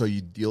 So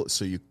you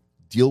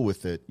deal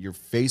with it. You're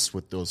faced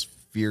with those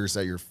fears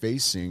that you're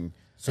facing.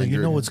 So and you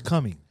you're- know what's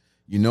coming.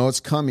 You know it's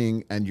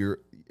coming, and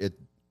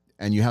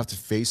you have to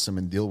face them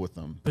and deal with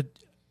them. but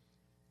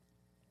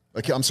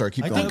Okay, I'm sorry.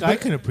 Keep I going. think I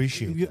can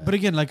appreciate that. but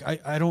again, like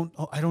I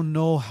don't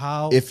know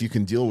how If you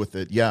can deal with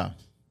it, yeah.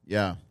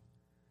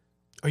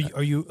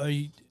 are you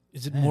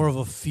is it more of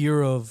a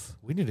fear of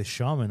We need a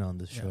shaman on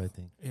this show, I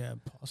think. yeah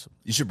possibly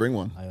You should bring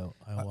one. I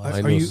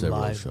Are know you- several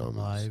live, shamans.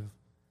 live.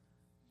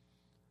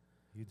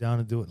 You down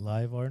to do it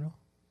live, Arno?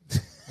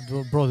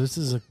 bro this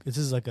is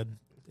like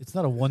it's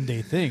not a one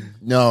day thing.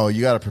 No,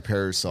 you got to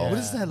prepare yourself. What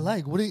is that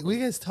like? What are you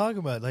guys talking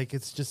about? Like,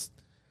 it's just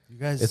you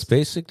guys. It's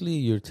basically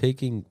you're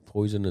taking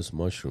poisonous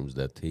mushrooms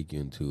that take you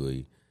into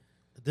a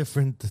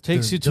different.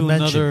 Takes you to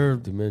dimension. another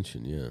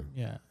dimension. Yeah.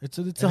 yeah it's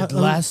And it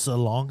lasts a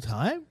long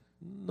time.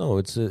 No,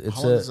 it's How long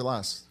does it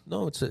last?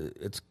 no, it's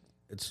It's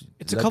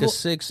it's a like couple- a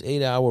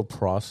 6-8 hour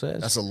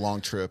process. That's a long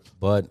trip.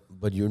 but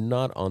you're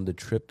not on the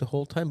trip the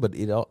whole time. But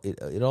it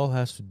all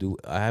has to do.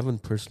 I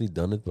haven't personally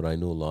done it, but I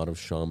know a lot of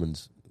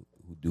shamans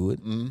who do it,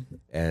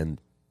 and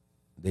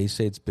they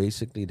say it's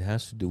basically it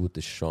has to do with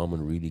the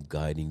shaman really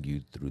guiding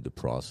you through the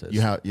process.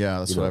 That's You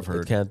what know, I've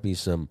heard. It can't be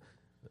some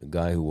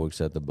guy who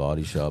works at the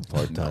body shop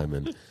part time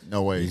and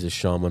No way. he's a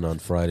shaman on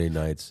Friday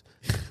nights.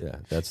 Yeah,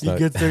 that's he not.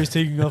 gets there, he's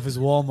taking off his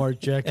Walmart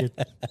jacket.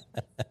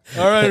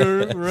 All right,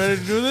 we're ready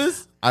to do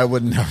this. I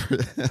would never.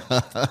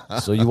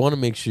 So you want to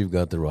make sure you've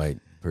got the right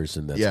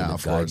person that's Yeah, going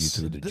of to guide you course.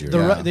 through the The journey.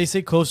 right, they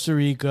say Costa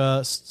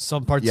Rica,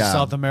 some parts Yeah, of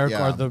South America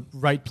yeah. are the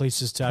right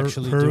places to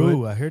actually Peru,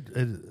 do it. I heard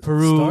it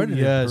Peru, started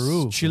in yes,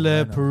 Peru, from Chile, what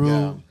I know. Peru.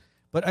 Yeah.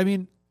 But I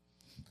mean,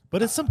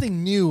 But it's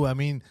something new. I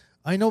mean,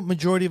 I know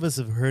majority of us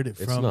have heard it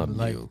It's from not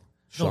like new.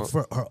 no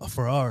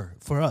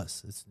for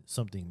us, it's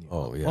something new.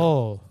 Oh yeah.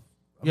 oh,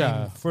 I Yeah.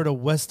 mean, for the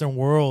Western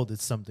world,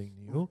 it's something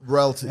new.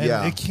 Relative, And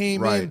yeah, it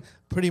came right. in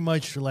pretty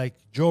much like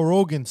Joe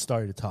Rogan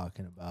started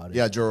talking about it.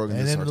 Yeah, Joe Rogan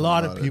And did then start a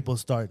lot talking of about it. people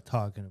started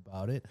talking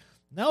about it.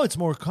 Now it's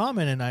more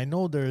common, and I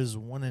know there's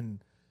one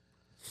in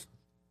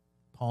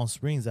Palm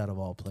Springs out of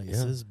all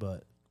places,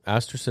 but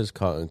Astor says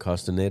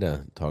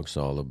Castaneda talks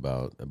all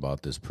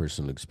about this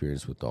personal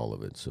experience with all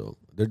of it. So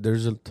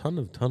there's a ton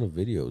of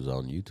videos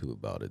on YouTube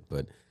about it.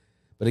 But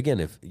again,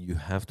 if you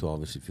have to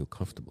obviously feel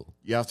comfortable,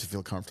 You have to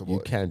feel comfortable. you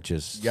can't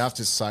just. You have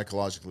to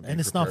psychologically be And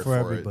it's not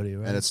prepared for everybody, it.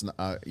 right? And it's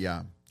not,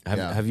 yeah.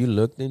 Have you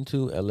looked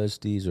into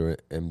LSDs or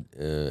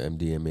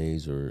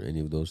MDMAs or any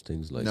of those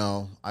things? Like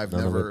No, I've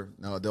none of never.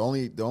 No, the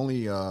only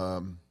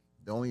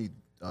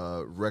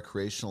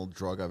recreational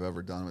drug I've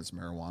ever done was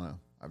marijuana.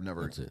 I've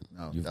never. That's it.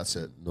 No, You've- that's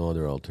it. No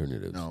other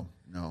alternatives. No,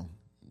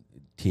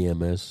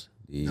 TMS.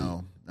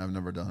 no. I've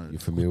never done You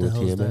it. familiar What with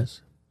the hell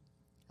is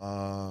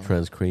TMS?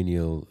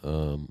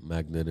 Transcranial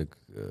magnetic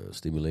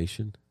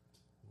stimulation.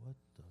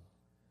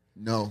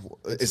 No,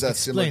 is that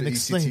similar to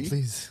explain, ECT?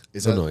 please.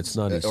 Is No, that, no, it's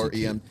not or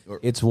ECT. EM? Or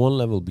It's one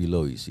level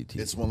below ECT.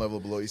 it's one level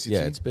below ECT.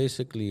 Yeah, it's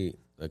basically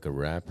like a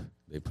wrap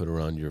they put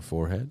around your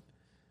forehead,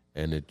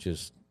 and it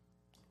just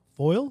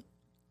Foil?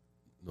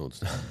 no,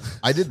 it's not.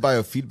 I did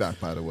biofeedback,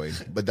 by the way,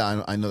 but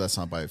I know that's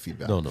not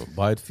biofeedback. No.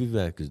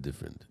 Biofeedback is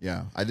different.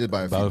 Yeah, I did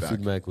biofeedback.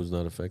 Biofeedback was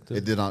not effective.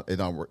 It did not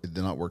work. It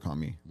did not work on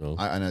me. No.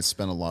 And I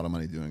spent a lot of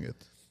money doing it.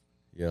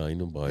 Yeah, I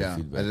know Yeah,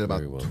 biofeedback I did about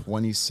very well.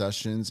 20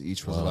 sessions.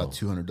 Each was Wow. about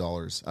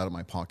 $200 out of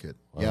my pocket.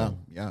 Wow.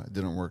 Yeah, it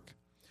didn't work.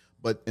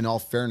 But in all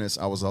fairness,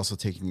 I was also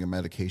taking a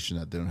medication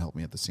that didn't help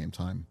me at the same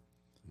time.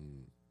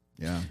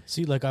 Yeah,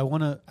 See, like I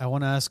wanna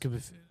ask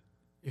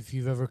if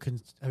you've ever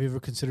have you ever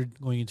considered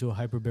going into a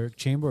hyperbaric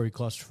chamber, or are you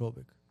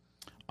claustrophobic?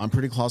 I'm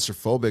pretty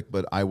claustrophobic,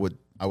 but I would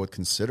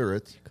consider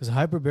it. Because a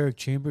hyperbaric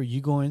chamber, you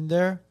go in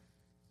there,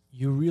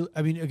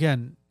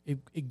 again,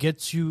 it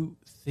gets you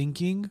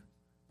thinking,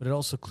 but it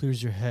also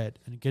clears your head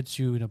and it gets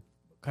you in a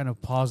kind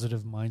of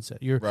positive mindset.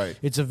 Right.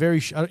 It's a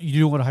very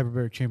you know what a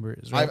hyperbaric chamber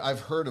is, right?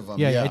 I've heard of them.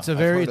 yeah, it's a I've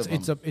very heard of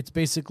it's them. it's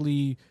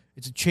basically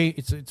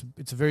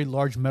it's a very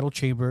large metal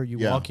chamber. You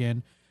Yeah. walk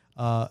in,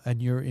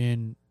 and you're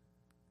in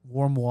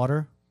warm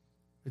water.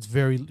 It's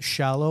very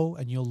shallow,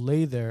 and you'll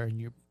lay there,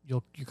 and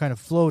you're kind of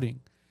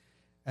floating,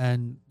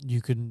 and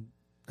you can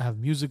have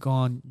music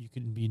on. You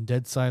can be in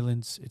dead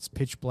silence. It's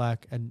pitch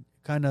black, and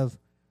kind of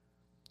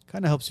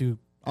helps you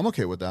I'm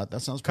okay with that. That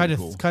sounds kind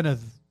pretty of cool. kind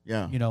of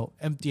Yeah,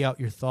 empty out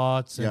your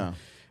thoughts and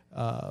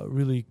yeah,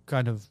 really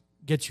kind of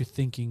get you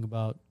thinking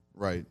about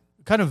right.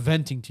 kind of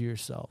venting to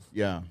yourself.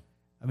 Yeah.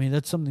 I mean,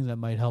 that's something that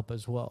might help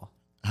as well.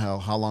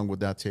 How long would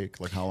that take?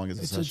 Like, how long is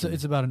the session?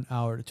 It's about an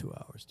hour to 2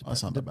 hours.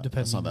 That's not that bad.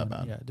 That's not that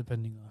bad. Yeah,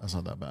 depending on. That's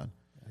not that bad.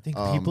 I think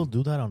people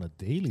do that on a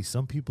daily.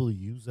 Some people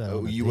use that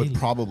on a You daily. would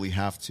probably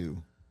have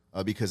to,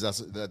 because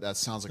that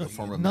sounds like a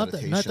form of not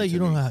meditation. that you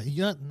to don't me.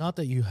 have, not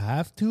that you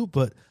have to,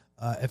 but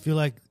I feel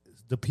like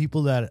the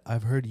people that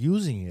I've heard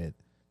using it,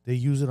 they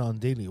use it on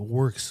daily. It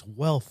works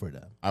well for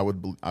them. I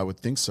would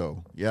think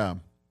so. Yeah,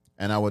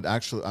 and I would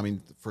actually. I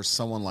mean, for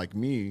someone like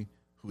me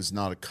who's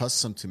not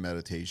accustomed to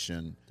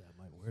meditation,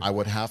 I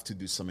would have to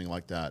do something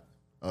like that.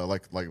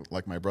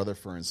 Like my brother,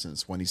 for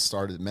instance, when he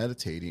started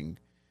meditating,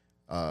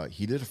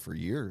 he did it for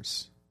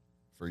years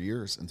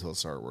until it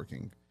started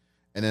working.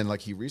 And then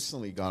like he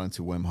recently got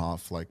into Wim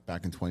Hof like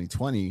back in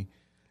 2020,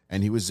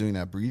 and he was doing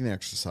that breathing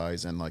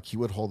exercise, and like he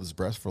would hold his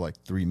breath for like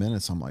 3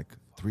 minutes. I'm like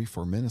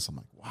 3-4 minutes. I'm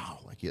like, wow,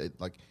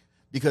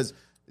 because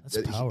That's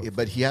powerful.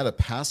 but he had a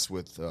past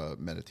with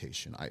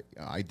meditation.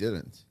 I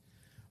didn't.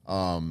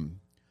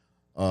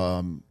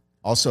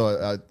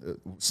 Also,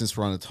 since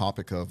we're on the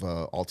topic of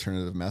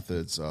alternative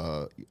methods,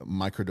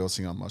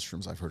 microdosing on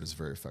mushrooms I've heard is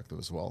very effective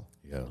as well.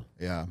 Yeah,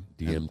 Yeah,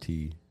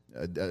 DMT.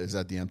 is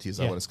that DMT? Is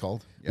that Yeah. what it's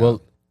called? Yeah.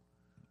 Well,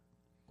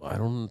 I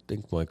don't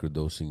think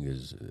microdosing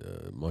is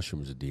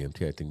mushrooms is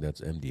DMT. I think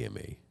that's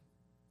MDMA.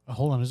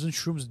 Hold on, isn't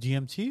shrooms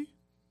DMT?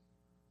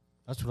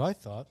 That's what I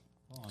thought.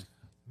 Hold on.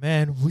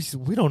 Man,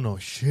 we don't know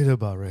shit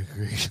about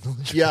recreational.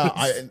 yeah.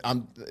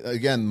 I'm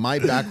again. My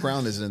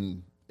background is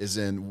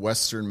in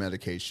Western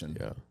medication.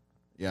 Yeah.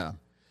 Yeah.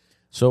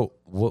 So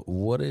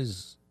what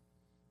is?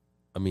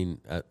 I mean,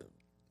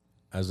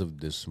 as of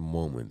this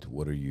moment,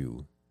 what are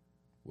you?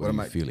 What am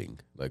are you I- feeling?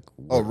 Like,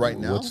 right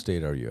now? what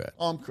state are you at?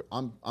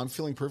 I'm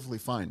feeling perfectly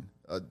fine.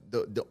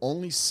 The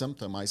only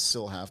symptom I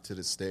still have to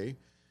this day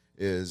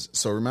is,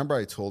 so remember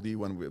I told you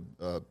when we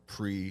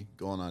pre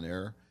going on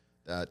air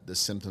that the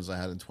symptoms I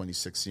had in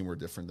 2016 were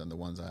different than the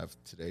ones I have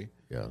today.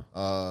 Yeah.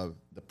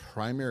 The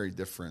primary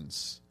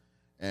difference,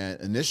 and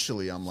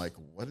initially I'm like,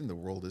 what in the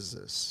world is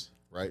this,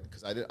 right?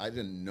 Because I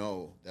didn't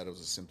know that it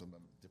was a symptom of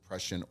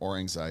depression or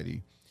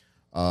anxiety.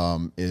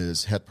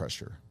 Is head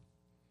pressure.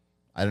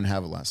 I didn't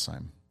have it last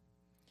time.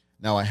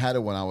 Now I had it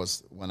when I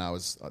was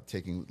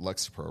taking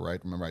Lexapro, right?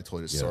 Remember I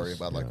told you a story Yes,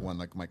 about like yeah. when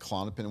like my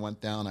Klonopin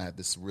went down, I had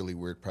this really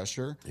weird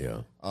pressure.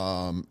 Yeah.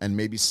 And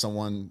maybe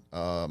someone,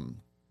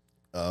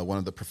 one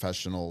of the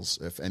professionals,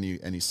 if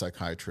any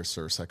psychiatrists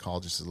or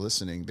psychologists is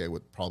listening, they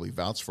would probably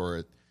vouch for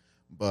it.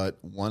 But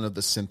one of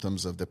the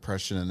symptoms of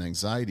depression and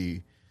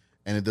anxiety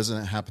and it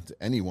doesn't happen to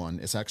anyone.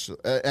 It's actually,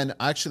 and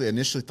I actually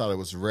initially thought it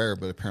was rare,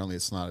 but apparently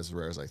it's not as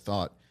rare as I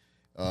thought.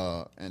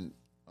 Can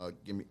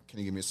you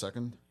give me a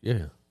second?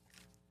 Yeah.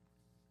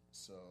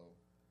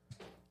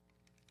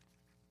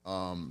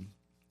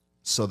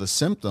 So the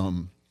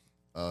symptom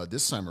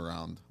this time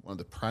around, one of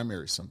the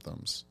primary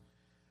symptoms,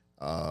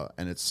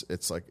 and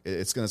it's like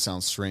it's going to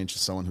sound strange to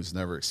someone who's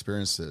never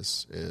experienced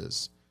this,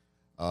 is,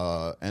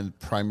 and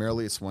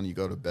primarily it's when you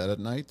go to bed at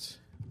night.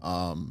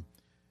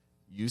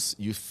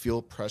 You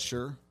feel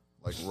pressure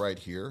like right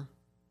here.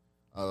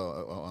 I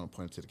want to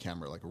point it to the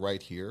camera, like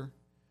right here,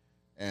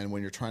 and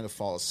when you're trying to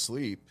fall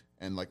asleep,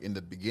 and like in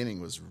the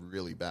beginning was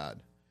really bad.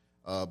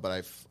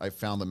 But I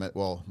found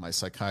my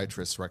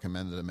psychiatrist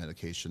recommended a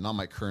medication, not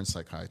my current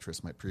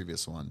psychiatrist, my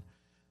previous one.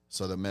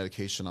 So the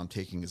medication I'm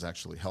taking is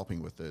actually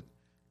helping with it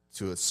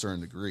to a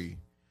certain degree.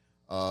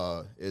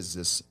 Is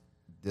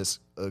this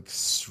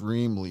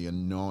extremely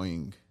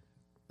annoying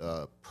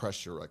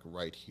pressure like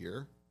right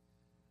here,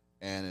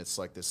 and it's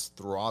like this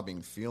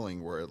throbbing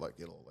feeling where it'll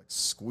like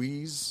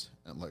squeeze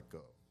and let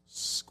go,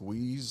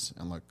 squeeze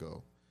and let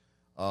go.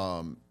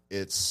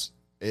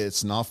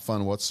 It's not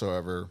fun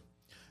whatsoever.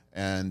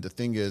 And the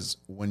thing is,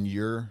 when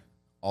you're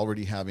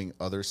already having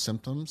other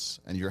symptoms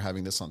and you're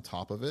having this on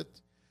top of it,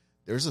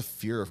 there's a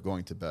fear of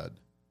going to bed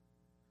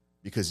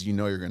because you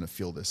know you're going to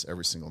feel this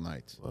every single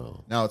night.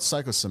 Wow. Now, it's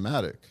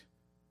psychosomatic,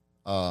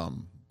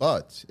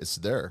 but it's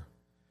there.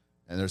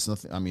 And there's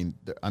nothing, I mean,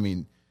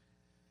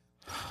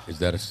 Is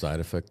that a side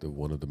effect of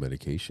one of the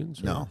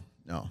medications? Or?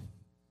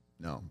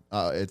 No.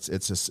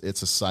 It's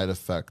a side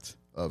effect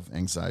of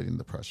anxiety and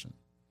depression.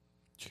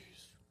 Jeez.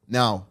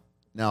 Now,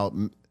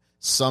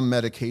 some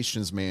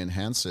medications may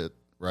enhance it,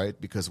 right?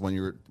 Because when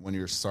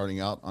you're starting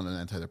out on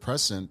an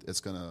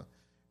antidepressant,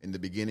 in the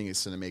beginning,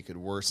 it's gonna make it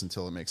worse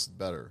until it makes it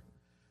better.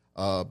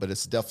 But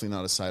it's definitely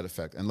not a side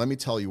effect. And let me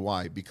tell you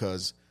why.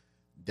 Because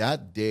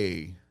that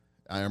day,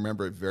 I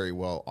remember it very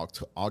well,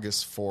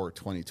 August 4,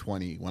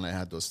 2020, when I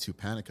had those 2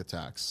 panic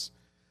attacks.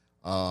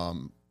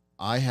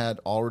 I had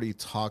already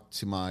talked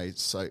to my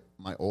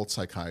old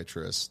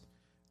psychiatrist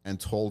and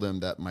told him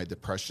that my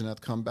depression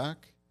had come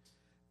back.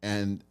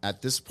 And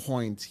at this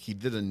point, he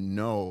didn't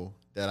know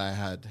that I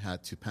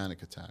had 2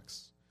 panic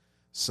attacks.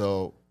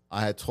 So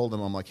I had told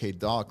him, I'm like, hey,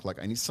 doc,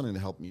 like I need something to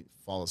help me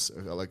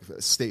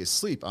stay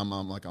asleep.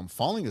 I'm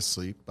falling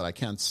asleep, but I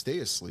can't stay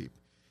asleep.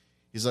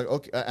 He's like,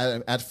 okay.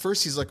 At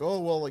first, he's like, oh,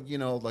 well,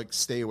 like,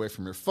 stay away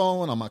from your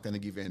phone. I'm not going to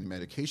give you any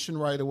medication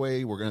right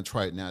away. We're going to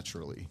try it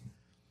naturally.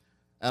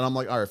 And I'm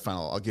like, all right, fine.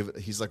 I'll give it.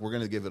 He's like, we're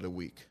going to give it a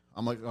week.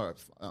 I'm like, all right.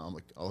 I'm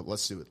like, oh,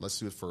 let's do it. Let's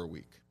do it for a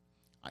week.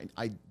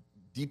 I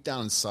deep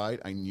down inside,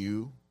 I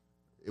knew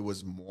it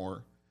was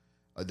more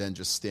than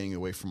just staying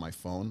away from my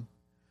phone,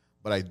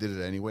 but I did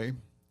it anyway.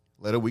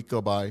 Let a week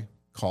go by,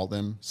 called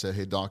him, said,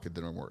 hey, doc, it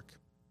didn't work.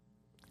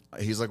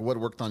 He's like, what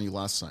worked on you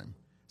last time?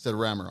 I said,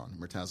 Remeron,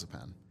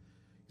 mirtazapine.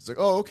 He's like,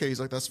 oh, okay.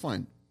 He's like, that's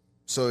fine.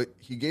 So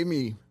he gave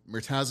me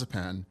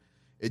mirtazapine.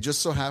 It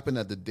just so happened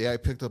that the day I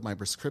picked up my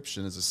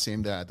prescription is the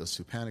same day I had those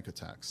 2 panic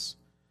attacks.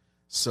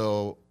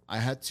 So I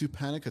had 2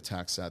 panic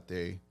attacks that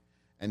day.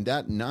 And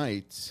that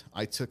night,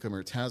 I took a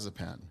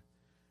mirtazapine.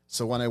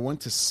 So when I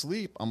went to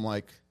sleep, I'm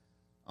like,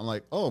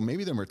 oh,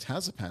 maybe the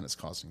mirtazapine is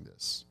causing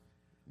this.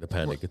 The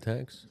panic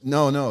attacks?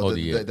 No, Oh,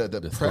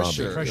 the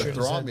pressure, Pressure, the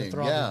throbbing, the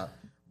throbbing. yeah.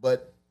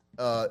 But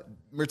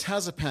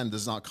mirtazapine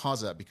does not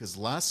cause that because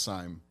last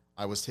time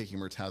I was taking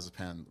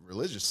mirtazapine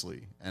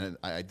religiously, and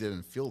I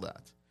didn't feel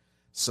that.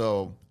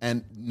 So,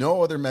 and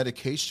no other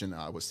medication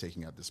I was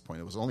taking at this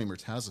point. It was only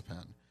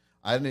mirtazapine.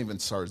 I hadn't even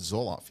started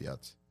Zoloft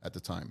yet at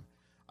the time.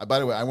 By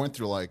the way, I went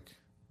through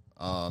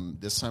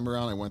this time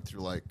around, I went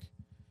through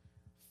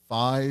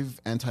 5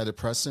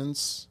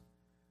 antidepressants,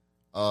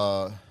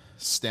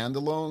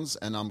 standalones,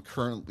 and I'm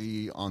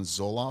currently on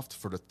Zoloft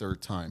for the 3rd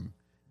time,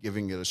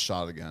 giving it a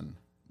shot again.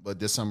 But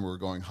this time we're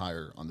going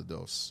higher on the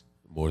dose.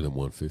 More than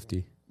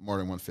 150? More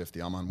than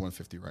 150. I'm on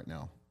 150 right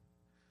now.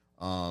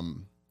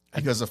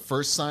 Because the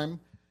first time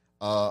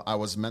I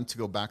was meant to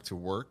go back to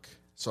work,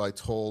 so I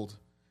told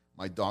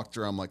my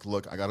doctor, I'm like,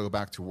 look, I got to go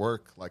back to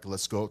work. Like,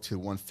 let's go to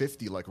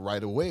 150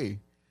 right away,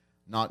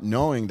 not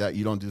knowing that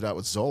you don't do that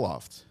with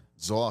Zoloft.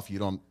 Zoloft, you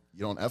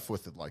don't F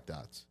with it like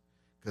that.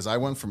 Because I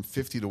went from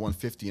 50 to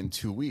 150 in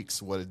 2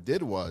 weeks. What it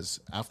did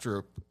was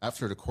after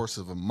the course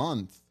of a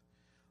month,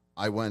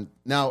 I went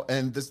now,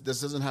 and this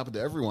doesn't happen to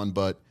everyone,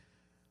 but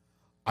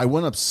I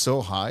went up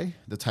so high,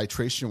 the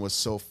titration was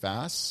so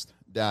fast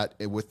that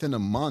within a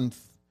month,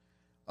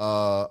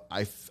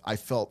 I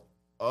felt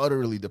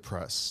utterly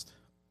depressed,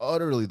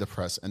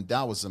 and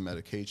that was the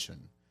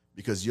medication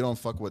because you don't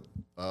fuck with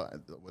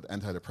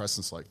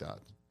antidepressants like that.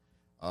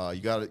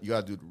 You gotta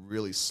do it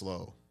really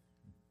slow.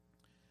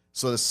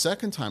 So the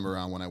second time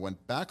around, when I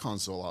went back on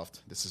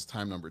Zoloft, this is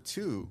time number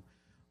 2.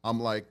 I'm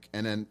like,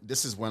 and then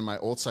this is when my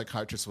old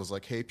psychiatrist was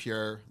like, "Hey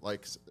Pierre,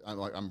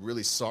 I'm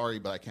really sorry,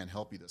 but I can't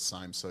help you this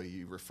time." So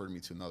he referred me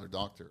to another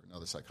doctor,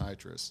 another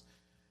psychiatrist.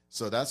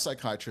 So that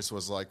psychiatrist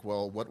was like,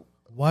 "Well, what?"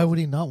 Why would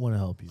he not want to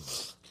help you?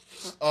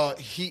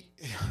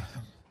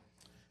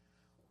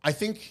 I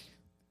think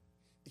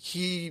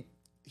he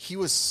he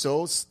was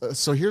so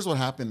here's what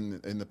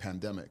happened in the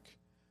pandemic.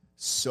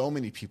 So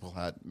many people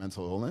had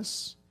mental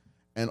illness,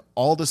 and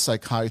all the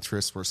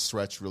psychiatrists were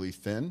stretched really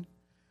thin.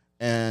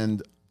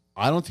 And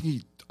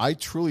I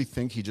truly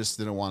think he just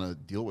didn't want to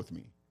deal with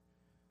me.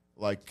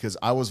 Like, because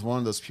I was one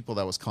of those people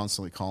that was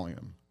constantly calling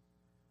him.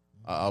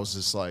 I was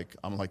just like,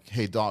 I'm like,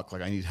 hey, doc,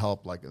 like, I need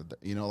help. Like,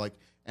 you know, like,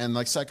 and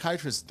like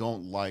psychiatrists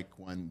don't like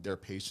when their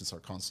patients are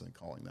constantly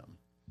calling them.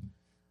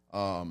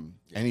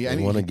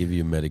 They want to give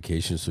you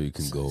medication so you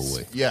can go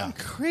away. Yeah.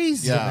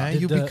 Crazy, Yeah. man.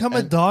 You become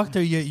a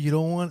doctor, yet you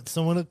don't want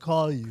someone to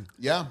call you.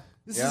 Yeah.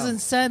 This is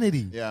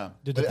insanity. Yeah.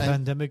 Did the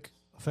pandemic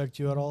affect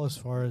you at all as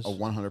far as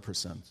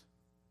 100%.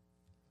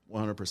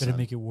 100%. did it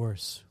make it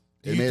worse?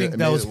 Do you think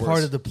that was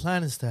part of the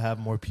plan, is to have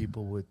more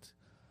people with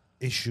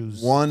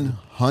issues?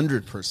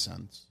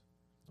 100%.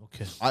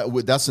 Okay.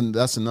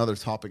 That's another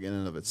topic in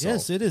and of itself.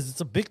 Yes, it is.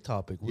 It's a big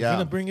topic. We're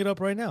gonna bring it up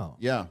right now.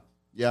 Yeah.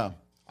 Yeah.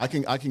 I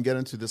can get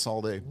into this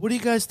all day. What do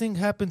you guys think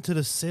happened to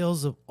the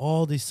sales of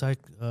all these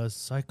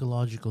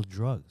psychological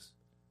drugs?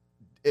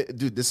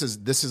 Dude, this is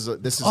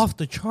Off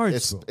the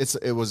charts, bro.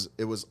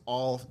 It was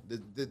all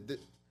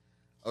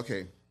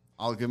okay.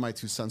 I'll give my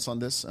 2 cents on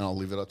this, and I'll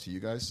leave it up to you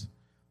guys.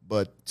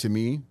 But to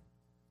me,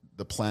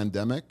 the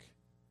pandemic.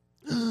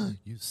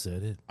 You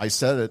said it. I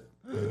said it.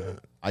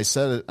 I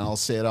said it, and I'll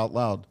say it out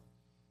loud.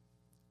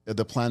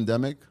 The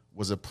pandemic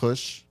was a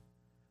push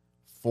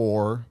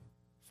for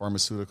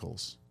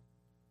pharmaceuticals.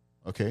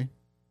 Okay?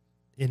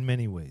 In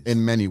many ways.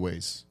 In many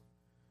ways.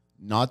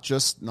 Not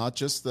just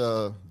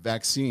the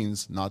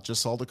vaccines, not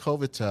just all the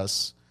COVID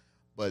tests,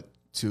 but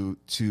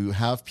to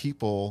have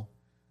people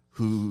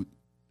who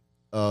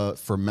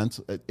for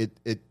mental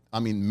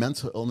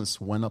mental illness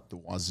went up the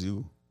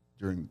wazoo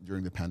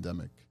during the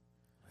pandemic.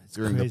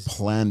 During crazy. the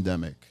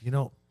pandemic. You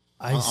know,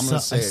 I gonna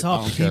say it. saw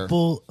I don't care.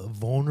 people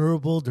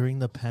vulnerable during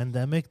the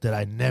pandemic that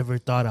I never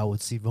thought I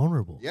would see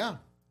vulnerable. Yeah.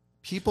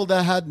 People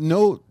that had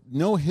no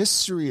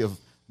history of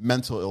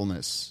mental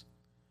illness.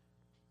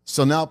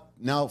 So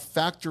now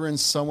factor in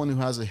someone who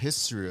has a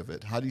history of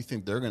it. How do you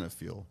think they're going to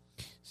feel?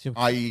 See,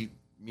 I.e.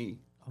 me,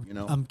 you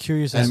know. I'm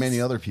curious and many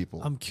other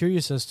people. I'm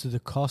curious as to the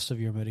cost of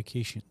your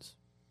medications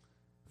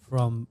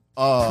from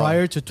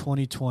prior to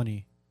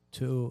 2020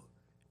 to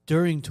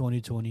during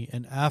 2020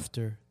 and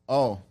after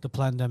the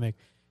pandemic.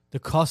 The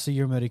cost of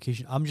your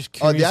medication. I'm just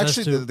curious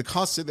the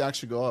cost did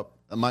actually go up.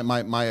 My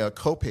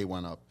copay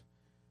went up.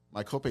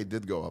 My copay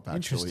did go up, actually.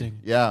 Interesting.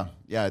 Yeah,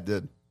 it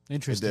did.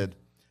 Interesting. It did.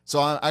 So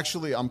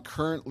I'm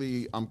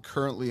currently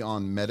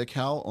on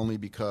Medi-Cal only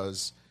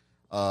because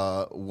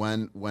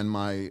when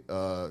my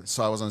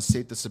so I was on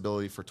state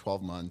disability for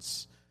 12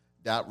 months,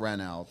 that ran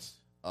out,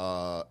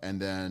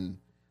 and then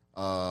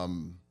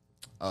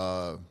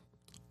I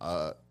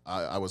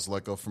was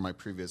let go from my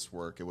previous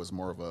work. It was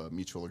more of a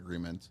mutual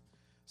agreement.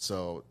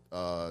 So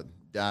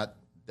that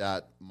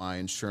my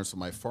insurance with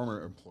my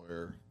former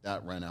employer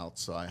that ran out,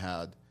 so I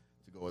had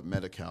to go with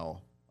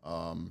Medi-Cal.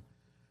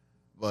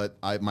 But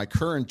my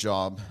current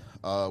job,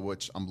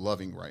 which I'm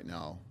loving right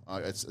now,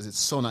 it's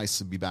so nice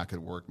to be back at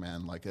work,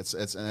 man. Like it's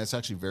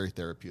actually very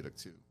therapeutic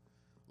too.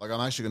 Like I'm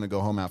actually going to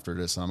go home after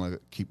this, and I'm going to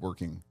keep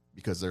working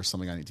because there's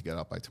something I need to get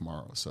out by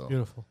tomorrow. So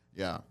beautiful.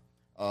 Yeah,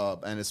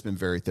 and it's been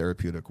very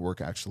therapeutic.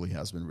 Work actually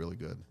has been really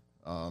good.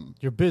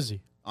 You're busy.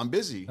 I'm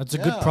busy. That's a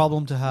good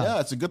problem to have. Yeah,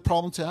 it's a good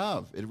problem to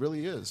have. It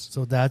really is.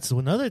 So that's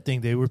another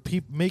thing. They were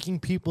making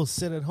people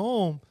sit at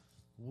home.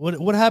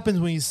 What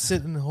happens when you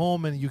sit in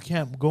home and you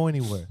can't go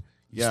anywhere?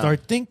 You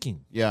start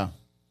thinking. Yeah.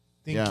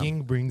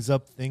 Thinking brings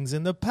up things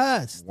in the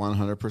past.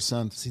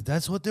 100%. See,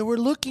 that's what they were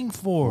looking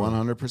for.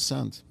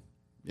 100%.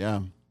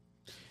 Yeah.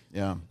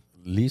 Yeah.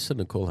 Lisa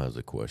Nicole has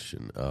a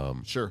question.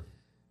 Sure.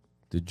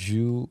 Did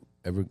you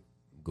ever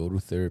go to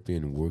therapy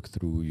and work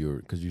through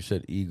because you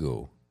said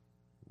ego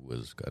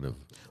was kind of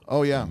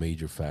a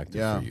major factor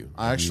for you.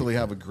 I actually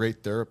have a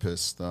great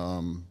therapist,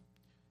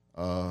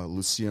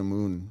 Lucia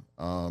Moon,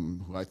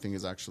 who I think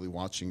is actually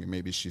watching.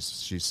 Maybe she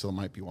still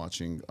might be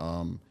watching.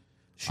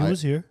 She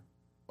was here.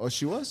 Oh,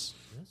 she was?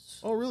 Yes.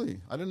 Oh, really?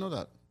 I didn't know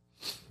that.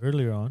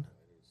 Earlier on.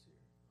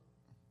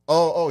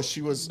 Oh,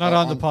 she was not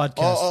on the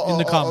podcast. In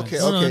the comments.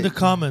 Okay. No, in the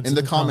comments. In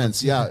the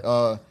comments,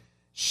 yeah.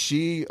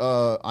 She,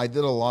 I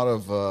did a lot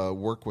of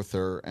work with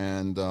her,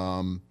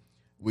 and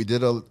we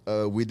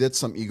did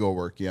some ego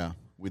work. Yeah,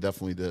 we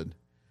definitely did.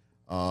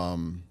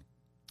 And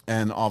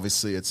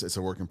obviously, it's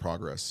a work in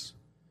progress.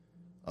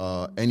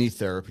 Any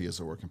therapy is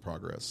a work in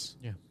progress.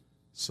 Yeah.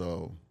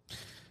 So,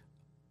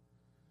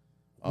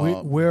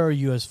 where are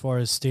you as far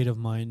as state of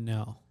mind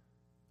now?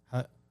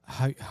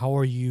 How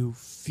are you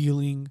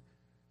feeling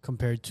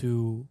compared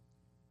to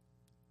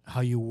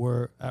how you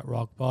were at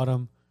rock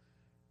bottom?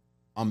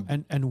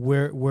 And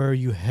where are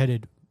you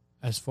headed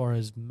as far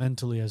as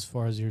mentally, as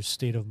far as your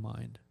state of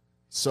mind?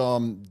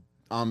 So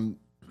I'm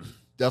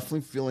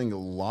definitely feeling a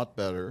lot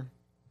better.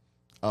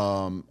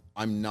 I'm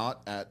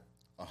not at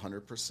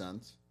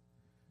 100%.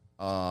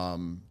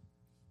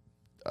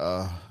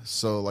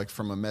 So like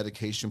from a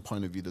medication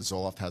point of view, the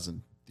Zoloft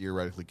hasn't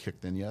theoretically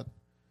kicked in yet.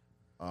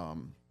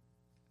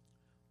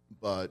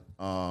 But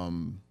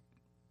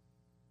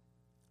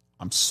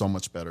I'm so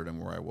much better than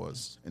where I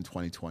was in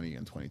 2020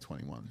 and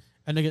 2021.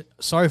 And again,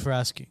 sorry for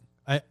asking.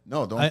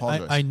 No, don't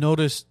apologize. I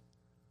noticed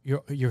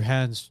your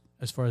hands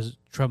as far as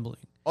trembling.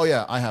 Oh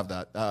yeah, I have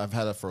that. I've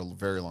had that for a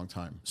very long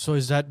time. So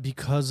is that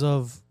because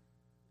of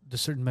the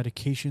certain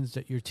medications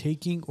that you're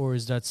taking, or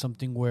is that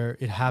something where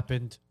it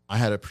happened? I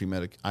had a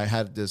pre-medic. I've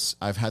had this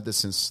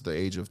since the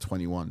age of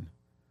 21.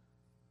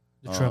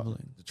 The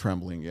trembling. The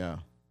trembling, yeah.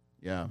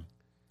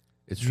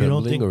 It's You don't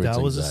trembling think or that it's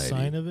was a anxiety?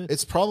 sign of it?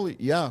 It's probably,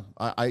 yeah.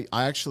 I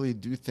actually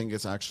do think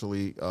it's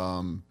actually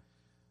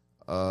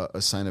a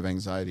sign of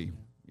anxiety.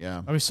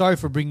 Yeah. I mean, sorry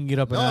for bringing it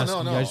up and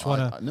asking. No. I just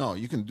want to. No,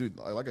 you can do.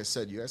 Like I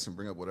said, you guys can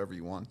bring up whatever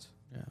you want.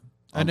 Yeah.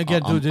 And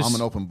again, dude, I'm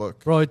an open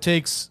book. bro. It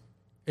takes.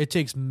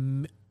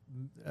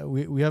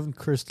 We haven't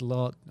cursed a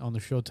lot on the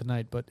show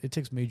tonight, but it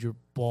takes major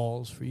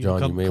balls for you. John,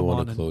 to come, you may come want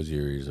on to and- close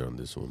your ears on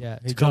this one. Yeah,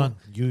 Hey, to come,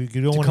 John, you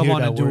don't to want to come hear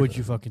on that and do word. what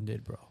you fucking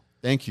did, bro.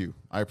 Thank you.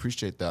 I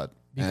appreciate that.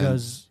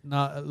 Because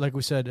not like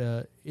we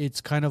said,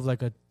 it's kind of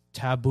like a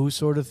taboo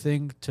sort of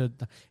thing to.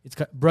 It's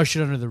brush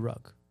it under the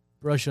rug.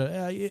 Brush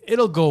it.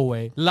 It'll go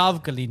away.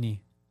 Lav kalini.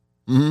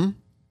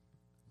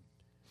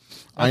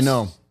 I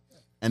know,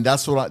 and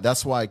that's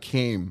why I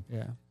came.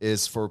 Yeah.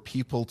 Is for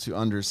people to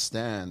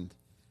understand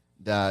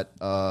that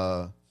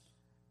ayo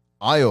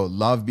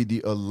love be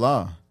the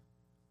Allah,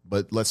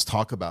 but let's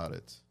talk about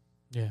it.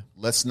 Yeah.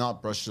 Let's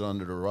not brush it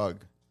under the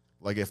rug.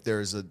 Like if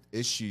there's an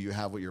issue you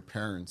have with your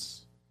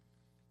parents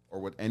or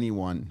with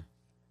anyone,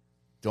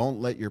 don't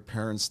let your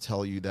parents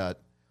tell you that,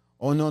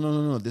 oh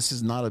no, this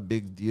is not a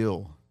big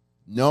deal.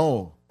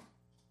 No,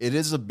 it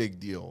is a big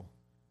deal.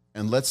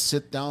 And let's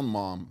sit down,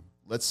 mom.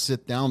 Let's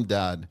sit down,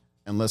 dad,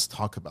 and let's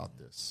talk about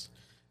this.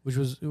 Which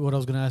was what I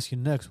was going to ask you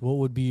next. What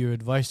would be your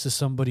advice to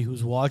somebody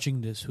who's watching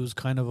this, who's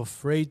kind of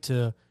afraid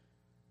to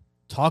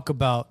talk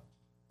about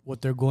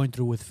what they're going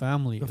through with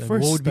family? The Like,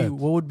 first what step.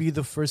 would be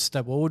the first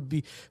step? What would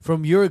be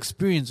from your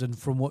experience and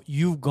from what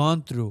you've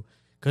gone through?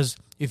 Because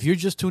if you're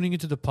just tuning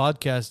into the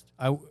podcast,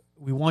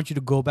 we want you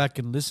to go back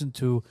and listen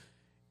to,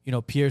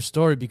 Pierre's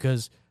story,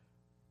 because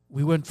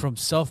we went from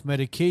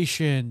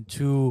self-medication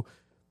to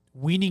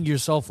weaning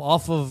yourself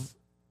off of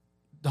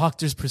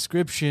doctor's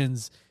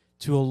prescriptions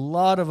to a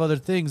lot of other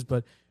things.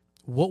 But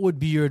what would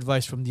be your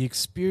advice from the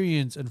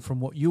experience and from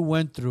what you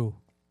went through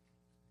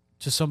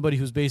to somebody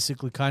who's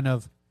basically kind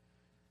of,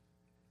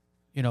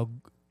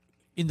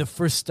 in the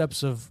first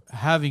steps of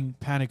having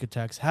panic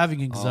attacks,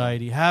 having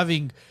anxiety,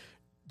 having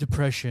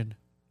depression?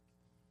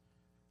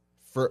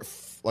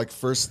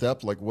 First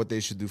step, like what they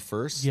should do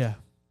first. Yeah.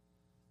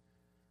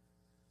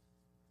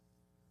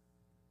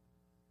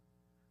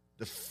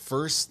 The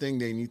first thing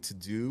they need to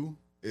do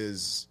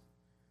is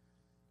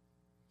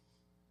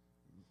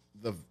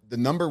the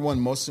number one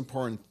most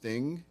important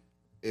thing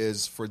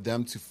is for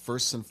them to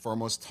first and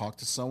foremost talk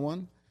to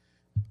someone.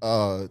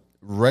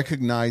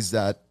 Recognize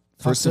that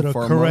first and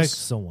foremost. Correct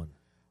someone.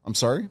 I'm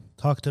sorry?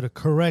 Talk to the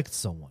correct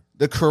someone.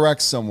 The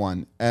correct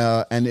someone.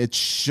 And you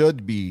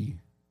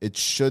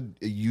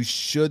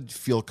should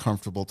feel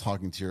comfortable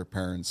talking to your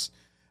parents.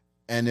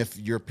 And if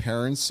your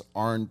parents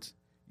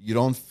you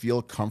don't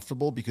feel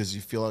comfortable because you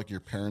feel like your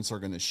parents are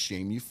going to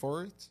shame you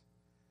for it.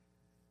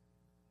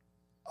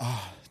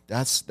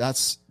 That's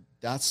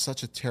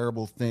such a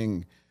terrible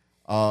thing.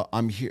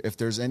 I'm here. If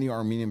there's any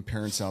Armenian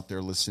parents out there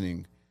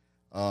listening,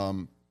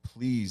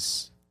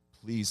 please,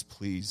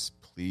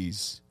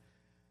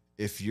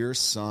 if your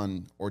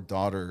son or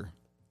daughter,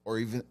 or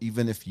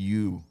even if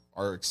you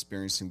are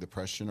experiencing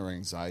depression or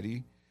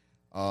anxiety,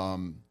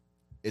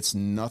 it's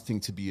nothing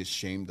to be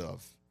ashamed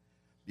of.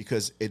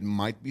 Because it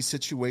might be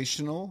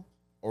situational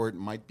or it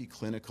might be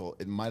clinical.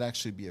 It might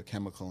actually be a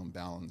chemical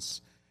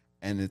imbalance.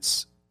 And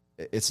it's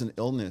an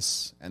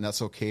illness, and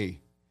that's okay.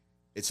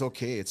 It's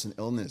okay. It's an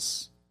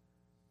illness.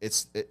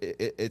 It's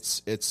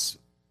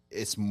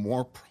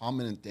more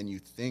prominent than you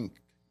think.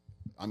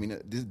 I mean,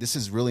 this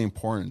is really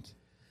important.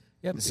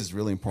 Yeah, this is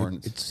really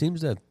important. It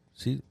seems that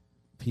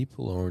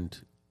people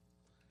aren't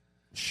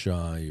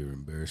shy or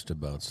embarrassed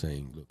about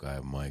saying, "Look, I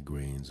have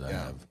migraines. I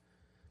have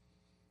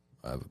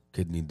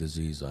kidney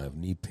disease. I have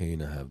knee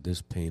pain. I have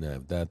this pain. I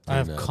have that pain. I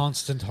have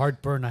constant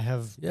heartburn. I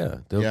have. Yeah,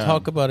 they'll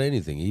talk about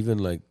anything, even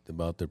like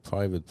about their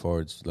private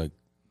parts. Like,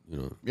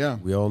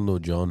 we all know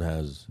John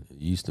has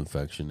yeast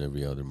infection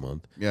every other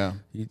month. Yeah,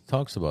 he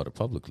talks about it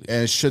publicly,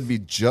 and it should be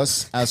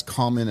just as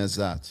common as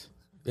that.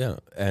 Yeah,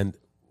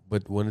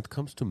 but when it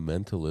comes to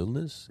mental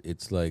illness,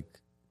 it's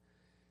like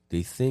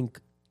they think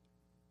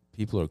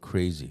people are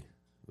crazy.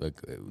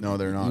 Like, no,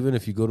 they're not. Even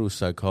if you go to a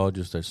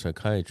psychologist or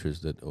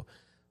psychiatrist, that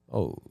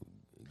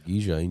Gija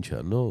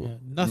incha. No,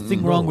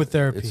 nothing wrong with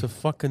therapy. It's a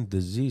fucking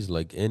disease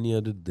like any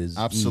other disease.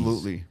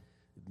 Absolutely,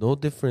 no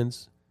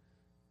difference.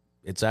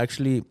 It's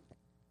actually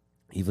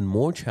even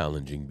more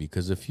challenging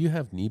because if you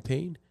have knee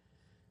pain,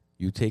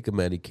 you take a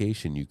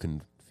medication, you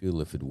can feel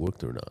if it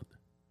worked or not.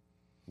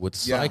 With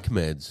psych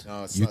meds,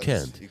 you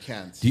can't. You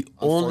can't. The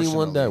only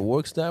one that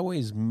works that way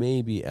is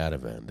maybe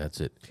Ativan. That's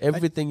it.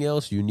 Everything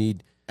else you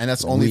need. And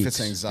that's only if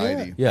it's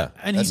anxiety. Yeah.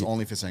 And that's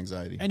only if it's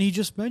anxiety. And he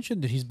just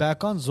mentioned that he's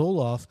back on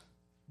Zoloft,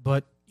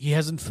 but he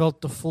hasn't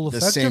felt the full The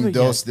effect of same it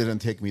dose yet. didn't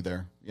take me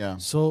there. Yeah,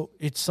 So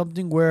it's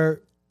something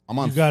where I'm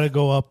on. You got to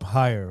go up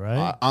higher,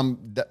 right?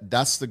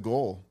 That's the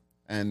goal.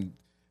 And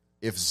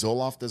if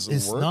Zoloft doesn't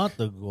It's work, not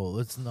the goal.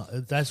 It's not.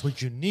 That's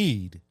what you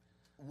need.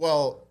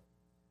 well,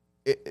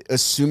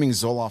 assuming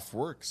Zoloft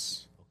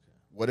works,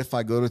 what if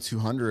I go to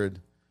 200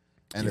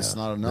 and it's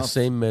not The enough?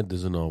 same med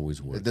doesn't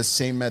always work. The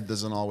same med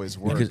doesn't always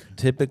work. Because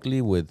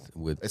typically with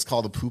It's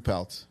called a poop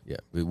out.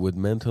 with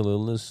mental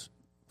illness,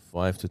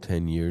 5 to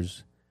 10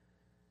 years,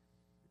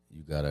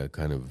 you gotta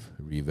kind of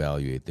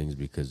reevaluate things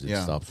because it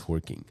Yeah. stops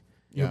working.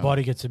 your Yeah.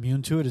 body gets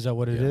immune to it. Is that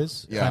what it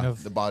is? Yeah, Kind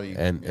of. the body.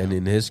 And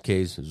in his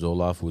case,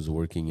 Zoloft was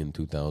working in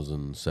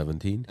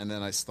 2017. And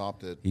then I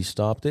stopped it. He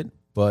stopped it,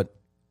 but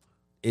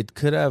it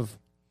could have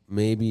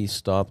maybe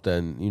stopped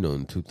in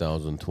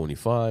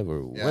 2025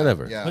 or Yeah,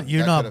 whatever. yeah, But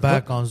you're that not could've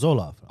back happened. on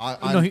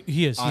Zoloft. No,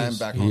 he is. I am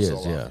back He on is,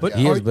 Zoloft. yeah. But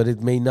He are- is, but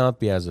it may not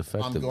be as I'm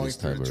effective going this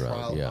through time a around.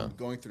 trial. Yeah. I'm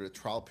going through a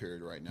trial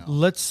period right now.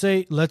 Let's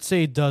say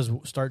it does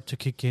start to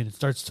kick in. It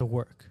starts to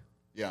work.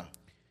 Yeah.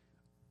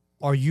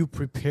 Are you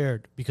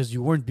prepared? Because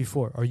you weren't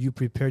before. Are you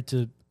prepared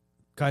to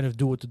kind of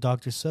do what the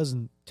doctor says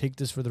and take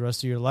this for the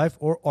rest of your life?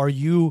 Or are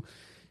you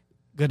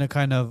going to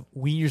kind of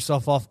wean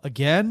yourself off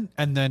again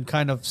and then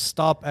kind of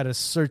stop at a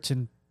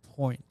certain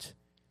point?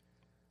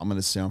 I'm going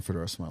to stay on for the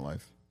rest of my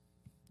life.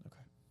 Okay.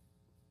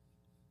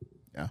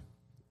 Yeah.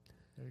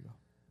 There you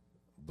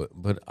go.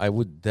 But I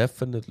would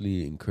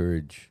definitely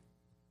encourage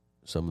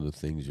some of the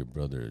things your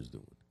brother is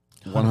doing.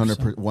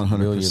 100%.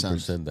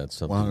 100%. That's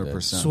something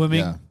 100%. Swimming.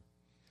 Yeah.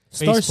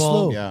 Start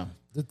Baseball. slow. Yeah.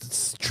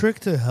 The trick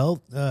to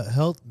health,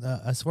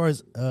 as far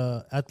as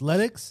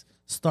athletics,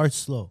 start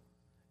slow.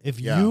 If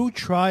Yeah. you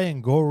try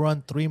and go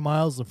run 3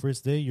 miles the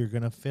first day, you're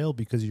gonna fail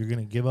because you're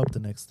gonna give up the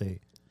next day.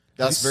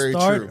 That's You very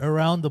start true.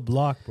 around the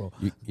block, bro.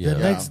 Yeah. The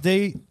next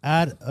day,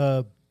 add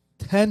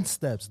 10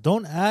 steps.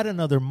 Don't add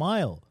another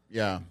mile.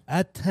 Yeah.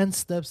 Add 10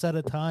 steps at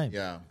a time.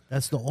 Yeah.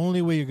 That's the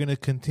only way you're gonna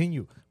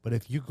continue. But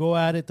if you go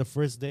at it the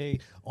first day,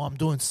 I'm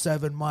doing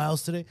 7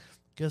 miles today.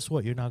 Guess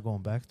what? You're not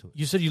going back to it.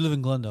 You said you live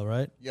in Glendale,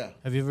 right? Yeah.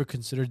 Have you ever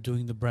considered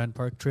doing the Brand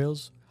Park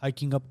trails?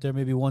 Hiking up there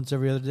maybe once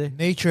every other day?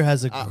 Nature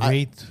has a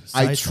great.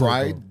 I cycle,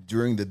 tried bro.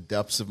 during the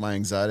depths of my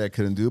anxiety. I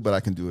couldn't do it, but I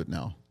can do it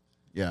now.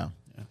 Yeah.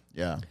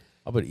 Yeah.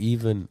 But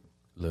even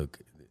look,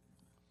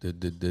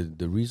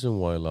 the reason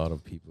why a lot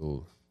of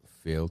people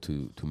fail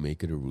to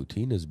make it a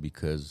routine is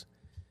because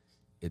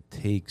it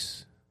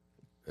takes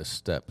a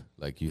step.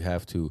 Like you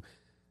have to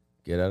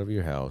get out of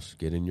your house,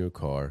 get in your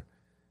car,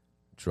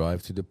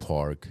 drive to the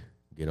park,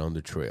 get on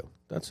the trail.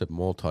 That's a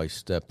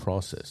multi-step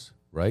process,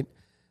 right?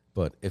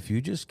 But if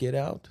you just get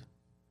out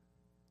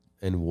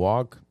and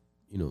walk,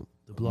 a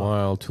block.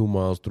 mile, 2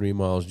 miles, 3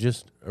 miles,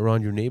 just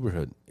around your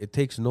neighborhood, it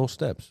takes no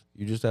steps.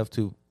 You just have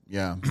to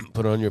Yeah.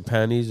 put on your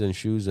panties and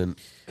shoes, and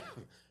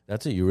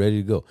that's it. You're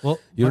ready to go. Well,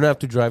 You don't have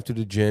to drive to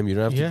the gym. You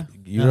don't have Yeah.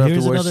 to. You Now, don't have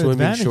here's to wear another swimming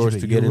advantage shorts of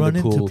it. to get you in run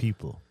the pool. into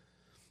people.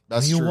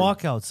 That's when you true.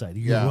 walk outside,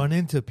 you Yeah. run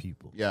into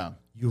people. Yeah.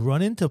 You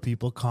run into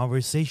people,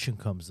 conversation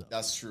comes up.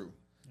 That's true.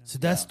 So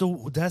that's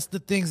the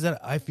things that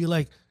I feel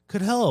like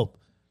could help.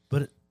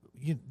 But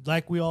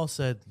like we all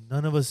said,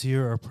 none of us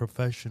here are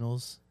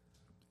professionals.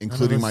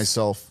 Including us-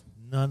 myself.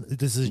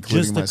 This is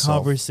Including just a myself.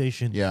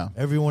 conversation. Yeah.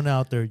 Everyone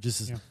out there,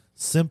 just is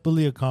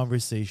simply a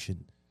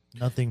conversation,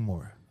 nothing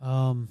more.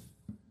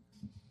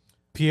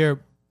 Pierre,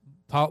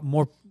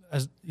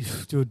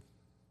 dude,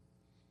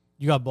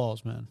 you got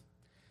balls, man.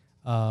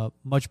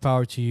 Much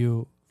power to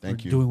you Thank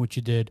for you. doing what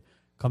you did,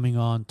 coming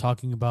on,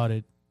 talking about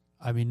it.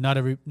 I mean, not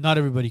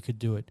everybody could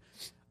do it.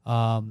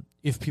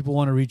 If people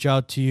want to reach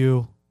out to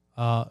you,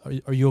 are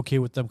you okay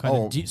with them kind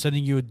of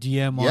sending you a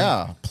DM?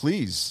 Yeah,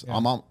 please. Yeah.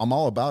 I'm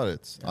all about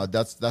it.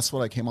 That's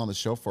what I came on the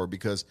show for,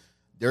 because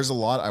there's a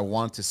lot I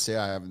wanted to say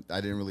I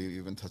didn't really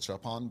even touch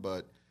up on,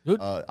 but Dude,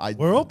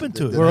 we're open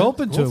to it. We're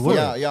open to it. Go for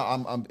We're- Yeah,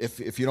 I'm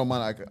if you don't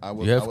mind, I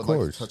would Yeah, of like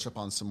course. to touch up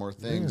on some more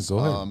things. go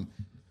ahead.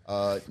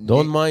 Nate-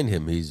 Don't mind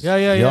him. He Yeah,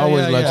 always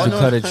yeah, likes yeah. to Oh,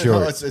 cut no, it no,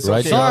 short, it's right?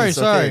 okay. Sorry, It's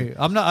sorry.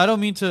 okay. I don't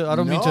mean to.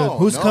 No.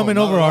 Who's coming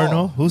not over, at all.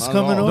 Arno? Who's Not at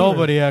coming all. over?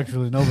 Nobody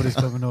actually. Nobody's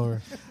coming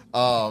over.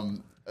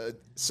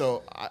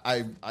 So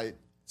I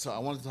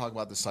wanted to talk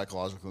about the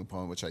psychological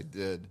component, which I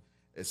did.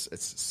 It's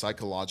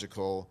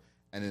psychological,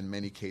 and in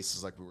many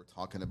cases, like we were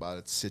talking about,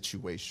 it's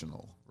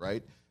situational,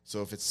 right?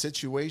 So if it's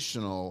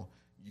situational,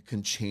 you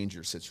can change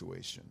your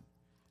situation.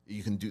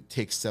 You can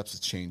take steps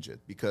to change it,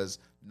 because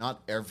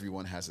not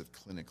everyone has it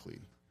clinically.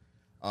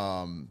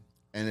 And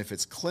if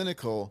it's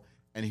clinical,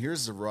 and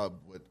here's the rub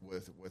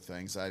with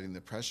anxiety and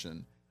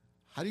depression,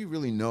 how do you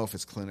really know if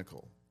it's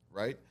clinical,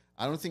 right?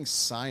 I don't think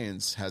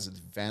science has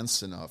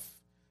advanced enough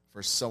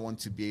for someone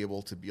to be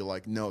able to be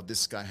like, no,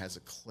 this guy has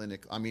a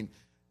clinic. I mean,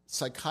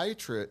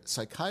 psychiatry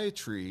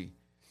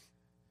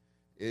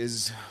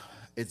is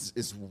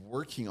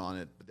working on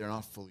it, but they're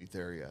not fully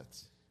there yet.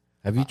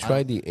 Have you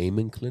tried the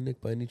Amen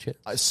Clinic by any chance?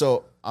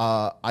 So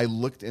I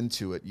looked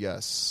into it,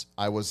 yes.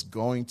 I was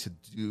going to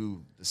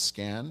do the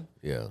scan,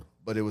 Yeah.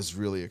 but it was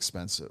really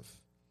expensive.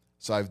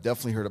 So I've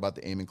definitely heard about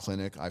the Amen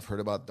Clinic. I've heard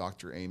about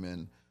Dr.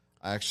 Amen.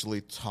 I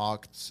actually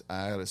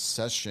I had a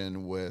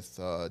session with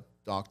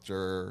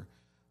Dr.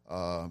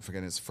 I'm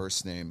forgetting his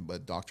first name,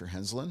 but Dr.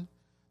 Henslin.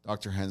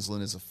 Dr.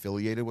 Henslin is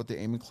affiliated with the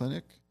Amen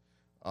Clinic.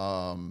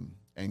 And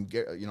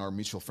our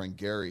mutual friend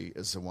Gary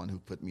is the one who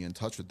put me in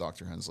touch with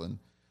Dr. Henslin.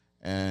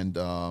 And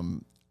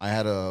I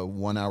had a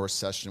 1-hour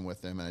session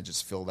with him, and I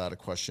just filled out a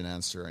question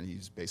answer, and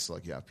he's basically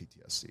like, you have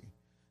PTSD.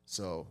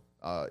 So,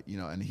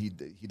 and he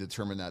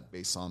determined that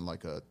based on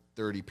like a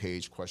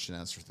 30-page question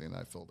answer thing that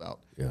I filled out.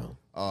 Yeah.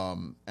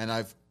 And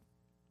I've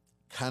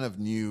kind of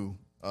knew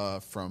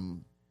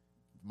from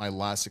my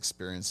last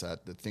experience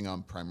that the thing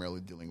I'm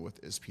primarily dealing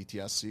with is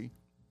PTSD,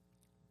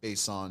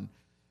 based on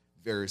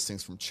various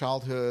things from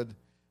childhood,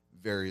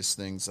 various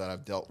things that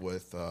I've dealt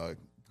with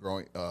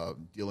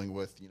dealing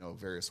with,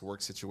 various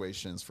work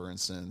situations, for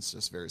instance,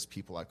 just various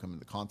people I've come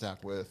into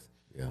contact with.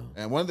 Yeah.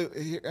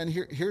 And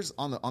here's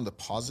on the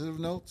positive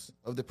notes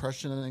of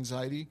depression and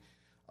anxiety,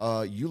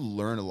 you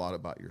learn a lot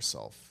about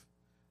yourself.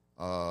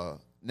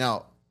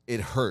 Now it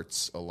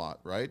hurts a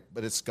lot, right?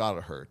 But it's gotta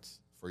hurt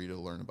for you to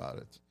learn about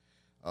it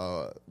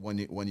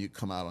when you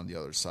come out on the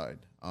other side.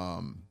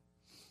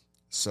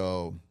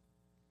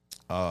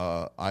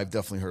 I've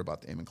definitely heard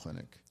about the Amen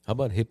Clinic. How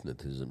about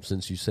hypnotism?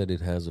 Since you said it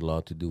has a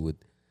lot to do with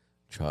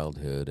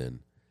childhood and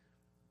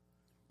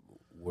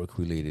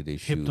work-related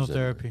issues,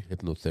 Hypnotherapy.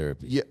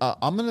 Hypnotherapy. Yeah,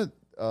 I'm gonna.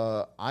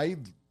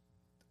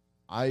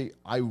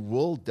 I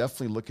will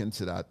definitely look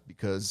into that,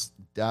 because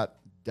that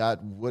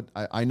would.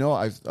 I know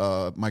I've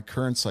my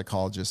current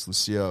psychologist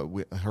Lucia,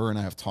 her and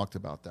I have talked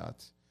about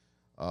that.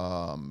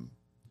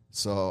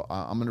 So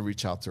I'm gonna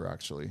reach out to her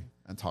actually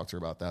and talk to her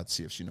about that.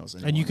 See if she knows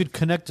anyone. And you could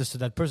connect us to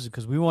that person,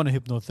 because we want a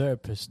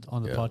hypnotherapist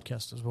on the Yeah.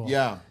 podcast as well.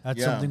 Yeah, That's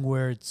yeah. something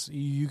where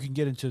you can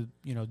get into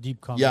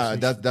deep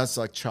conversation. Yeah, that's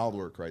like child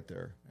work right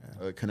there.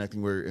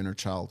 Connecting with your inner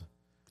child.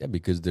 Yeah,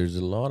 because there's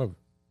a lot of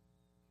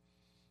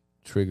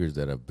triggers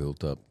that have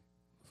built up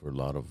for a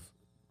lot of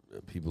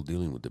people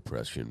dealing with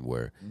depression,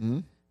 where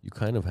you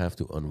kind of have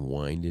to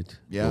unwind it,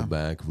 Yeah. go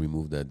back,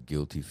 remove that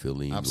guilty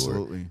feeling,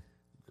 Absolutely. or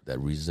that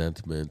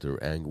resentment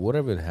or anger,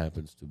 whatever it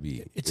happens to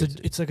be.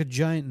 It's like a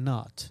giant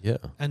knot. Yeah.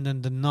 And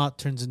then the knot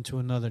turns into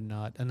another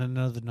knot and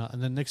another knot.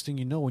 And then next thing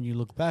you know, when you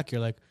look back,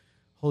 you're like,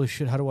 holy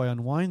shit, how do I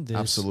unwind this?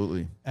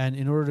 Absolutely. And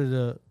in order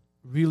to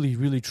really,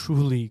 really,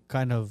 truly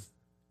kind of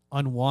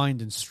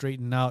unwind and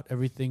straighten out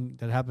everything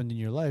that happened in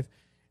your life,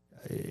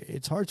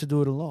 it's hard to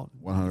do it alone.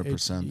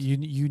 100%.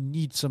 You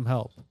need some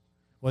help,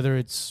 whether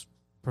it's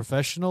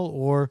professional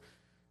or,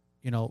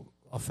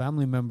 a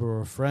family member or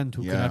a friend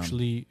who can Yeah.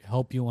 actually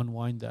help you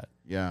unwind that.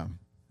 Yeah,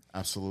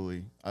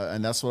 absolutely.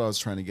 And that's what I was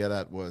trying to get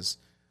at was,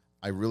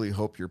 I really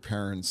hope your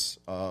parents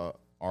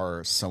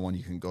are someone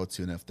you can go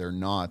to. And if they're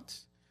not,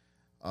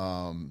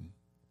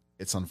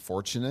 it's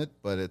unfortunate,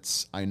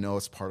 but I know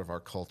it's part of our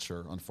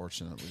culture,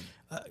 unfortunately.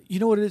 You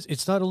know what it is?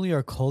 It's not only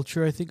our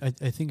culture. I think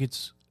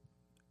it's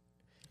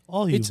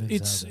All it's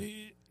humans have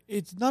it.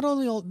 it's not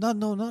only all. Not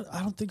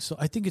I don't think so.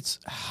 I think it's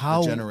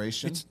how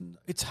generation?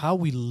 It's how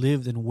we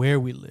lived and where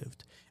we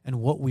lived and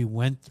what we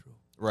went through.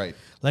 Right.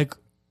 Like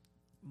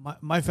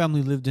my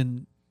family lived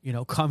in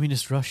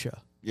communist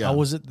Russia. Yeah. How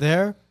was it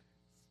there?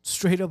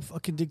 Straight up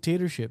fucking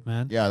dictatorship,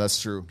 man. Yeah,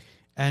 that's true.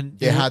 And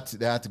They had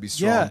to be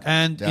strong. yeah,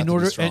 and They had in to be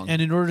order strong.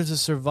 and in order to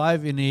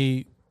survive in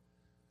a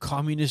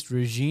communist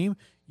regime,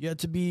 you had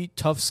to be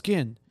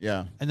tough-skinned.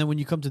 Yeah. And then when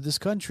you come to this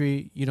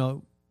country,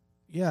 you're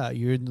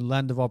in the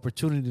land of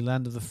opportunity,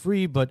 land of the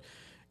free, but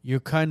you're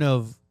kind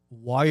of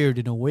wired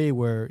in a way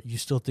where you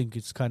still think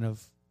it's kind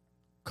of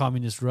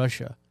communist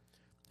Russia.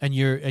 And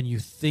you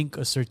think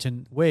a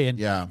certain way. And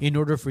Yeah. in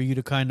order for you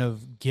to kind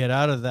of get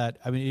out of that,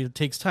 I mean, it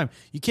takes time.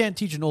 You can't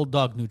teach an old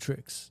dog new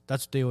tricks.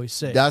 That's what they always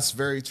say. That's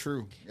very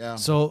true. Yeah.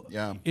 So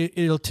yeah,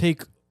 it'll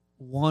take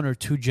 1 or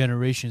 2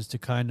 generations to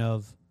kind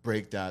of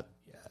break that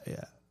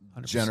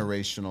 100%.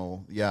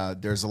 generational. Yeah,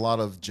 there's a lot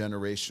of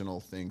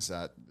generational things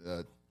that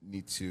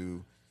need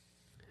to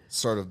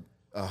sort of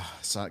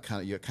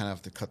you kind of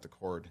have to cut the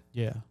cord,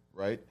 Yeah.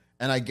 right?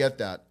 And I get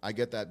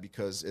that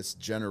because it's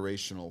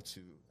generational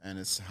too, and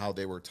it's how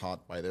they were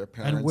taught by their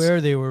parents And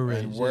where they were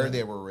raised. and where yeah.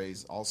 they were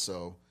raised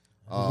also.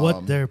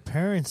 What their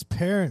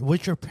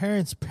what your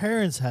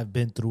parents have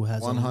been through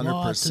has a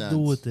lot to 100%. do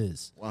with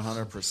this.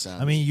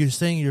 100%. I mean, you're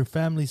saying your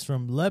family's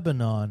from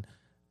Lebanon.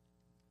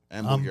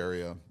 and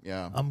Bulgaria.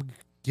 Yeah. I'm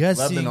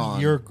guessing Lebanon.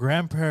 your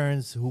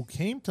grandparents who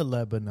came to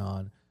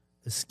Lebanon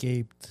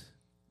escaped.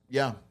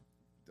 Yeah.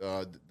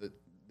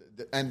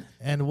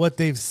 And what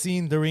they've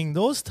seen during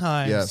those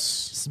times,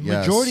 Yes,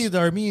 majority yes. of the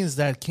Armenians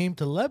that came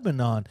to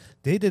Lebanon,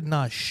 they did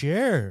not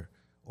share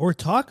or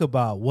talk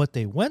about what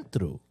they went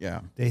through.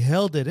 Yeah. They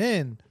held it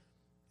in,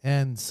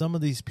 and some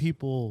of these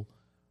people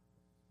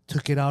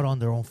took it out on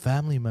their own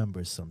family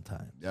members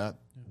sometimes. Yeah.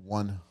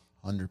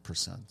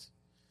 100%.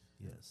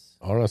 Yes.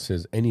 Aura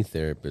says any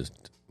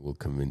therapist will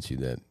convince you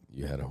that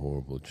you had a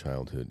horrible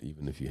childhood,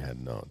 even if you had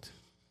not.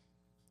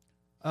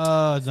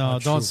 No,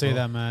 not don't true, say bro.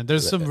 that, man.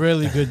 There's some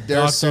really good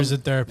There's doctors some-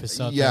 and therapists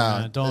out Yeah.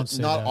 there, man. Don't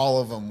say not that. all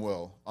of them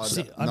will.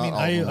 See, Not I mean, all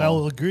of them I will.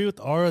 will agree with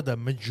Aura that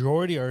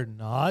majority are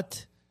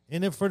not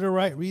in it for the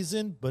right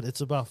reason, but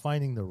it's about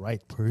finding the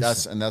right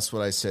person. That's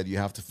what I said. You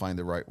have to find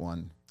the right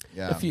one.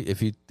 Yeah.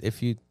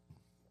 If you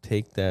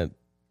take that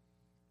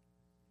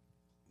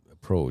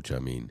approach, I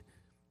mean,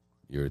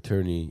 your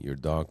attorney, your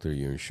doctor,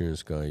 your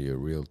insurance guy, your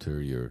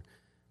realtor, your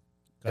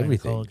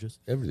everything, Gynecologist.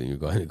 your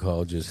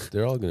gynecologist,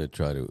 they're all going to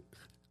try to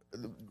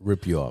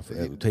rip you off.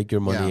 Take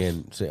your money Yeah.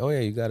 and say, "Oh yeah,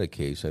 you got a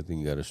case. I think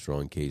you got a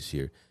strong case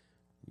here."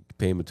 You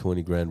pay him a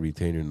 20 grand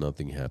retainer,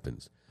 nothing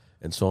happens,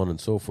 and so on and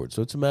so forth.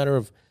 So it's a matter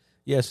of,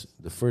 yes,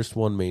 the first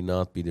one may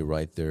not be the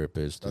right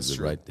therapist, That's the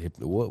true. right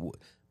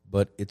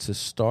but it's a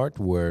start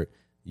where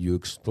you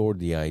explore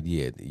the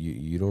idea.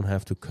 You don't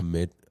have to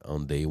commit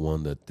on day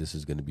one that this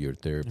is going to be your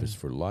therapist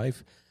for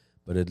life,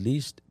 but at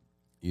least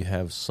you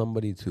have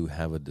somebody to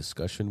have a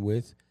discussion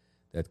with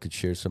that could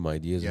share some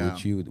ideas Yeah.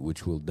 with you,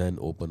 which will then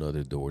open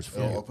other doors for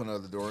It'll you. open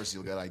other doors.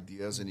 You'll get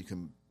ideas, and you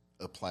can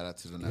apply that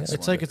to the next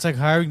It's one. like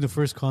hiring the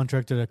first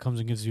contractor that comes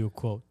and gives you a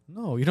quote.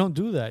 No, you don't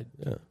do that.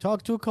 Yeah.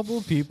 Talk to a couple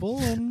of people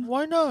and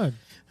Why not?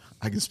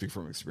 I can speak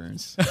from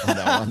experience on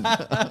that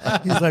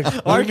one. He's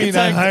like, what do you mean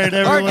I hired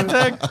everyone?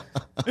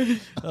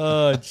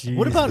 oh, jeez.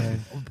 What about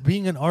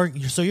being an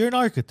architect? So you're an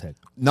architect.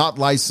 Not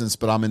licensed,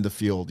 but I'm in the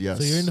field. Yes.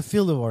 So you're in the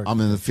field of art.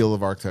 I'm in the field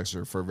of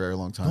architecture for a very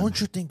long time.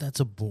 Don't you think that's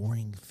a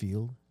boring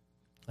field?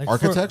 Like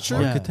Architecture?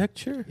 Yeah.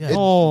 Architecture? Yeah.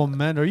 Oh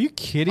man, are you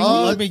kidding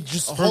Oh, me? I mean,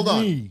 just for hold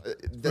on. me.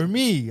 For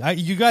me,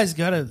 you guys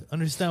gotta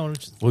understand what I'm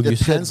just. Well, you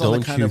said, Depends on the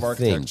don't kind you of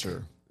think?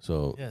 architecture.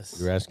 So Yes.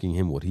 you're asking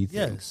him what he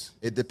thinks.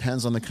 Yes. It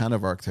depends on the kind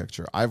of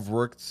architecture. I've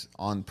worked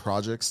on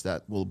projects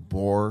that will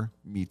bore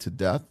me to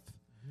death.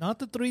 Not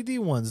the 3D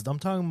ones. I'm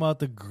talking about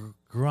the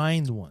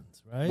grind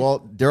ones, right?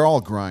 Well, they're all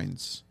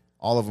grinds.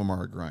 All of them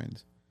are a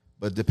grind,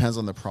 but it depends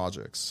on the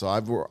projects. So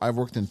I've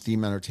worked in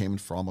theme entertainment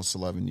for almost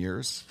 11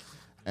 years,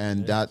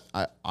 and that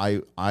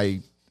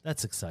I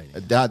that's exciting.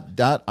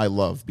 that I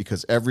love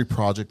because every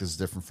project is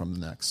different from the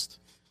next.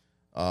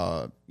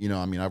 I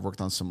mean, I've worked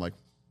on some like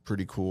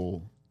pretty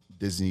cool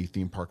Disney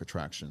theme park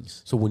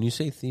attractions. So when you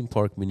say theme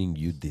park, meaning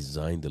you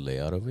designed the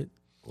layout of it?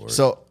 Or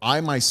So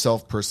I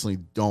myself personally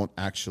don't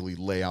actually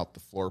lay out the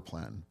floor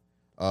plan.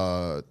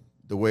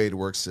 The way it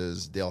works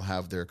is they'll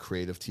have their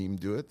creative team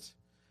do it,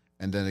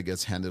 and then it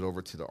gets handed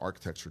over to the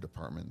architecture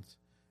department.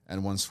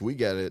 And once we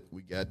get it,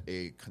 we get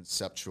a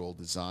conceptual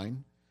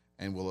design,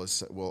 and we'll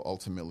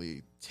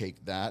ultimately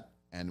take that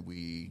and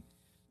we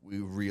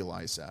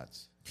realize that,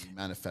 we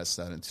manifest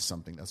that into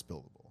something that's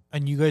buildable.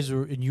 And you guys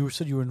were, and you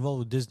said you were involved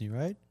with Disney,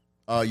 right?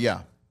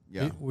 Yeah.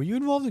 Were you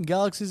involved in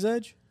Galaxy's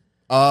Edge?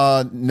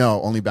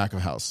 No, only back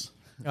of house.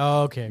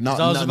 Oh, okay. 'Cause Not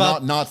I was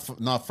about,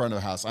 not front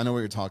of house. I know what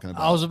you're talking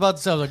about. I was about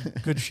to say, I was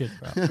like, good shit,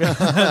 bro.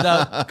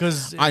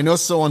 Because I know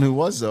someone who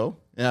was though.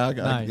 Yeah,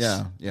 nice,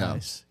 yeah.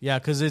 nice. Yeah,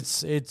 because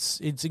it's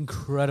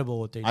incredible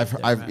what they. Did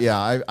there,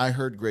 man. I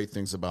heard great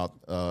things about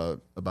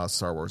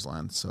Star Wars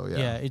Land. So yeah,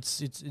 Yeah,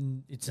 it's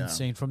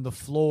insane from the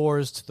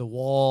floors to the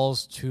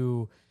walls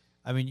to,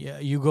 I mean, yeah,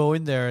 you go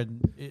in there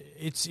and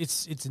it's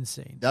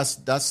insane. that's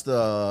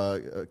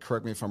the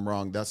correct me if I'm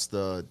wrong. That's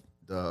the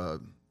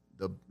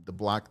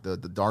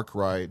dark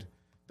ride,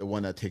 the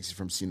one that takes you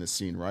from scene to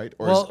scene, right?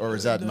 Or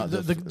is that not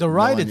the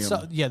ride Millennium?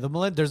 itself? Yeah,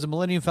 there's the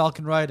Millennium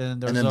Falcon ride,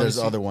 and then there's the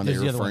obviously- other one that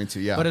there's you're the other referring one. to,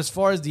 yeah. But as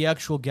far as the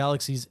actual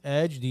Galaxy's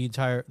Edge,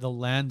 the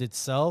land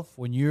itself,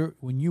 when you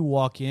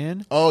walk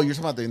in. Oh, you're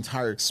talking about the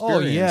entire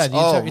experience. Oh yeah,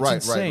 right,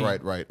 it's insane.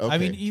 right. Okay. I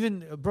mean,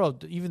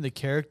 even the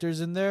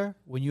characters in there.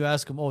 When you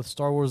ask them, "Oh,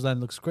 Star Wars Land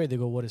looks great," they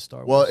go, "What is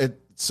Star Wars?" Well,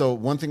 so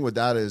one thing with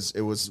that is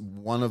it was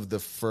one of the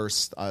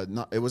first.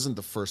 It wasn't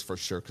the first for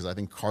sure because I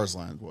think Cars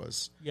Land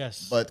was.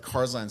 Yes. But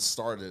Cars Land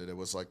started. It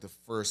was like the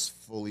first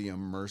fully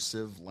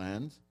immersive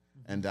land,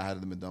 and that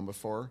hadn't been done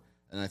before.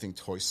 And I think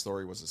Toy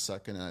Story was the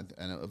second,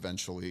 and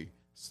eventually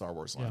Star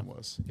Wars Land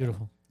was.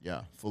 Beautiful.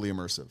 Yeah, fully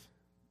immersive.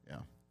 Yeah.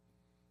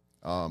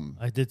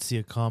 I did see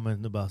a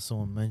comment about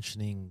someone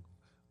mentioning,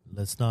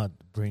 let's not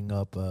bring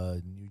up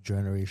a new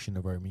generation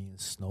of Armenian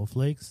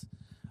snowflakes.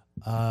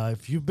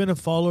 If you've been a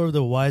follower of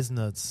the Wise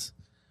Nuts,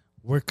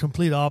 we're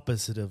complete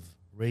opposite of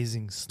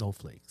raising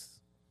snowflakes.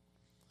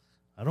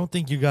 I don't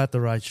think you got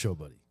the right show,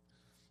 buddy.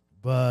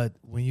 But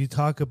when you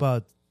talk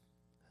about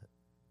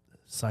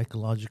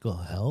psychological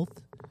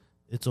health,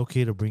 it's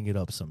okay to bring it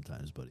up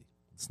sometimes, buddy.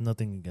 It's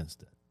nothing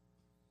against it.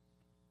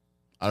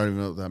 I don't even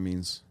know what that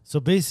means. So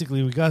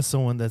basically, we got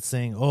someone that's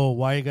saying, "Oh,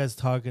 why are you guys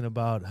talking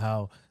about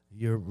how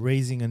you're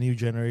raising a new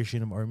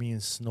generation of Armenian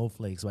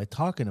snowflakes by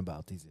talking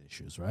about these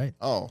issues, right?"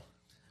 Oh,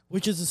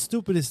 Which is the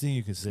stupidest thing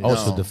you could say. Oh,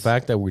 so No. the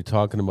fact that we're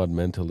talking about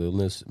mental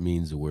illness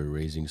means we're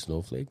raising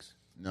snowflakes?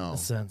 no. In a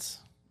sense.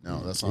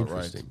 No, that's not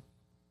right. Interesting.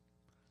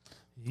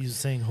 He's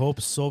saying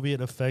hope Soviet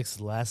effects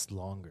last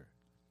longer.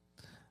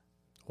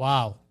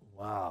 Wow.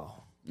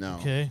 Wow. No.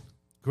 Okay.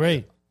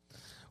 Great.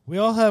 We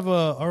all have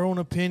our own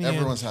opinion.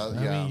 Everyone's has-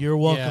 I yeah. mean, you're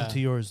welcome Yeah. to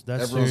yours.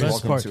 That's Everyone's the best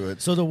welcome part. to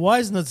it. So the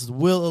Wise Nuts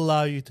will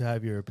allow you to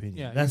have your opinion.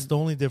 Yeah, That's the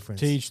only difference.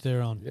 To each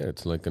their own. Yeah,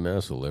 it's like an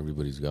asshole.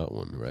 Everybody's got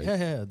one, right?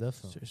 Yeah,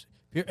 definitely. Seriously.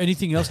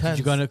 Anything else that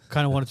you kind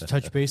of wanted to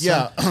touch base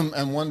on? Yeah,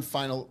 and one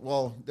final.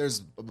 Well,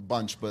 there's a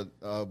bunch, but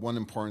one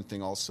important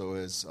thing also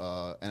is,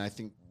 and I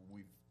think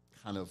we've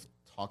kind of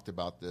talked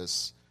about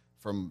this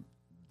from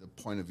the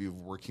point of view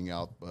of working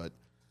out, but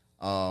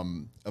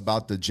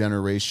about the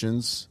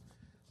generations,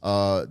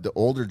 the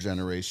older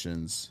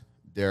generations,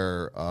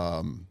 their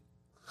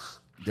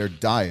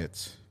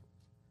diet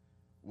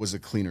was a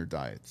cleaner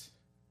diet.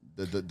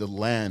 The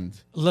land,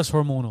 Less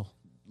hormonal.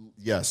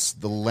 yes,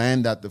 the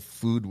land that the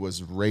food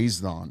was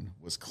raised on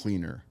was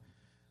cleaner.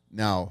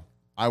 Now,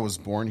 I was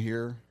born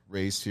here,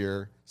 raised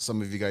here.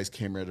 Some of you guys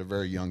came here at a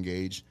very young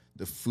age.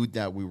 The food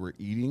that we were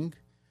eating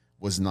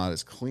was not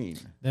as clean.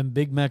 Them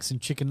Big Macs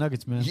and chicken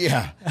nuggets, man.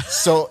 Yeah.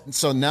 So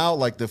now,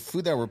 like, the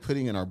food that we're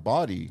putting in our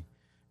body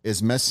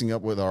is messing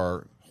up with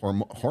our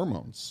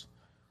hormones.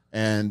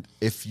 And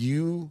if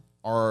you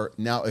are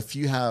now, if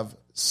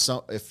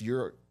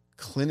you're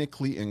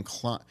clinically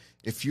inclined,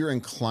 if you're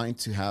inclined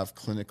to have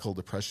clinical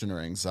depression or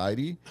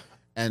anxiety,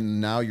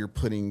 and now you're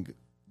putting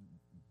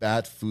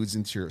bad foods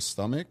into your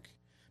stomach,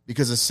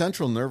 because the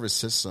central nervous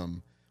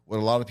system, what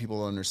a lot of people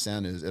don't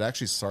understand is it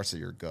actually starts at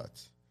your gut.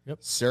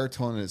 Yep.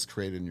 Serotonin is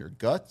created in your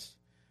gut,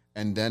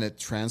 and then it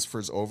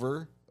transfers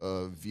over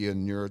via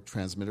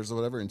neurotransmitters or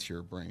whatever into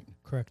your brain.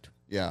 Correct.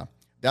 Yeah.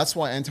 That's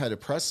why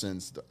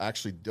antidepressants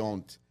actually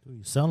don't. Dude,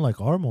 you sound like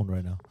Hormone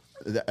right now.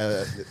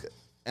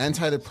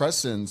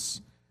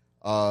 Antidepressants,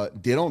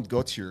 they don't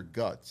go to your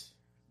gut.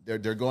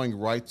 They're going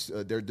right.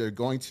 They're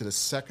going to the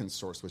second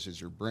source, which is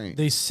your brain.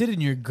 They sit in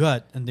your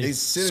gut and they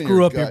sit in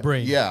screw up gut. your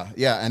brain. Yeah,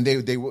 and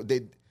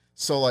they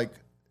so like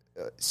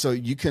so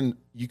you can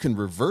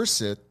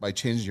reverse it by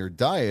changing your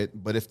diet.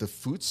 But if the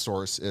food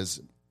source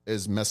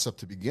is messed up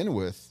to begin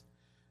with,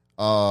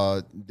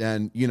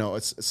 then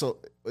it's so.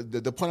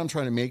 The point I'm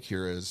trying to make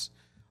here is,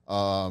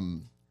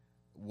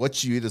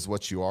 what you eat is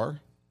what you are.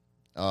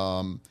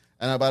 And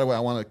by the way, I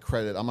want to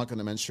credit. I'm not going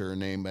to mention her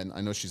name, and I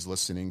know she's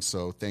listening.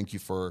 So thank you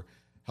for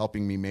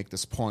helping me make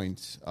this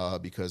point,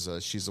 because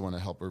she's the one that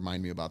helped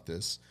remind me about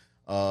this.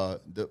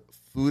 The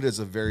food is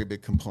a very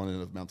big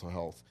component of mental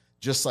health,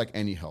 just like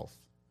any health.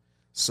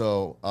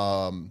 So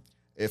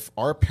if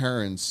our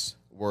parents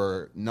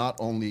were not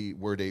only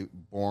were they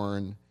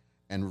born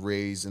and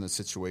raised in a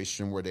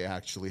situation where they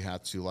actually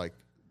had to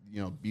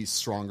be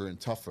stronger and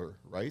tougher,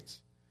 right?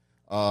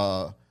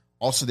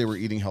 Also, they were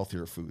eating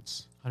healthier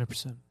foods.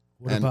 100%.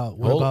 What And about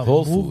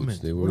Whole movement?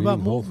 Foods. They were What about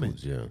eating Whole movement?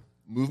 Foods, yeah.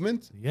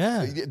 Movement?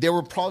 Yeah. They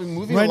were probably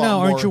moving Right a lot now,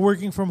 aren't more. you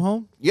working from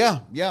home? Yeah.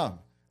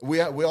 We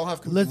all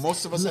have.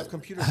 Most of us have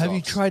computer. Have you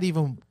jobs. tried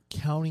even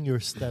counting your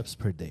steps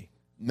per day?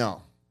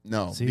 No.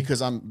 See?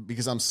 Because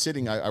I'm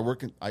sitting. I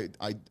work. I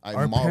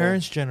Our model.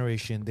 parents'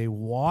 generation, they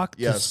walked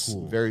to Yes,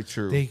 school. very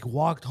true. They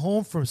walked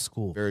home from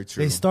school. Very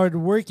true. They started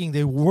working.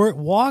 They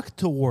walked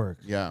to work.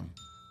 Yeah,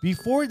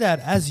 Before that,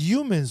 as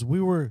humans, we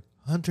were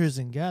hunters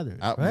and gatherers,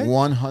 at right?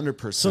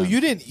 100%. So you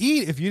didn't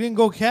eat if you didn't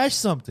go catch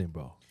something,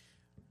 bro.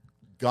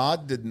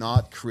 God did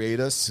not create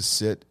us to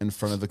sit in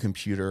front of the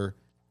computer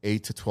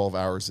 8 to 12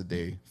 hours a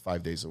day,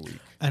 5 days a week.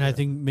 And I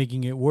think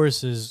making it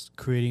worse is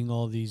creating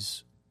all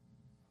these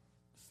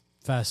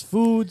fast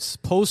foods,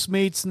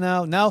 Postmates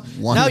now. Now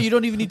you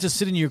don't even need to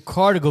sit in your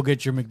car to go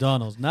get your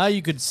McDonald's. Now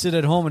you could sit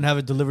at home and have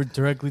it delivered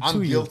directly to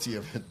I'm you. guilty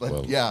of it, but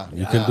Well, yeah,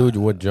 You can do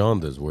what John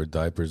does, wear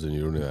diapers, and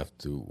you don't have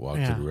to walk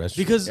to the restaurant.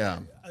 Because, Yeah.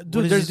 What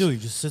dude, does there's he do? He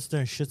just sits there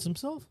and shits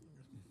himself?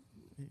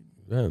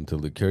 Yeah, until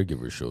the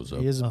caregiver shows up.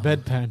 he has a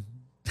bedpan.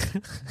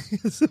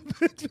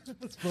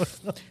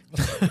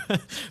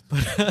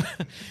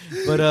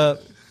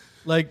 but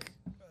like,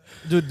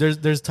 dude,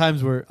 there's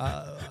times where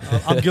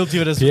I'm guilty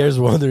of this. Pierre's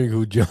wondering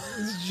who John.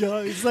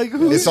 John, it's like,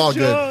 who's it's all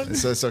John? good.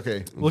 It's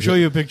okay. We'll show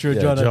you a picture of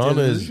Yeah, John. at the John end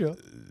of is- the show.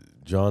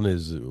 John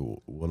is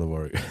one of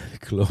our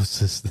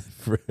closest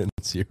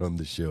friends here on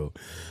the show,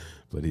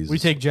 but We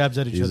take jabs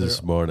at each he's other. a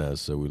smart ass,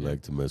 so we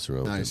like to mess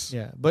around. Nice.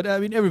 Yeah, but I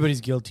mean,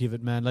 everybody's guilty of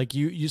it, man. Like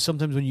you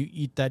sometimes when you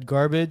eat that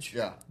garbage,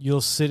 Yeah. you'll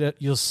sit at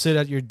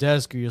your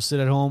desk, or you'll sit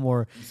at home,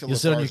 or feel you'll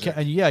sit on your lethargic.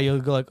 and you'll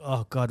go like,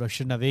 oh god, I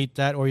shouldn't have ate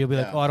that, or you'll be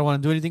like, Yeah. oh, I don't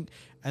want to do anything,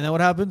 and then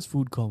what happens?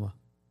 Food coma,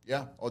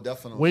 Yeah. Oh,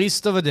 definitely.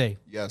 waste of a day.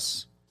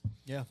 Yes.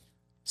 Yeah,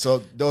 So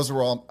those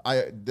were all.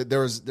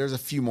 There's a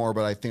few more,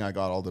 but I think I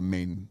got all the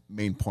main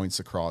points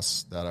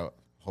across that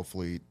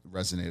hopefully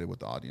resonated with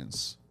the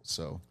audience.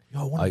 So Yo,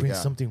 I want to bring yeah.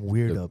 something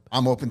weird up.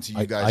 I'm open to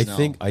you guys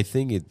now. I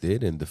think it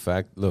did, and the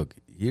fact. Look,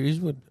 here's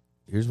what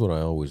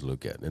I always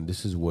look at, and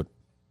this is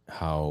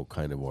how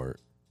kind of our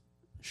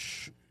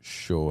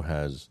show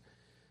has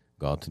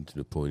gotten to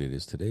the point it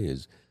is today.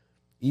 Is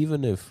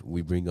even if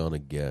we bring on a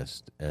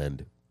guest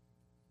and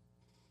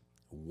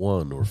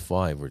 1 or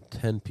 5 or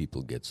 10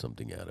 people get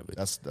something out of it,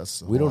 That's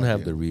the we whole don't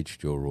have idea. the reach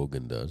Joe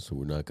Rogan does, so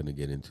we're not going to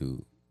get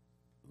into.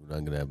 We're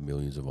not going to have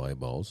millions of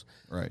eyeballs.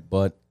 Right.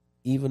 But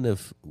even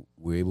if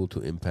we're able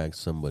to impact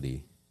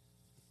somebody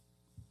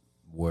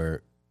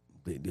where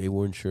they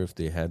weren't sure if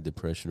they had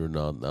depression or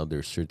not, now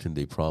they're certain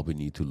they probably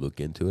need to look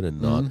into it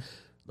and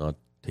not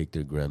take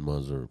their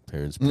grandma's or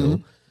parents'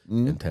 pill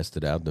and test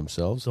it out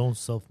themselves. Don't Then,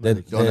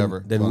 self-medicate. Don't then,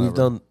 ever. then Don't we've ever.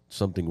 done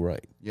something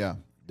right. Yeah.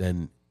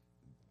 Then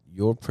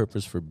your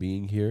purpose for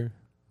being here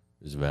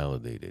is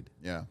validated.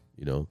 Yeah.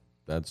 You know,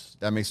 that's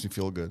That makes me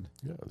feel good.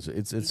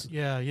 it's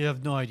yeah. You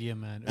have no idea,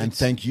 man. And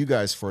thank you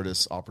guys for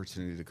this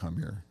opportunity to come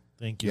here.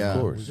 Thank you. Yeah,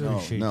 Of course. We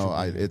appreciate no, you,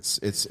 brother.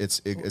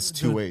 it's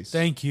two Dude, ways.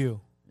 Thank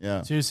you.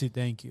 Yeah, Seriously,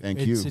 thank you. Thank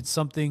it's, you. It's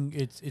something.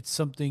 It's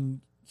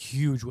something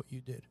huge what you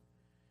did,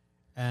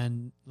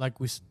 and like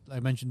I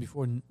mentioned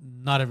before,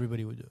 not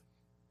everybody would do it.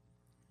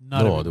 Not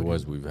No, everybody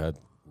otherwise would.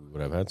 we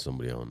would have had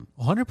somebody on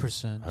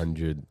 100%.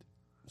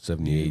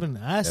 178 even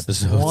asked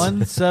episodes.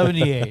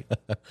 178.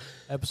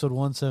 Episode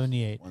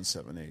 178.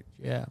 178.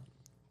 Yeah.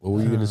 What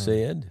were you gonna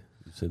say, Ed?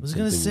 You said I was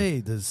gonna something- say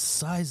the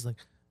size. Like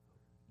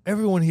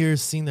everyone here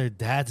has seen their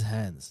dad's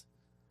hands.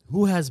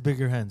 Who has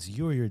bigger hands,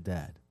 you or your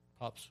dad?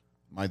 Pops.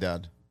 My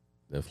dad.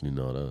 definitely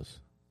not us.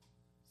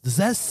 Does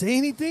that say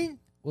anything?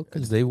 Well,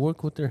 because they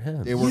work with their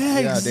hands. They were, Yeah,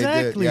 They did.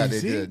 exactly, Yeah, they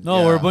see? did. No,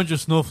 yeah. we're a bunch of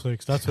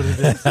snowflakes. That's what it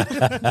is.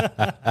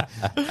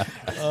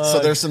 So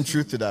there's some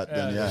truth to that.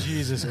 Then, yeah,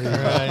 Jesus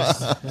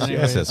Christ.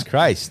 Anyway, Jesus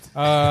Christ.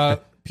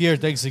 Pierre,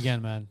 thanks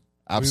again, man.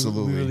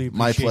 absolutely. We really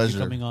My appreciate pleasure.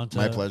 you coming on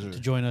My pleasure. to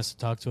join us, to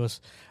talk to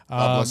us.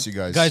 God bless you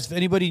guys. Guys, if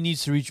anybody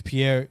needs to reach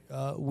Pierre,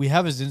 we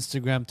have his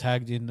Instagram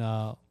tagged in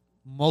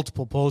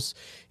multiple posts.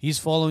 He's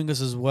following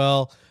us as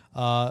well.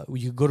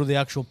 You go to the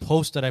actual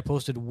post that I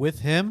posted with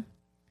him,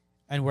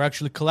 and we're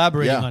actually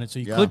collaborating Yeah, on it. So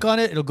you yeah. click on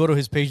it, it'll go to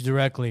his page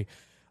directly.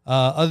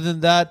 Other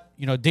than that,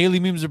 daily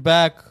memes are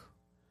back.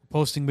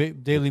 Posting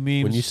daily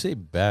memes. When you say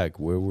back,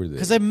 where were they?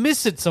 Because I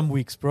miss it some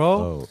weeks, bro.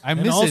 Oh. I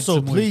And miss it also,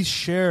 some please weeks.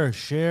 share,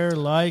 share.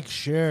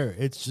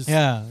 It's just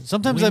Yeah,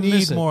 sometimes we I need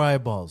miss it. more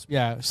eyeballs.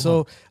 Yeah,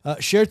 so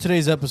share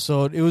today's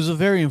episode. It was a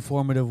very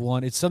informative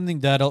one. It's something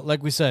that,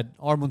 like we said,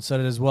 Armand said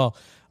it as well.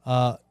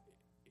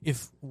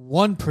 If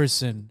one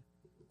person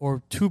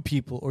or two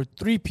people or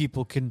three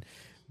people can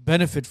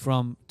benefit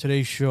from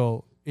today's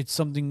show, it's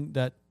something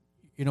that,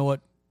 you know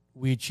what,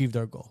 we achieved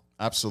our goal.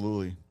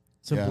 Absolutely.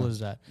 Simple Yeah. as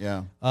that.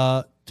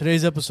 Yeah.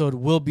 Today's episode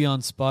will be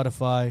on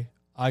Spotify,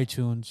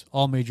 iTunes,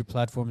 all major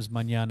platforms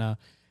mañana.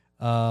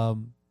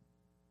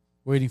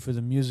 Waiting for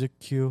the music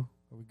cue.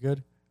 Are we good?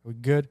 Are we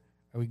good?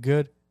 Are we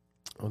good?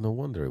 Oh, no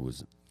wonder it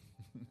was.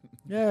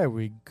 There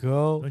we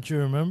go. Don't you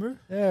remember?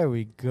 There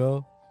we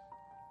go.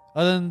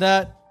 Other than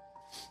that,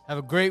 have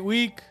a great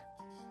week.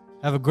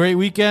 Have a great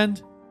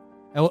weekend.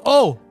 And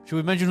should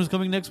we mention who's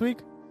coming next week?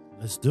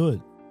 Let's do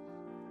it.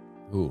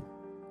 Who?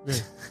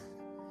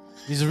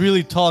 He's a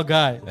really tall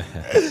guy.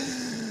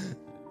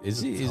 Is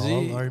he tall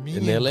an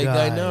Armenian LA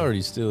guy guy. now, or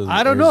he's still? An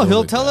I don't know. Arizona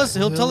He'll tell guy? us.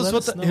 He'll tell us let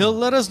what us know. he'll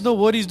let us know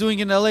what he's doing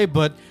in LA.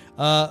 But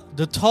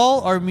the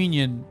tall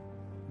Armenian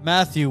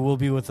Matthew will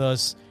be with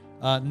us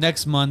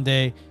next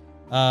Monday.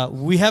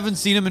 We haven't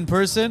seen him in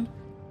person.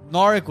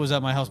 Narek was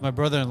at my house, my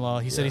brother-in-law.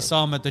 He said he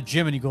saw him at the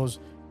gym, and he goes,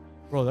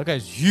 "Bro, that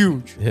guy's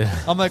huge." Yeah.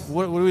 I'm like,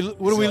 "What are we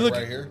looking?"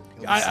 Right here.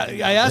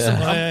 I asked him.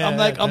 Yeah. I'm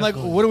like,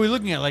 Definitely. "What are we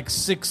looking at? Like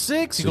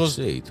 6'6"? He goes,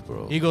 6'8",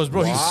 bro. He goes,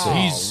 "Bro, Wow,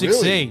 he's 6'8".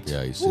 really?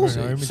 Yeah, he's That's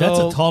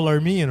 6'8". a tall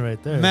Armenian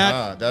right there.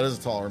 Matt, That is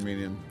a tall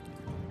Armenian.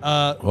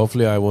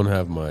 Hopefully, I won't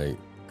have my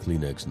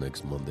Kleenex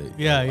next Monday.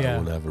 Yeah, I yeah.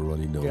 won't have a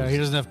runny nose. yeah, he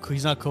doesn't have.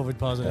 He's not COVID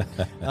positive.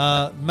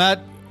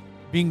 Matt,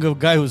 being a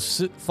guy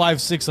who's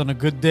 5'6" on a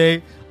good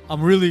day,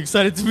 I'm really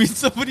excited to meet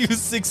somebody who's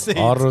 6'8".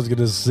 Otto's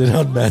gonna sit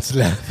on Matt's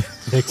lap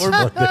next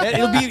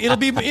Monday. It'll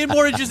be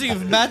more interesting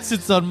if Matt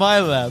sits on my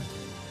lap.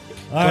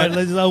 All right,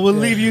 we'll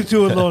leave you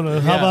two alone.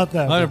 How about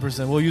that?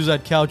 100%. We'll use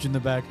that couch in the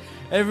back.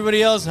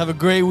 Everybody else, have a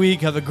great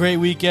week. Have a great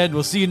weekend.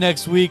 We'll see you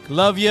next week.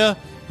 Love you.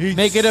 Peace.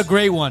 Make it a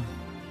great one.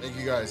 Thank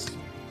you guys.